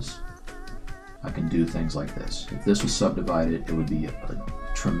 because I can do things like this. If this was subdivided, it would be a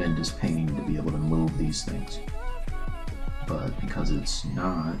tremendous pain to be able to move these things. But because it's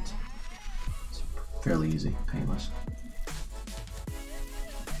not, it's fairly easy, painless.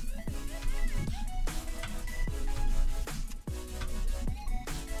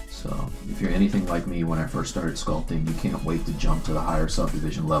 So if you're anything like me when I first started sculpting, you can't wait to jump to the higher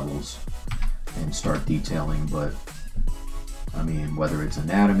subdivision levels and start detailing. But I mean, whether it's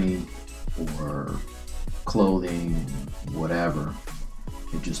anatomy or clothing, whatever,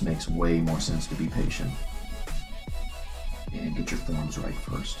 it just makes way more sense to be patient and get your forms right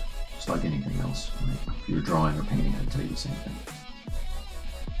first. Just like anything else. Like if you're drawing or painting, I'd tell you the same thing.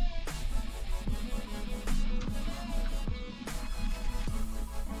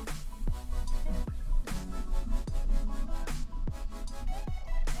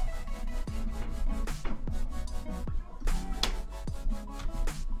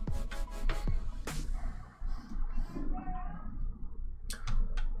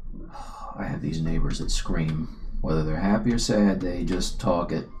 I have these neighbors that scream. Whether they're happy or sad, they just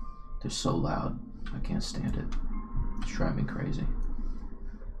talk it. They're so loud. I can't stand it. It's driving me crazy.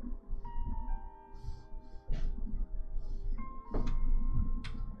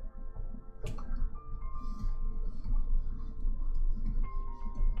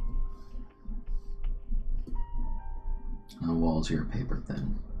 And the walls here are paper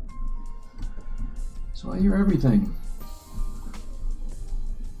thin. So I hear everything.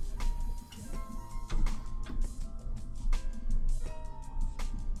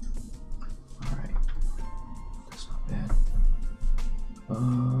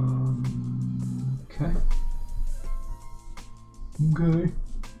 Okay. Okay.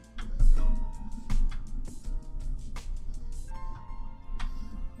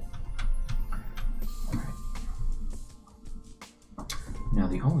 All right. Now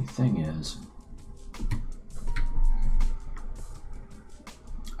the only thing is,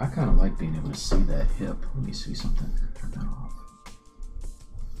 I kind of like being able to see that hip. Let me see something. Turn that off.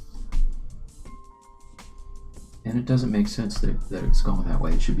 And it doesn't make sense that it's going that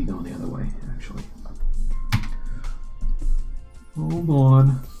way. It should be going the other way, actually. Hold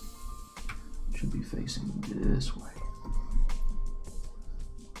on. It should be facing this way,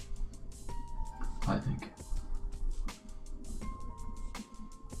 I think.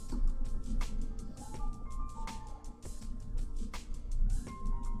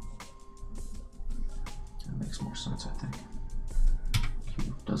 That makes more sense, I think.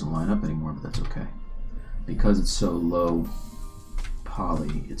 Doesn't line up anymore, but that's okay. Because it's so low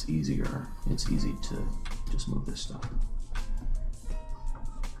poly, it's easier. It's easy to just move this stuff.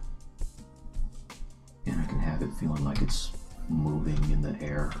 And I can have it feeling like it's moving in the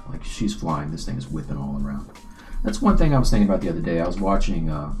air. Like she's flying, this thing is whipping all around. That's one thing I was thinking about the other day. I was watching,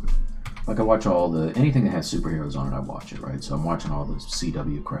 like I watch all the, anything that has superheroes on it, I watch it, right? So I'm watching all the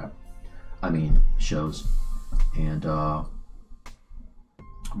CW crap. I mean, shows. And the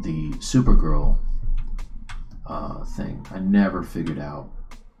Supergirl thing, I never figured out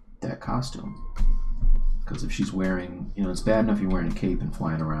that costume, because if she's wearing, you know, it's bad enough you're wearing a cape and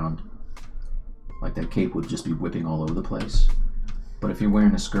flying around, like that cape would just be whipping all over the place. But if you're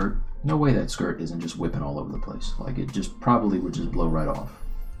wearing a skirt, no way that skirt isn't just whipping all over the place. Like it just probably would just blow right off.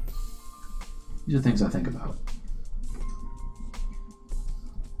 These are things I think about.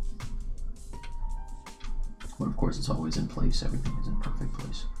 But of course it's always in place, everything is in perfect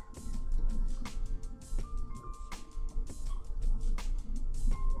place.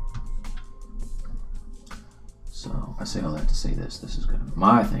 I say all that to say this. This is gonna,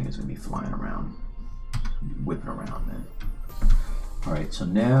 my thing is gonna be flying around, whipping around, man. All right, so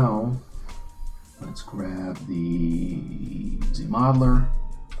now let's grab the Z modeler,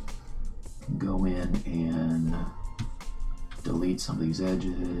 go in and delete some of these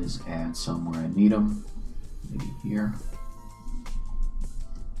edges, add some where I need them, maybe here,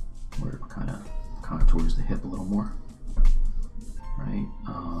 where it kind of contours the hip a little more, right?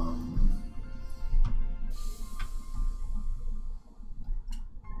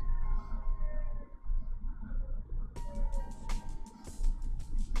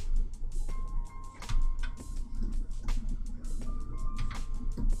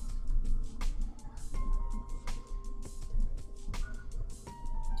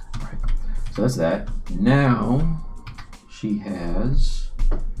 So that's that. Now she has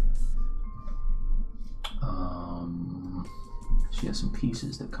some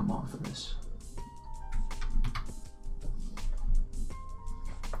pieces that come off of this.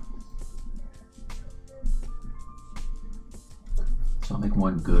 So I'll make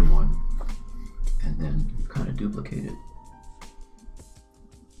one good one and then kind of duplicate it.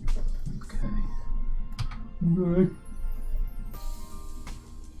 Okay. Good.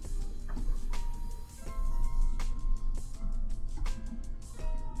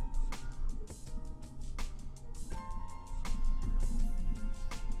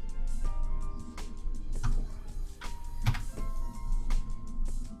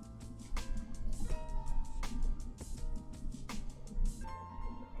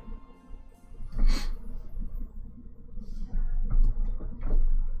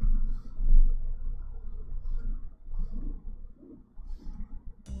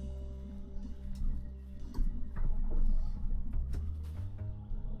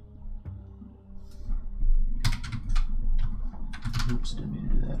 Oops, didn't mean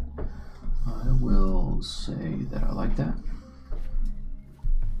to do that. I will say that I like that.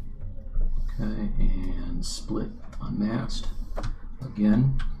 Okay, and split unmasked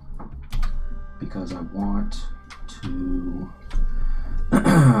again, because I want to,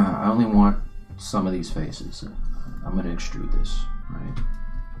 I only want some of these faces. I'm going to extrude this, right?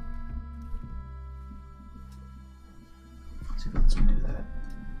 Let's see if it lets me do that.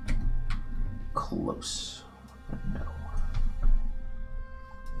 Close, but no.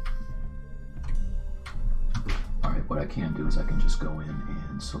 What I can do is I can just go in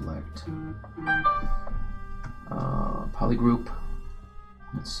and select polygroup.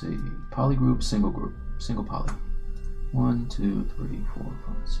 Let's see, polygroup, single poly. 1, 2, 3, 4,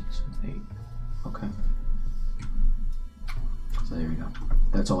 5, 6, 7, 8. Okay. So there you go.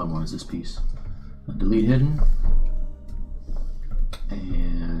 That's all I want is this piece. I'll delete hidden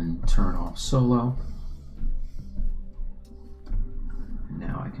and turn off solo.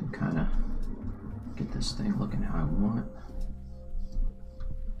 Now I can kind of get this thing looking how I want.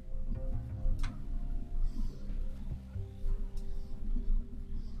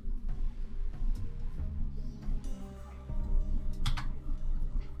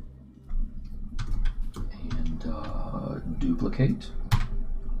 And duplicate,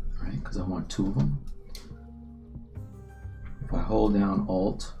 right? Because I want two of them. If I hold down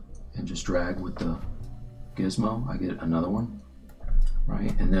Alt and just drag with the gizmo, I get another one.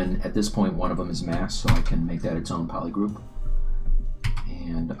 Right, and then at this point one of them is masked, so I can make that its own polygroup,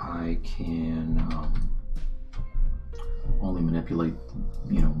 and I can only manipulate,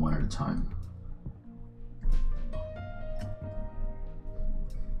 you know, one at a time.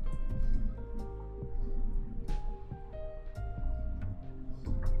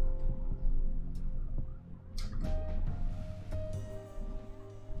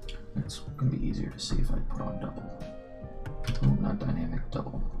 It's going to be easier to see if I put on double. Oh, not dynamic,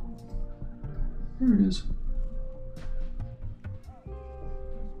 double. Here it is.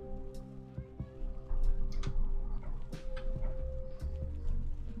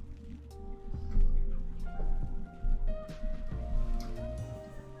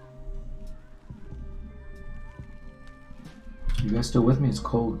 You guys still with me? It's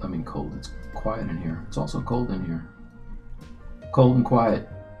cold. I mean cold. It's quiet in here. It's also cold in here. Cold and quiet.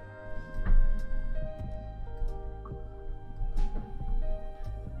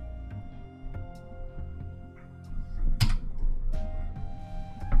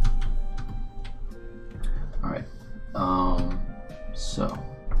 So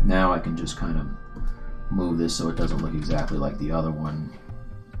now I can just kind of move this so it doesn't look exactly like the other one.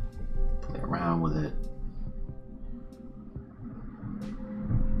 Play around with it.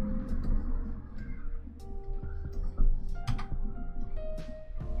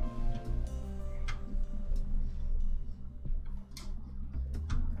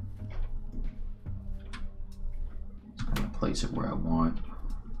 place it where I want.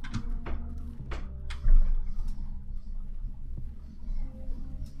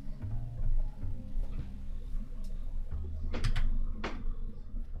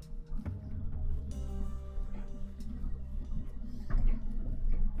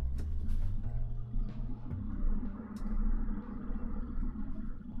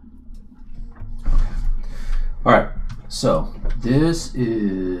 All right, so this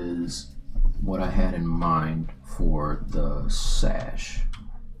is what I had in mind for the sash,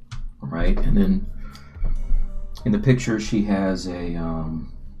 right? And then in the picture, she has a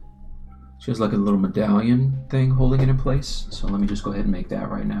she has like a little medallion thing holding it in place. So let me just go ahead and make that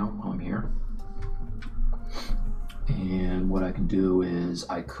right now while I'm here. And what I can do is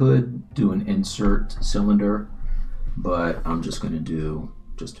I could do an insert cylinder, but I'm just going to do,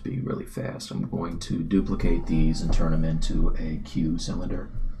 just to be really fast, I'm going to duplicate these and turn them into a Q cylinder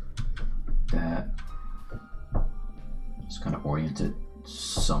that is kind of oriented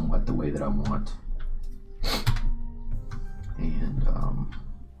somewhat the way that I want. And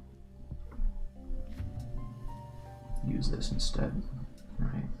use this instead,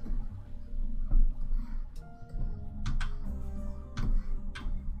 right?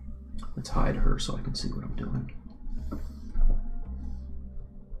 Let's hide her so I can see what I'm doing.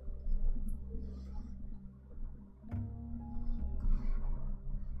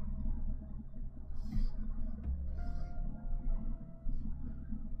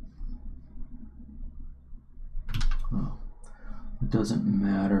 Oh, it doesn't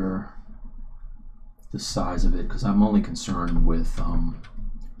matter the size of it because I'm only concerned with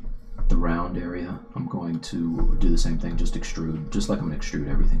the round area. I'm going to do the same thing, just extrude, just like I'm going to extrude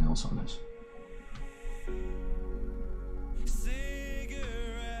everything else on this.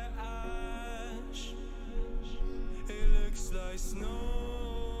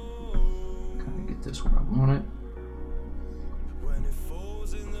 Kind of get this where I want it.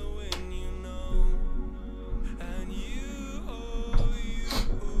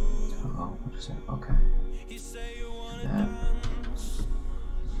 Oh, what is that? Okay. Do that.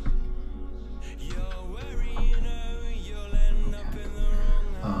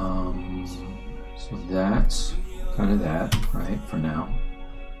 So that's kind of that, right, for now.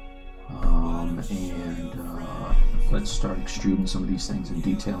 Let's start extruding some of these things and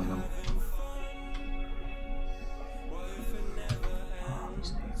detailing them. Oh,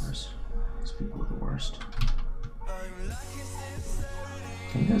 these neighbors. These people are the worst.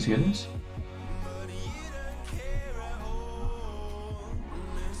 Can you guys hear this?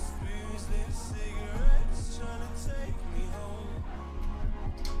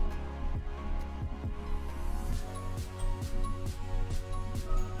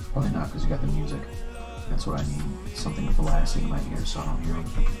 Probably not, because you got the music. That's what I need. Something blasting in my ears so I don't hear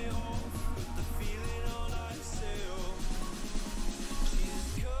anything.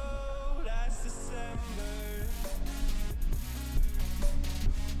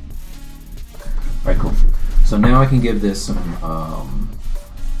 Alright, cool. So now I can give this some,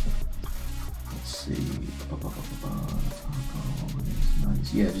 let's see.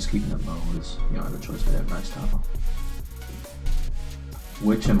 Nice. Yeah, just keeping it low is, you don't have a choice but to have nice topo.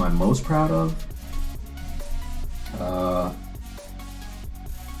 Which am I most proud of? I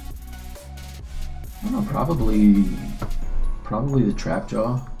don't know, probably the trap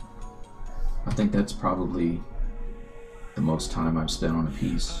jaw. I think that's probably the most time I've spent on a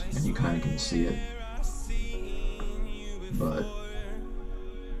piece, and you kind of can see it. But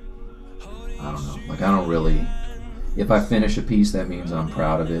I don't know, like I don't really, if I finish a piece, that means I'm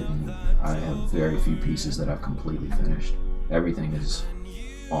proud of it, and I have very few pieces that I've completely finished. Everything is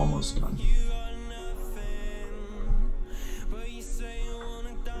almost done.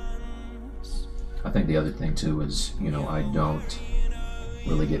 I think the other thing too is, you know, I don't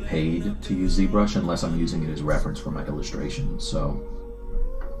really get paid to use ZBrush unless I'm using it as reference for my illustration. So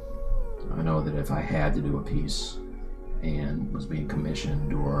I know that if I had to do a piece and was being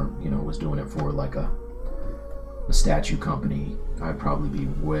commissioned, or, you know, was doing it for like a statue company, I'd probably be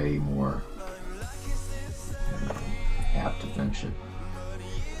way more apt to finish it.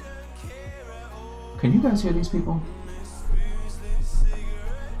 Can you guys hear these people?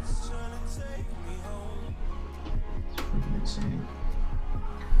 It's freaking insane.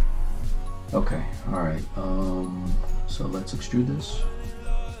 Okay, alright, so let's extrude this.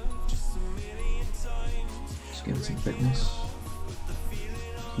 Just give it some thickness.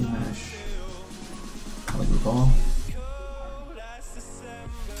 Key mesh. Polyglue ball.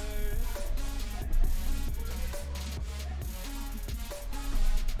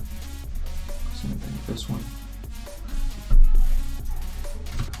 Same thing with this one.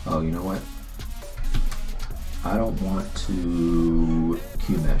 Oh, you know what? I don't want to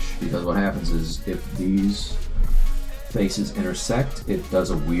Q-mesh, because what happens is if these faces intersect, it does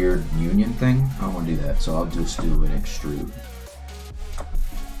a weird union thing. I don't want to do that, so I'll just do an extrude.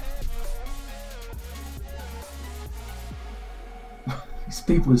 These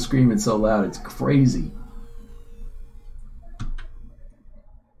people are screaming so loud, it's crazy.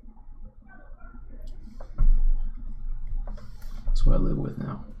 That's what I live with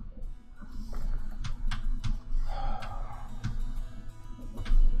now.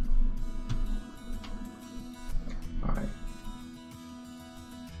 All right.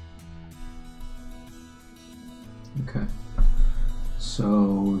 Okay.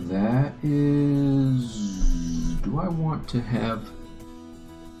 So that is, do I want to have,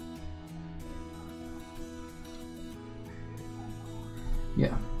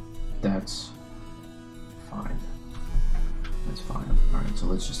 yeah, that's fine. That's fine. All right, so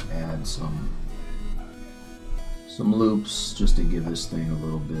let's just add some loops just to give this thing a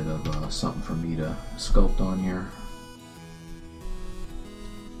little bit of something for me to sculpt on here.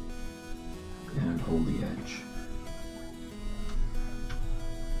 And hold the edge.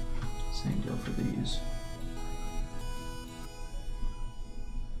 Same deal for these.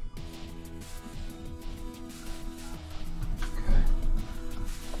 Okay.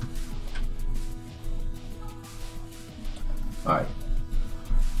 All right.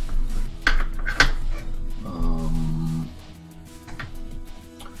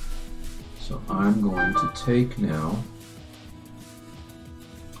 So I'm going to take now.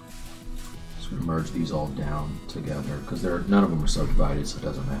 Just going to merge these all down together because none of them are subdivided, so it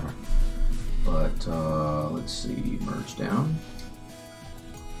doesn't matter. But let's see, merge down.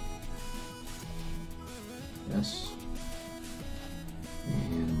 Yes.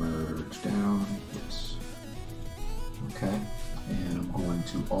 And merge down. Yes. Okay. And I'm going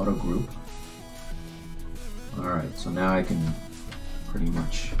to auto group. Alright, so now I can pretty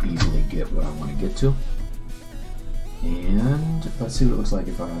much easily get what I want to get to. And let's see what it looks like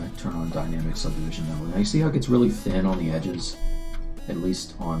if I turn on dynamic subdivision level. Now you see how it gets really thin on the edges? At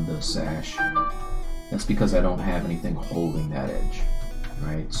least on the sash. That's because I don't have anything holding that edge,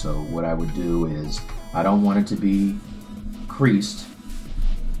 right? So what I would do is, I don't want it to be creased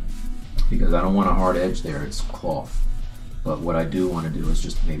because I don't want a hard edge there, it's cloth. But what I do want to do is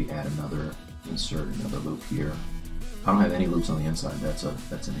just maybe add another, insert another loop here. I don't have any loops on the inside, that's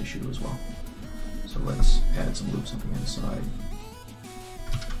an issue as well. So let's add some loops on the inside.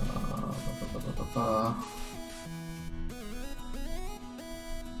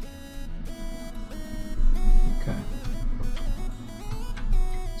 Okay.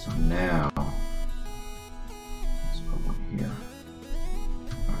 So now, let's put one here.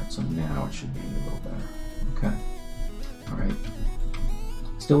 Alright, so now it should be a little better. Okay. Alright.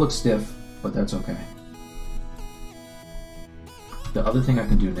 Still looks stiff, but that's okay. The other thing I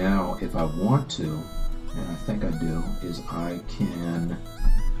can do now, if I want to, and I think I do, is I can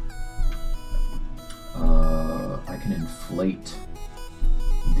inflate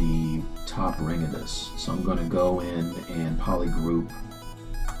the top ring of this. So I'm going to go in and polygroup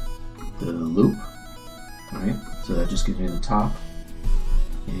the loop. Alright, so that just gives me the top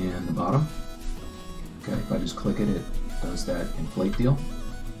and the bottom. Okay, if I just click it, it does that inflate deal.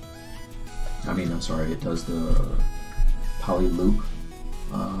 It does the poly loop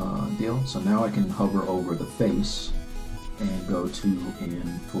deal. So now I can hover over the face and go to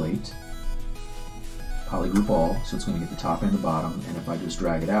inflate, polygroup all, so it's going to get the top and the bottom, and if I just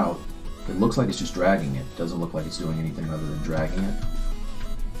drag it out, it looks like it's just dragging it. It doesn't look like it's doing anything other than dragging it.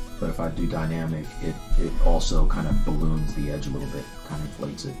 But if I do dynamic, it also kind of balloons the edge a little bit, kind of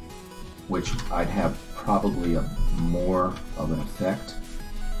inflates it, which I'd have probably more of an effect.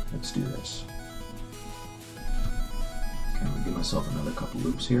 Let's do this. Okay, I'm going to give myself another couple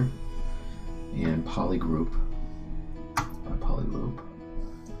loops here, and polygroup by polyloop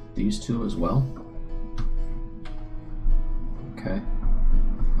these two as well. Okay,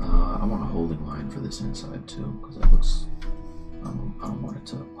 I want a holding line for this inside too, because that looks, I don't want it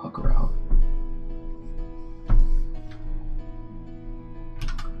to pucker out.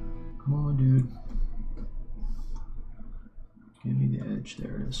 Come on, dude. Give me the edge,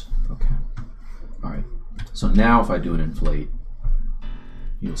 there it is. Okay, alright, so now if I do an inflate,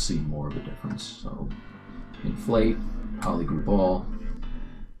 you'll see more of a difference. So, inflate, polygroup all,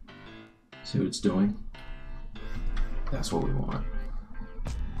 see what it's doing? That's what we want.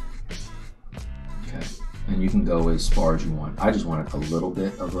 Okay, and you can go as far as you want. I just wanted a little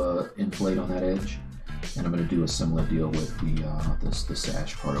bit of a inflate on that edge, and I'm going to do a similar deal with the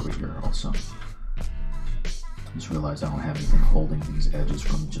sash part over here also. Just realized I don't have anything holding these edges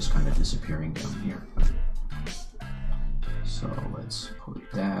from just kind of disappearing down here. So let's put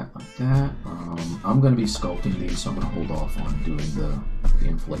that like that. I'm going to be sculpting these, so I'm going to hold off on doing the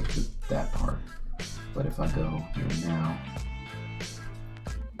inflate to that part. But if I go here now,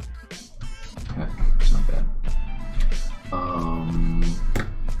 okay, it's not bad.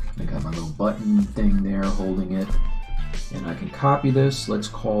 I got my little button thing there holding it, and I can copy this. Let's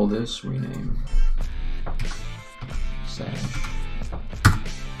call this rename sash.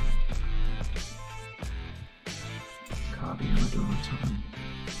 Copy. Am I doing my time?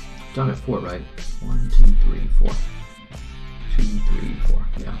 Done it 4, right? 1, 2, 3, 4. 2, 3, 4.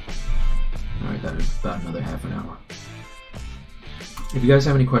 Yeah. All right, that is about another half an hour. If you guys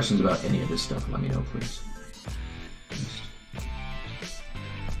have any questions about any of this stuff, let me know, please.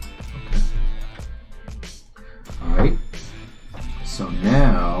 Okay. All right. So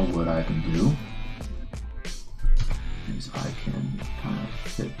now what I can do is I can kind of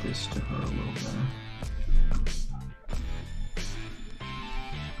fit this to her a little better.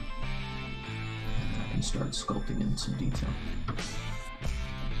 And I can start sculpting in some detail.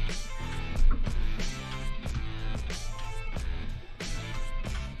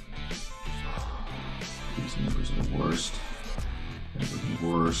 These numbers are the worst. They're the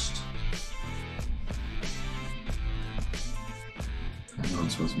worst. I know I'm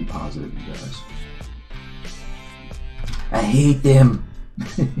supposed to be positive, you guys. I hate them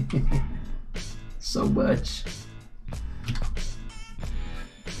so much.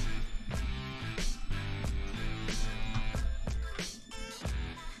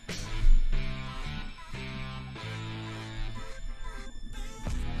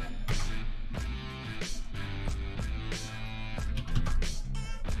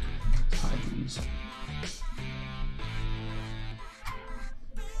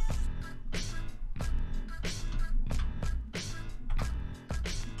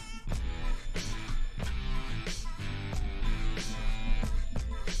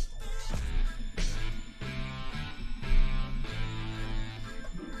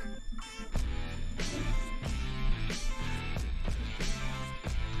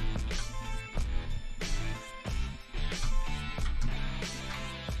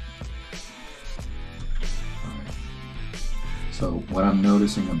 So what I'm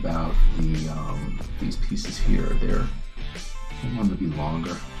noticing about these pieces here, I want them to be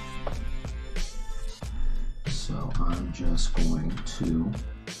longer. So I'm just going to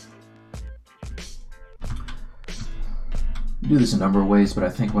do this a number of ways, but I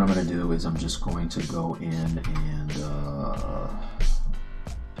think what I'm going to do is I'm just going to go in and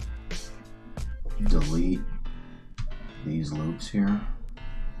delete these loops here,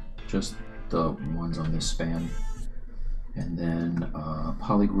 just the ones on this span. And then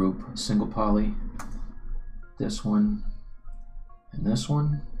poly group, single poly, this one and this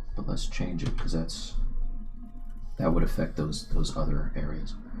one, but let's change it because that would affect those other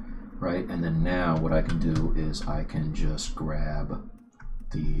areas, right? And then now what I can do is I can just grab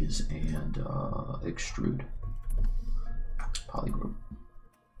these and extrude, poly group,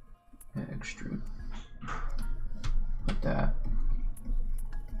 and extrude, like that.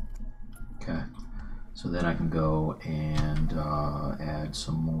 Okay. So then I can go and add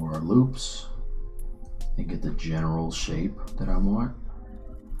some more loops and get the general shape that I want.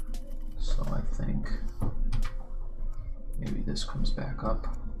 So I think maybe this comes back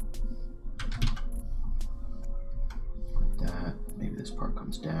up like that. Maybe this part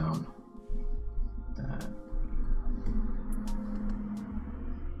comes down like that.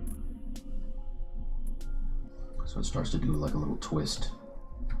 So it starts to do like a little twist.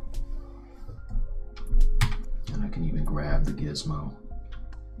 And I can even grab the gizmo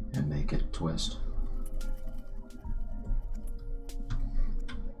and make it twist.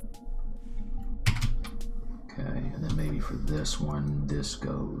 Okay, and then maybe for this one, this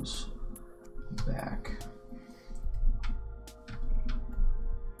goes back.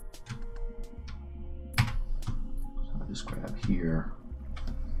 So I'll just grab here,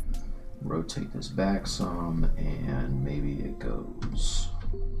 rotate this back some, and maybe it goes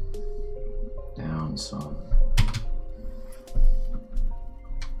down some.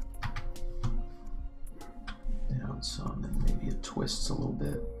 Some, and maybe it twists a little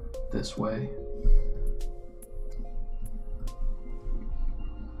bit this way.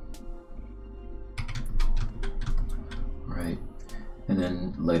 Right, and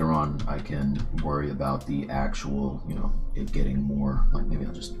then later on I can worry about the actual, you know, it getting more, like maybe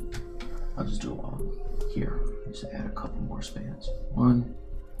I'll just do it here, just add a couple more spans. 1,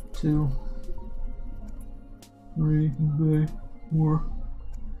 2, 3, 4,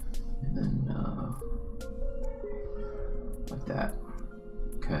 and then like that.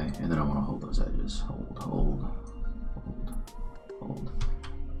 Okay, and then I want to hold those edges. Hold hold.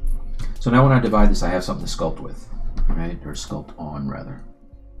 So now when I divide this, I have something to sculpt with, right? Or sculpt on, rather.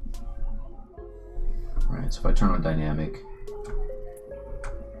 Right, so if I turn on dynamic,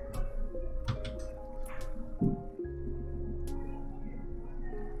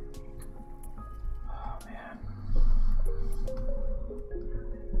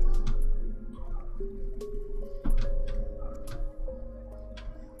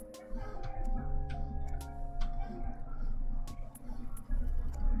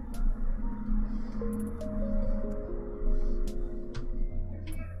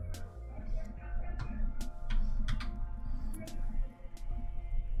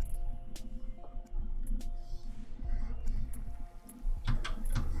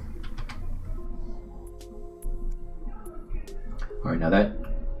 all right, now that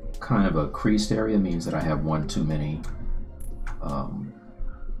kind of a creased area means that I have one too many.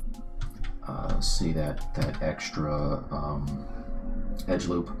 See that extra edge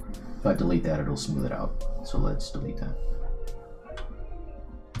loop? If I delete that, it'll smooth it out. So let's delete that.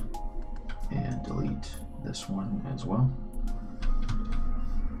 And delete this one as well.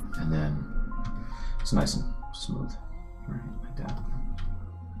 And then it's nice and smooth, right, like that.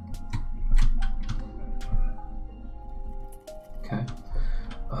 Okay.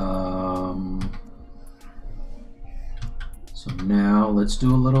 So now let's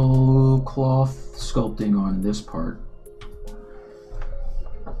do a little cloth sculpting on this part,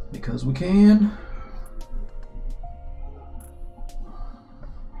 because we can.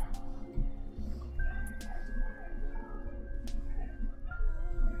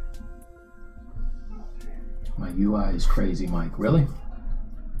 My UI is crazy, Mike. Really?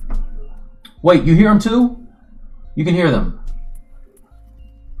 Wait, you hear them too? You can hear them.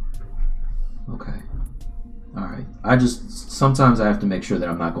 Okay. All right. Sometimes I have to make sure that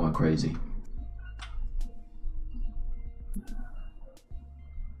I'm not going crazy.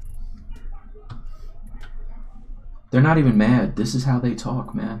 They're not even mad. This is how they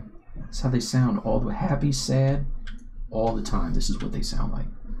talk, man. This is how they sound. All the happy, sad, all the time. This is what they sound like.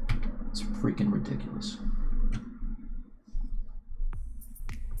 It's freaking ridiculous.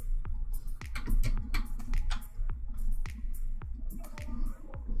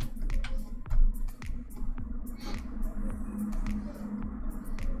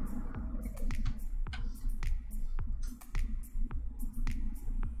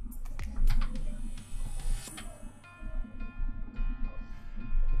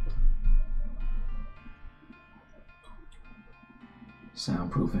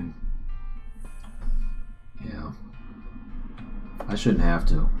 Soundproofing. Yeah. I shouldn't have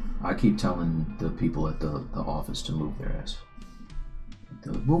to. I keep telling the people at the office to move their ass.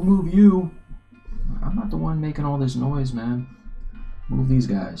 We'll move you. I'm not the one making all this noise, man. Move these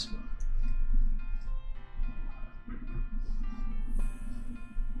guys.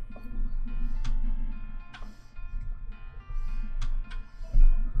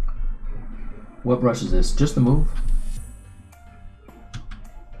 What brush is this? Just the move?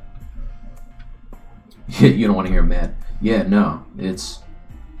 You don't want to hear mad. Yeah, no.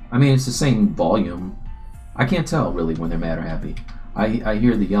 I mean, it's the same volume. I can't tell really when they're mad or happy. I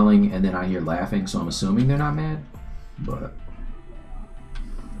hear the yelling and then I hear laughing, so I'm assuming they're not mad. But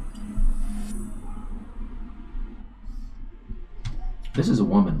this is a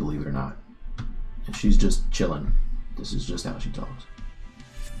woman, believe it or not. And she's just chilling. This is just how she talks.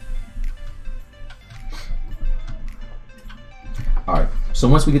 All right, so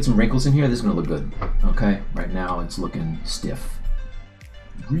once we get some wrinkles in here, this is gonna look good, okay? Right now, it's looking stiff.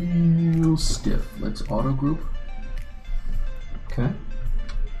 Real stiff. Let's auto group. Okay.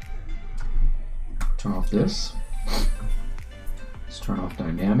 Turn off this. Let's turn off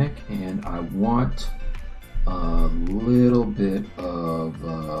dynamic, and I want a little bit of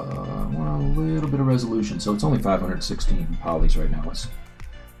resolution. So it's only 516 polys right now. Let's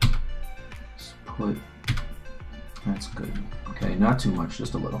put. That's good. Okay, not too much,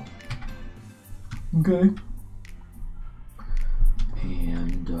 just a little. Okay.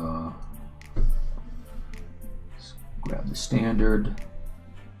 And let's grab the standard.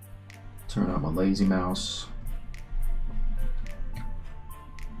 Turn on my lazy mouse.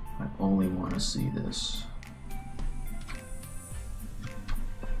 I only want to see this.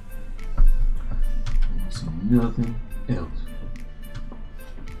 I see nothing else.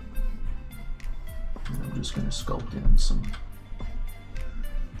 And I'm just going to sculpt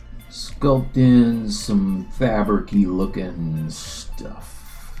in some fabric-y looking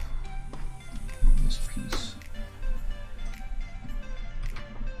stuff in this piece.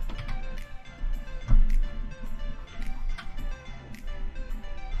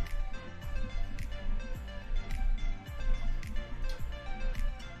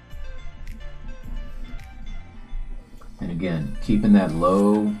 again, keeping that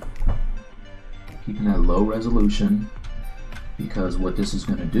low resolution, because what this is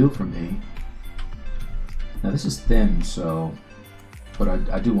going to do for me, now this is thin, so, but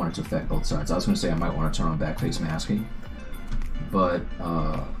I do want it to affect both sides. I was going to say I might want to turn on back face masking, but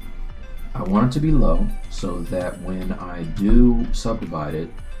I want it to be low so that when I do subdivide it,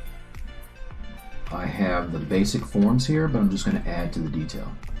 I have the basic forms here, but I'm just going to add to the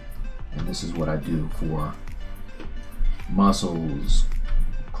detail. And this is what I do for muscles,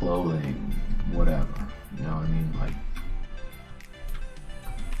 clothing, whatever. You know what I mean? Like,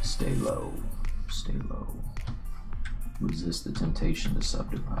 stay low, stay low. Resist the temptation to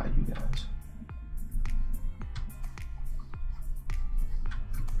subdivide, you guys.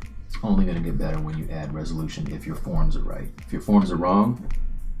 It's only going to get better when you add resolution if your forms are right. If your forms are wrong,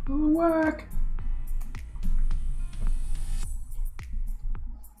 whack.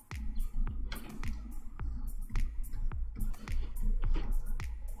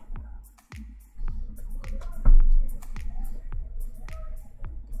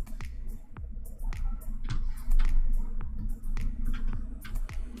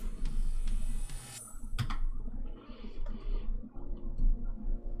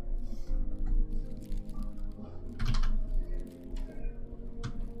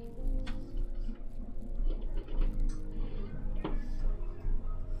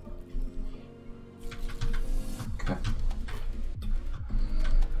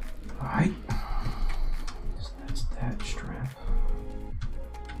 Alright, so that's that strap.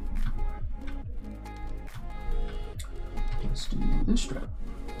 Let's do this strap.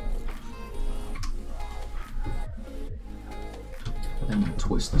 I think I'm going to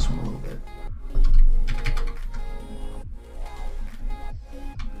twist this one a little bit.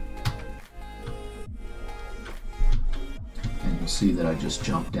 And you'll see that I just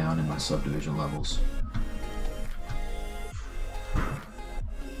jumped down in my subdivision levels.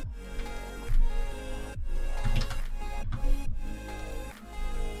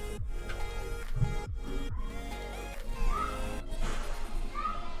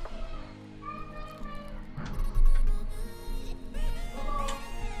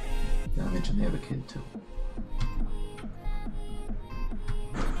 I mentioned they have a kid too.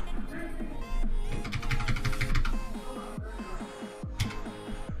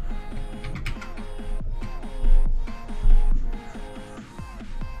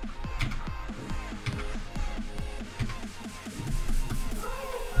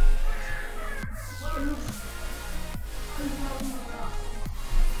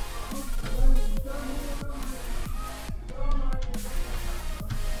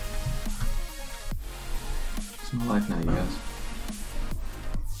 It's my life now, you guys.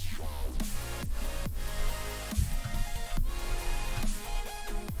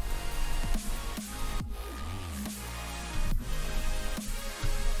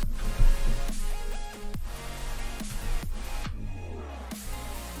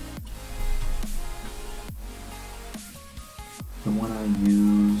 The one I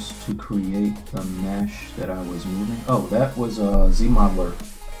used to create the mesh that I was moving. Oh, that was a Z modeler.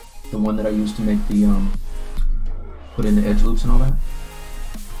 The one that I used to make the put in the edge loops and all that.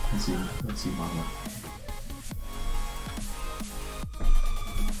 Let's see modeler.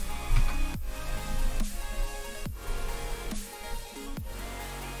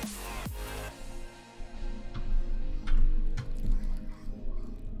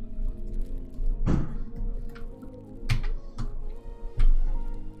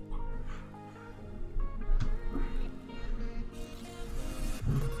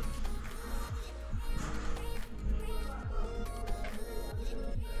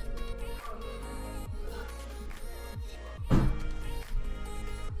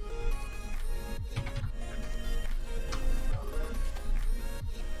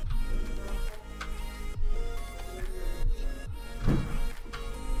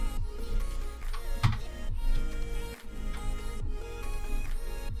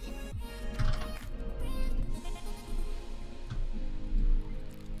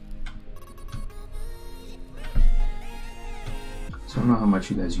 So I don't know how much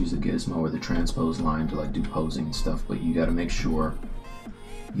you guys use the gizmo or the transpose line to like do posing and stuff, but you got to make sure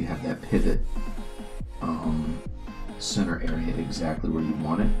you have that pivot center area exactly where you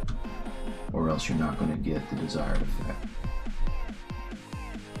want it, or else you're not going to get the desired effect.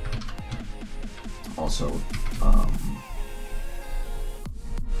 Also,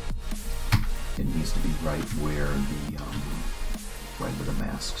 it needs to be right where the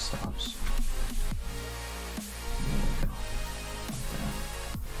mask stops. There we go.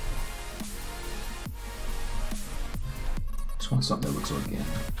 Just want something that looks organic.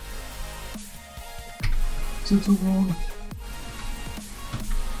 Since it's wrong.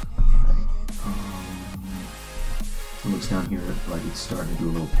 down here, like it's starting to do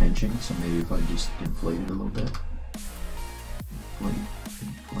a little pinching, so maybe if I just inflate it a little bit. Inflate,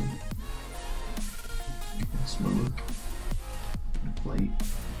 inflate. And smooth. Inflate,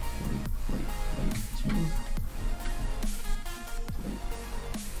 inflate, inflate, inflate, smooth. Inflate.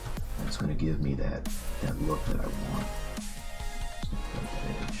 That's going to give me that look that I want. Just inflate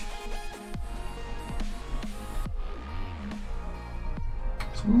that edge.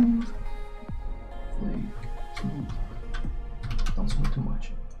 Smooth. Inflate. Smooth. Don't smooth too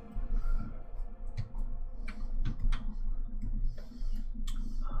much.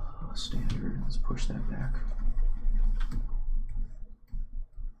 Standard. Let's push that back.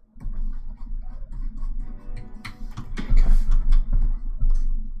 Okay.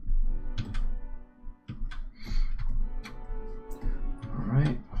 All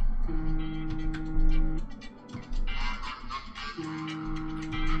right.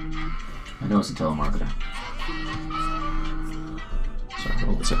 I know it's a telemarketer. Sorry,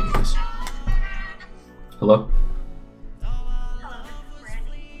 hold on a second, guys. Hello?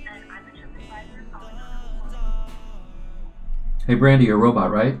 Hey Brandy, you're a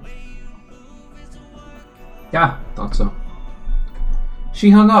robot, right? Yeah, thought so. She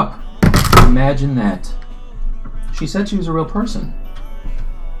hung up. Imagine that. She said she was a real person.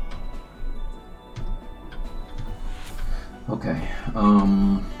 Okay.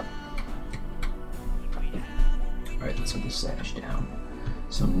 Alright, let's get the sash down.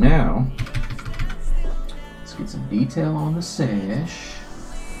 So now, let's get some detail on the sash.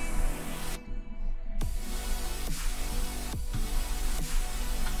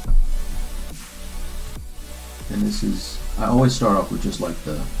 And this is, I always start off with just like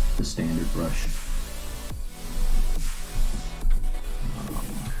the standard brush.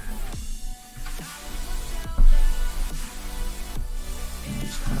 And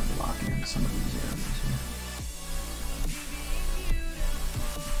just kind of block in some of these areas here.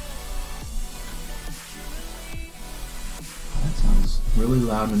 That sounds really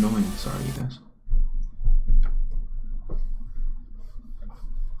loud and annoying. Sorry, you guys.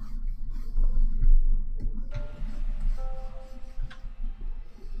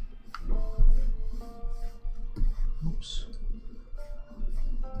 Oops.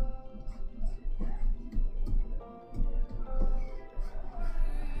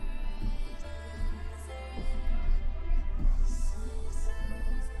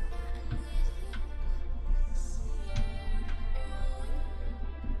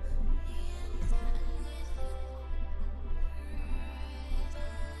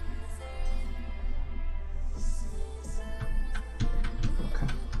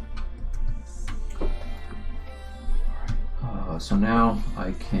 So now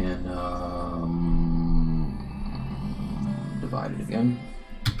I can divide it again.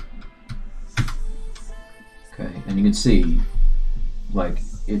 Okay, and you can see, like,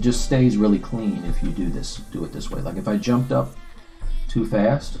 it just stays really clean if you do it this way. Like if I jumped up too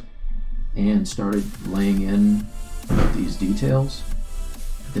fast and started laying in these details,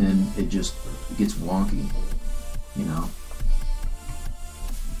 then it just gets wonky, you know.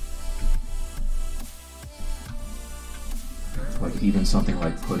 Like even something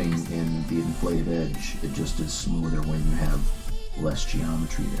like putting in the inflated edge, it just is smoother when you have less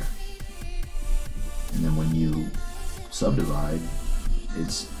geometry there. And then when you subdivide,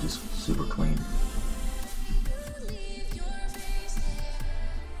 it's just super clean.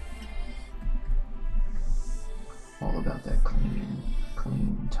 All about that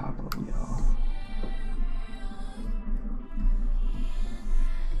clean topo, y'all.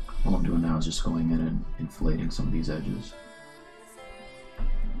 All I'm doing now is just going in and inflating some of these edges.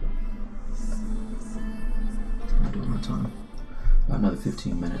 I'm doing my time. About another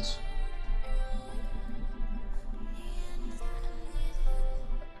 15 minutes.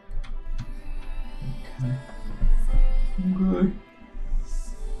 Okay. Okay.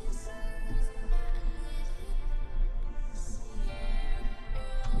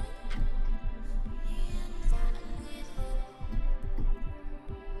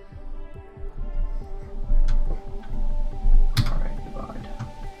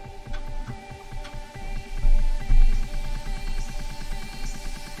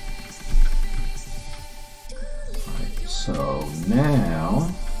 So now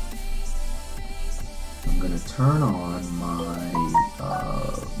I'm going to turn on my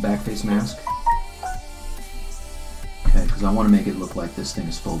backface mask. Okay, because I want to make it look like this thing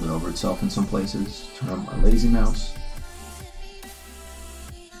is folded over itself in some places. Turn on my lazy mouse.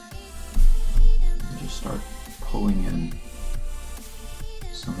 And just start pulling in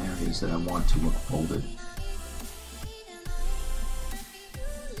some areas that I want to look folded.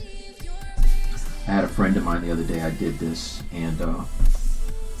 I had a friend friend of mine the other day, I did this, and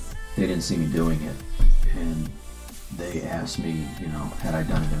they didn't see me doing it, and they asked me, you know, had I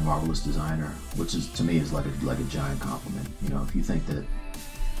done it in Marvelous Designer, which is, to me, is like a giant compliment. You know, if you think that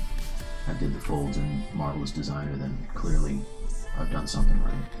I did the folds in Marvelous Designer, then clearly I've done something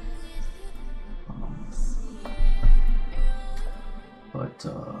right. But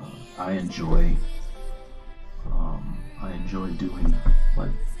I enjoy doing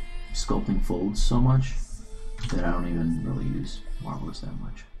like sculpting folds so much that I don't even really use Marvelous that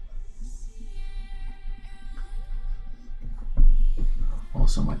much.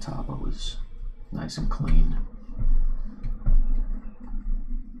 Also, my top was nice and clean.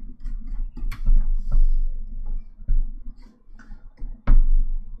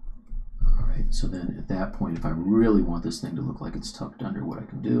 Alright, so then at that point, if I really want this thing to look like it's tucked under, what I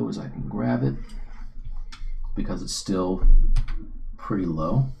can do is I can grab it, because it's still pretty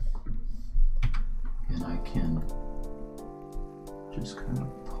low, and I can just kind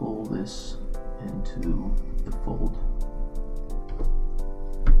of pull this into the fold.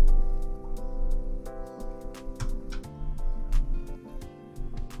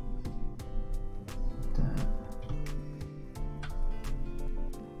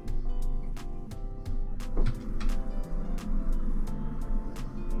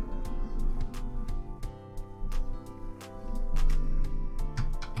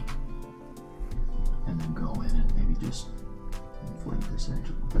 And then go in and maybe just inflate this edge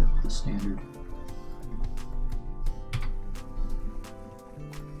a little bit with the standard.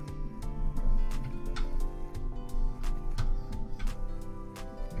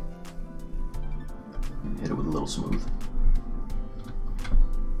 And hit it with a little smooth.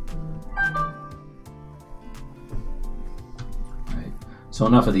 Alright, so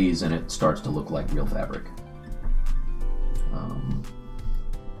enough of these and it starts to look like real fabric.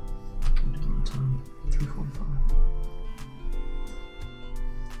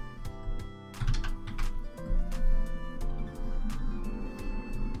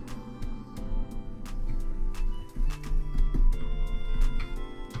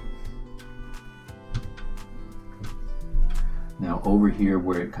 Now over here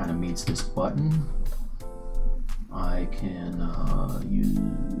where it kind of meets this button, I can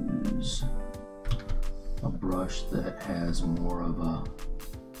use a brush that has more of a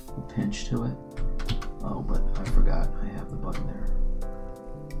pinch to it. Oh, but I forgot I have the button there.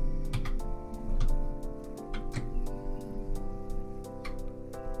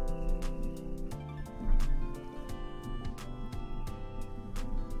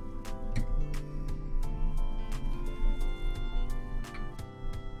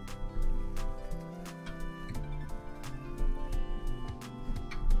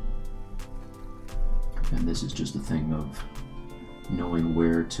 And this is just a thing of knowing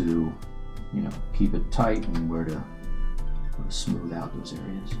where to, you know, keep it tight and where to smooth out those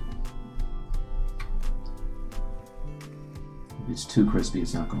areas. If it's too crispy,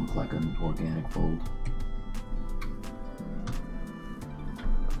 it's not going to look like an organic fold.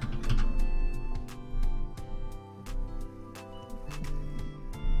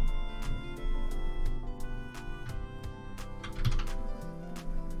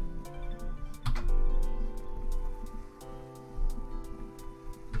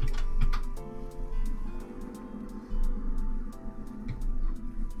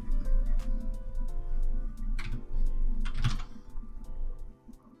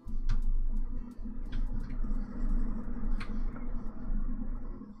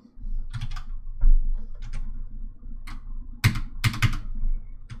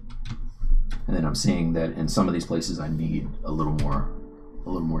 And then I'm seeing that in some of these places I need a little more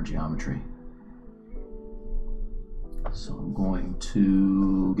geometry. So I'm going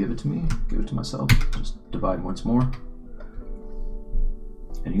to give it to myself, just divide once more.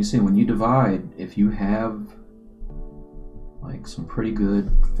 And you can see when you divide, if you have like some pretty good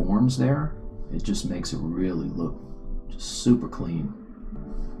forms there, it just makes it really look just super clean.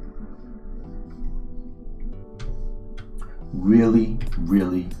 Really,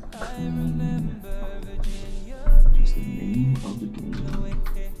 really clean. Just the name of the game.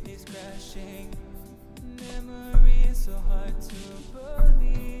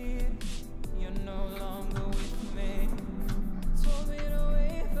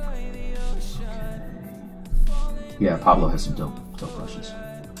 Yeah, Pablo has some dope brushes.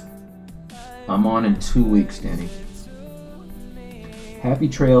 I'm on in 2 weeks, Danny. Happy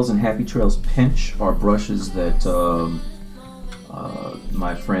Trails and Happy Trails Pinch are brushes that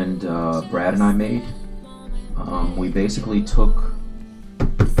my friend Brad and I made. We basically took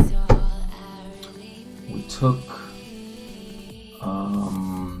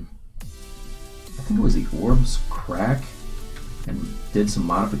I think it was was the orbs crack and did some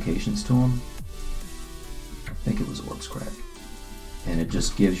modifications to them. I think it was orbs crack. And it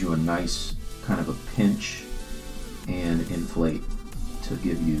just gives you a nice kind of a pinch and inflate to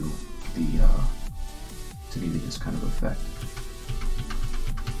give you this kind of effect.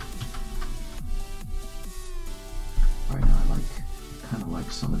 Right now I kind of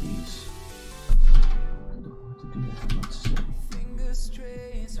like some of these. To do that, let's see.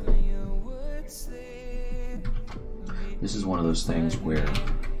 This is one of those things where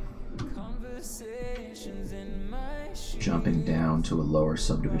jumping down to a lower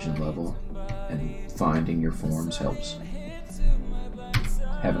subdivision level and finding your forms helps.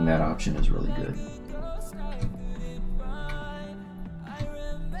 Having that option is really good.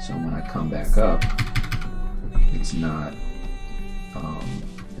 So when I come back up, it's not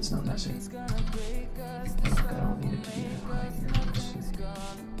messy. I don't need it to be that high here. Let's see.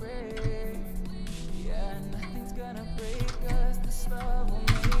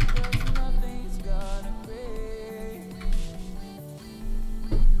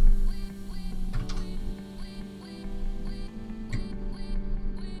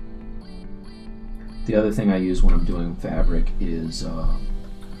 The other thing I use when I'm doing fabric is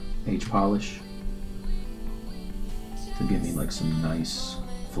H polish to give me like some nice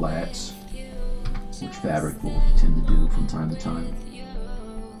flats, which fabric will tend to do from time to time,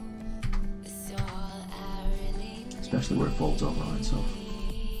 especially where it folds over on itself.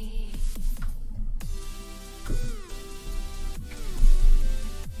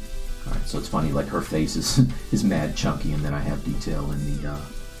 Alright, so it's funny, like her face is mad chunky, and then I have detail in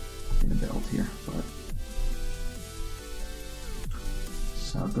the belt here, but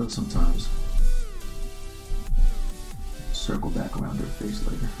that's how it goes sometimes. Circle back around her face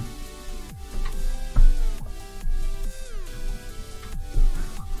later.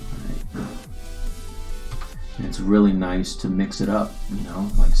 Alright. And it's really nice to mix it up, you know,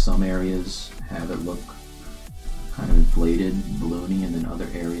 like some areas have it look kind of inflated, balloony, and then other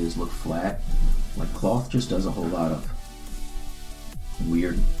areas look flat. Like cloth just does a whole lot of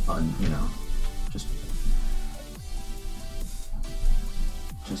weird, you know, just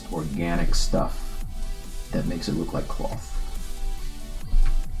organic stuff that makes it look like cloth.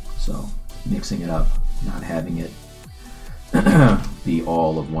 So mixing it up, not having it be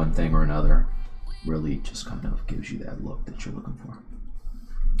all of one thing or another, really just kind of gives you that look that you're looking for,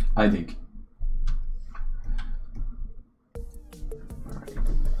 I think.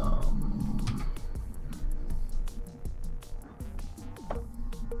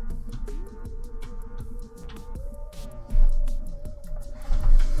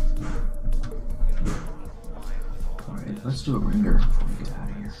 All right. Let's do a render before we get out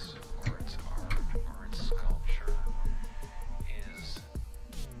of here. Art sculpture is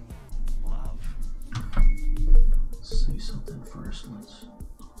love. Let's see something first. Let's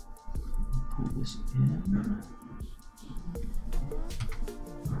pull this in.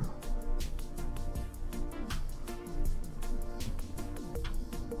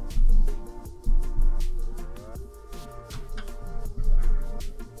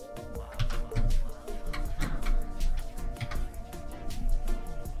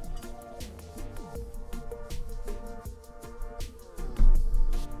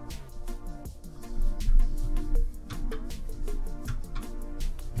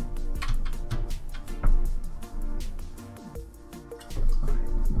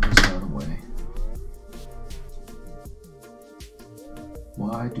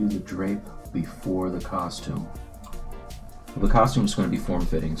 Why do the drape before the costume? Well, the costume is going to be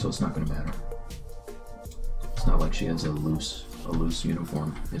form-fitting, so it's not going to matter. It's not like she has a loose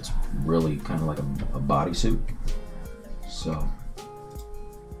uniform. It's really kind of like a bodysuit. So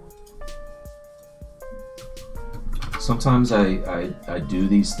sometimes I do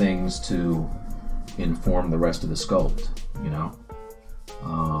these things to inform the rest of the sculpt, you know.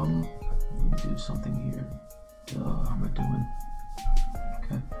 Let me do something here. How am I doing?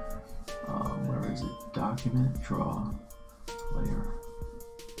 Okay. Where is it? Document, draw, layer,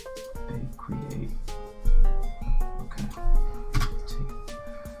 create. Okay.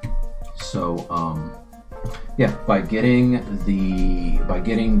 So yeah, by getting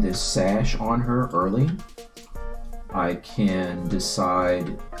this sash on her early, I can decide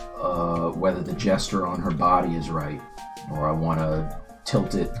whether the gesture on her body is right, or I want to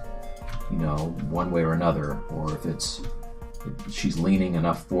tilt it, you know, one way or another, or if she's leaning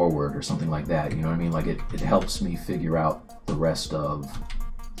enough forward or something like that, you know what I mean? Like it helps me figure out the rest of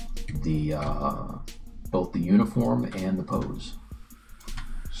the both the uniform and the pose.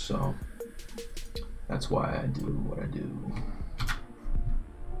 So that's why I do what I do.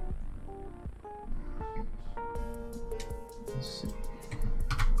 Let's see.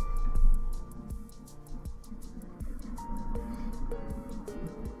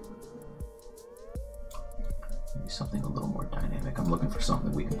 Maybe something a little more dynamic. I'm looking for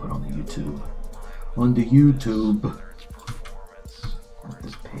something that we can put on the YouTube. On the YouTube. Not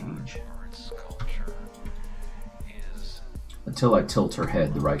this page. Until I tilt her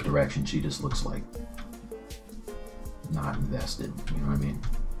head the right direction, she just looks like not invested. You know what I mean?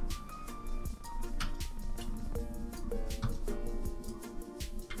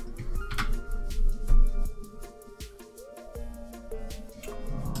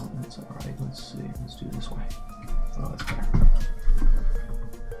 That's all right. Let's see. Let's do it this way. Oh, that's better.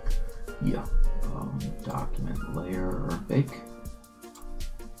 Yeah. Document, layer, bake.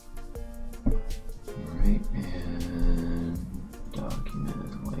 All right, and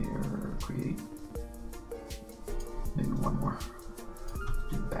document, layer, create. Maybe one more.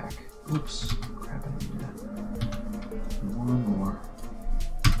 Do back. Oops, crap, I didn't do that. One more.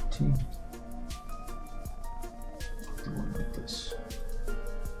 T. Do one like this.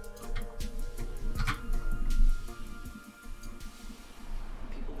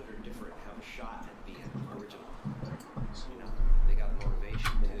 People that are different have a shot at being original. You know, they got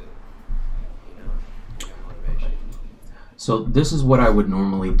motivation too. You know, they got motivation. So this is what I would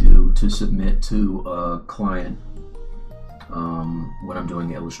normally do to submit to a client when I'm doing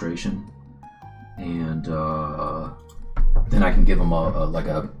the illustration, and then I can give them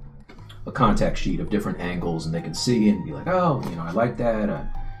a contact sheet of different angles, and they can see and be like, oh, you know, I like that.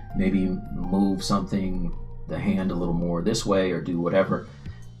 Maybe move something, the hand a little more this way, or do whatever.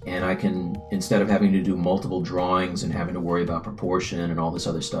 And I can, instead of having to do multiple drawings and having to worry about proportion and all this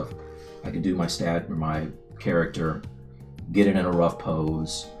other stuff, I can do my stat or my character, get it in a rough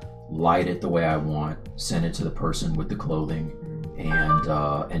pose, light it the way I want, send it to the person with the clothing,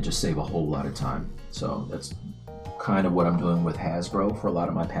 and just save a whole lot of time. So that's kind of what I'm doing with Hasbro for a lot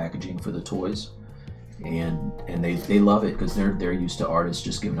of my packaging for the toys, and they love it because they're used to artists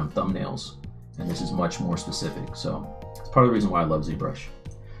just giving them thumbnails, and this is much more specific. So it's part of the reason why I love ZBrush,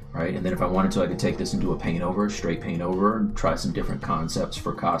 right? And then if I wanted to, I could take this and do a paint over, straight paint over, and try some different concepts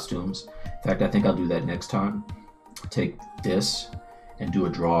for costumes. In fact, I think I'll do that next time. Take this and do a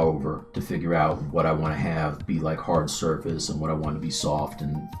draw over to figure out what I want to have be like hard surface and what I want to be soft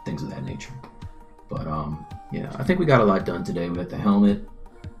and things of that nature. But yeah, I think we got a lot done today. We got the helmet,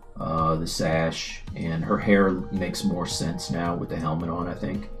 the sash, and her hair makes more sense now with the helmet on, I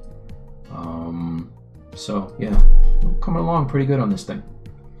think. So yeah, we're coming along pretty good on this thing,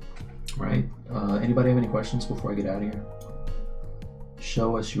 right? Anybody have any questions before I get out of here?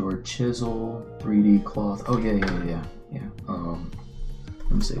 Show us your chisel 3D cloth. Oh yeah.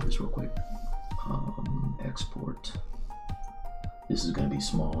 Let me save this real quick. Export. This is going to be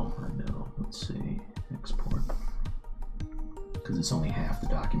small, I know. Let's see, export. Because it's only half the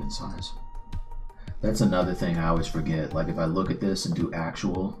document size. That's another thing I always forget. Like if I look at this and do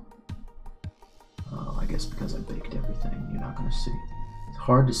actual, I guess because I baked everything, you're not going to see. It's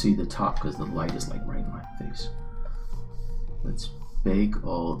hard to see the top because the light is like right in my face. Let's bake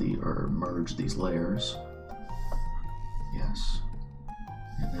all the, or merge these layers. Yes.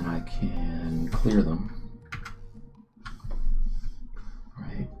 And then I can clear them.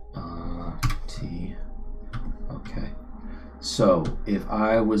 Right, T, okay. So if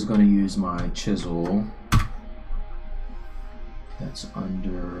I was going to use my chisel, that's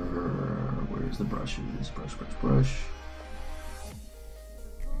under, where's the brushes? Brush.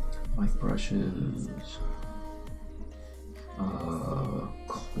 Mic brushes,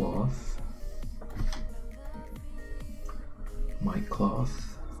 cloth, mic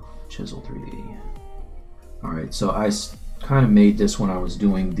cloth, chisel 3D. All right, so I kind of made this when I was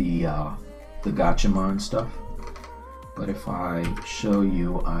doing the Gotchamon stuff, but if I show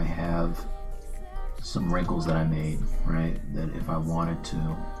you, I have some wrinkles that I made, right, that if I wanted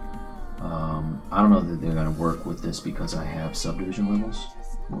to, I don't know that they're going to work with this because I have subdivision levels,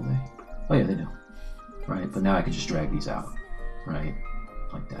 will they? Oh yeah, they do, right, but now I can just drag these out, right,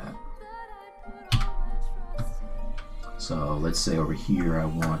 like that. So let's say over here I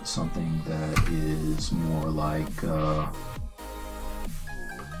want something that is more like, let's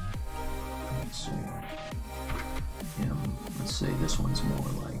see, let's say this one's more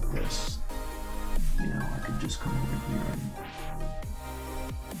like this. You know, I could just come over here and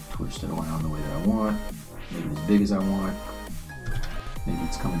twist it around the way that I want, make it as big as I want. Maybe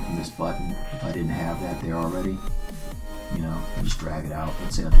it's coming from this button. If I didn't have that there already, you know, I just drag it out.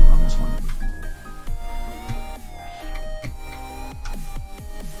 Let's say I'll do it on this one.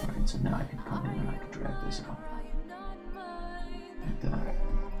 Alright, so now I can come in and I can drag this out. Like that.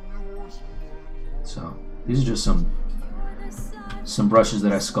 So, these are just some some brushes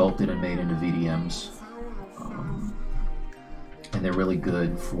that I sculpted and made into VDMs. And they're really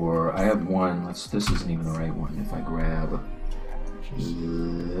good for, I have one, this isn't even the right one. If I grab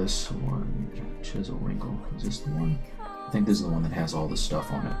this one, chisel wrinkle, is this the one? I think this is the one that has all the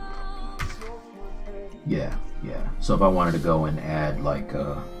stuff on it. Yeah. So if I wanted to go and add like,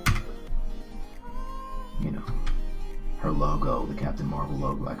 you know, her logo, the Captain Marvel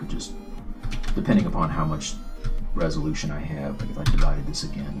logo, I could just, depending upon how much resolution I have, like if I divided this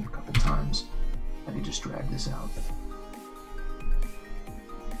again a couple times, I could just drag this out.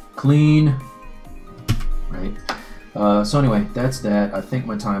 Clean, right? So anyway, that's that. I think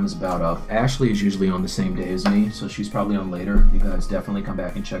my time is about up. Ashley is usually on the same day as me, so she's probably on later. You guys definitely come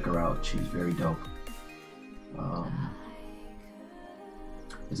back and check her out. She's very dope.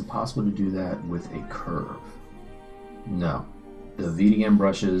 Is it possible to do that with a curve? No. The VDM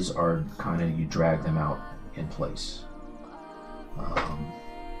brushes are kind of, you drag them out in place.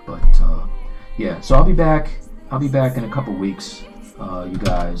 Yeah, so I'll be back in a couple weeks, you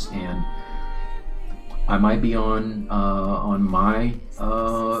guys, and I might be on my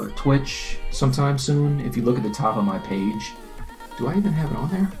Twitch sometime soon. If you look at the top of my page, do I even have it on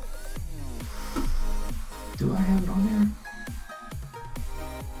there? Do I have it on there?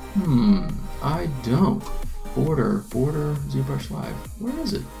 I don't. Border, ZBrush Live. Where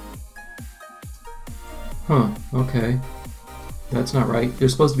is it? Huh, okay. That's not right.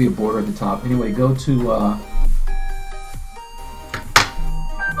 There's supposed to be a border at the top. Anyway, go to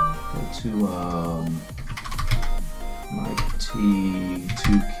Mike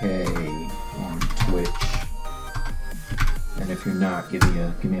T2K on Twitch. And if you're not, give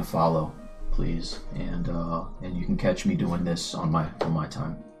me a follow, please. And you can catch me doing this on my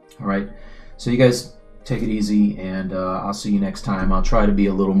time. All right. So you guys take it easy, and I'll see you next time. I'll try to be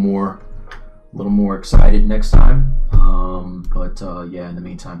a little more excited next time. Yeah, in the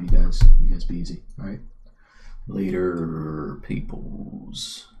meantime, you guys be easy. All right. Later,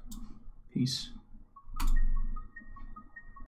 peoples. Peace.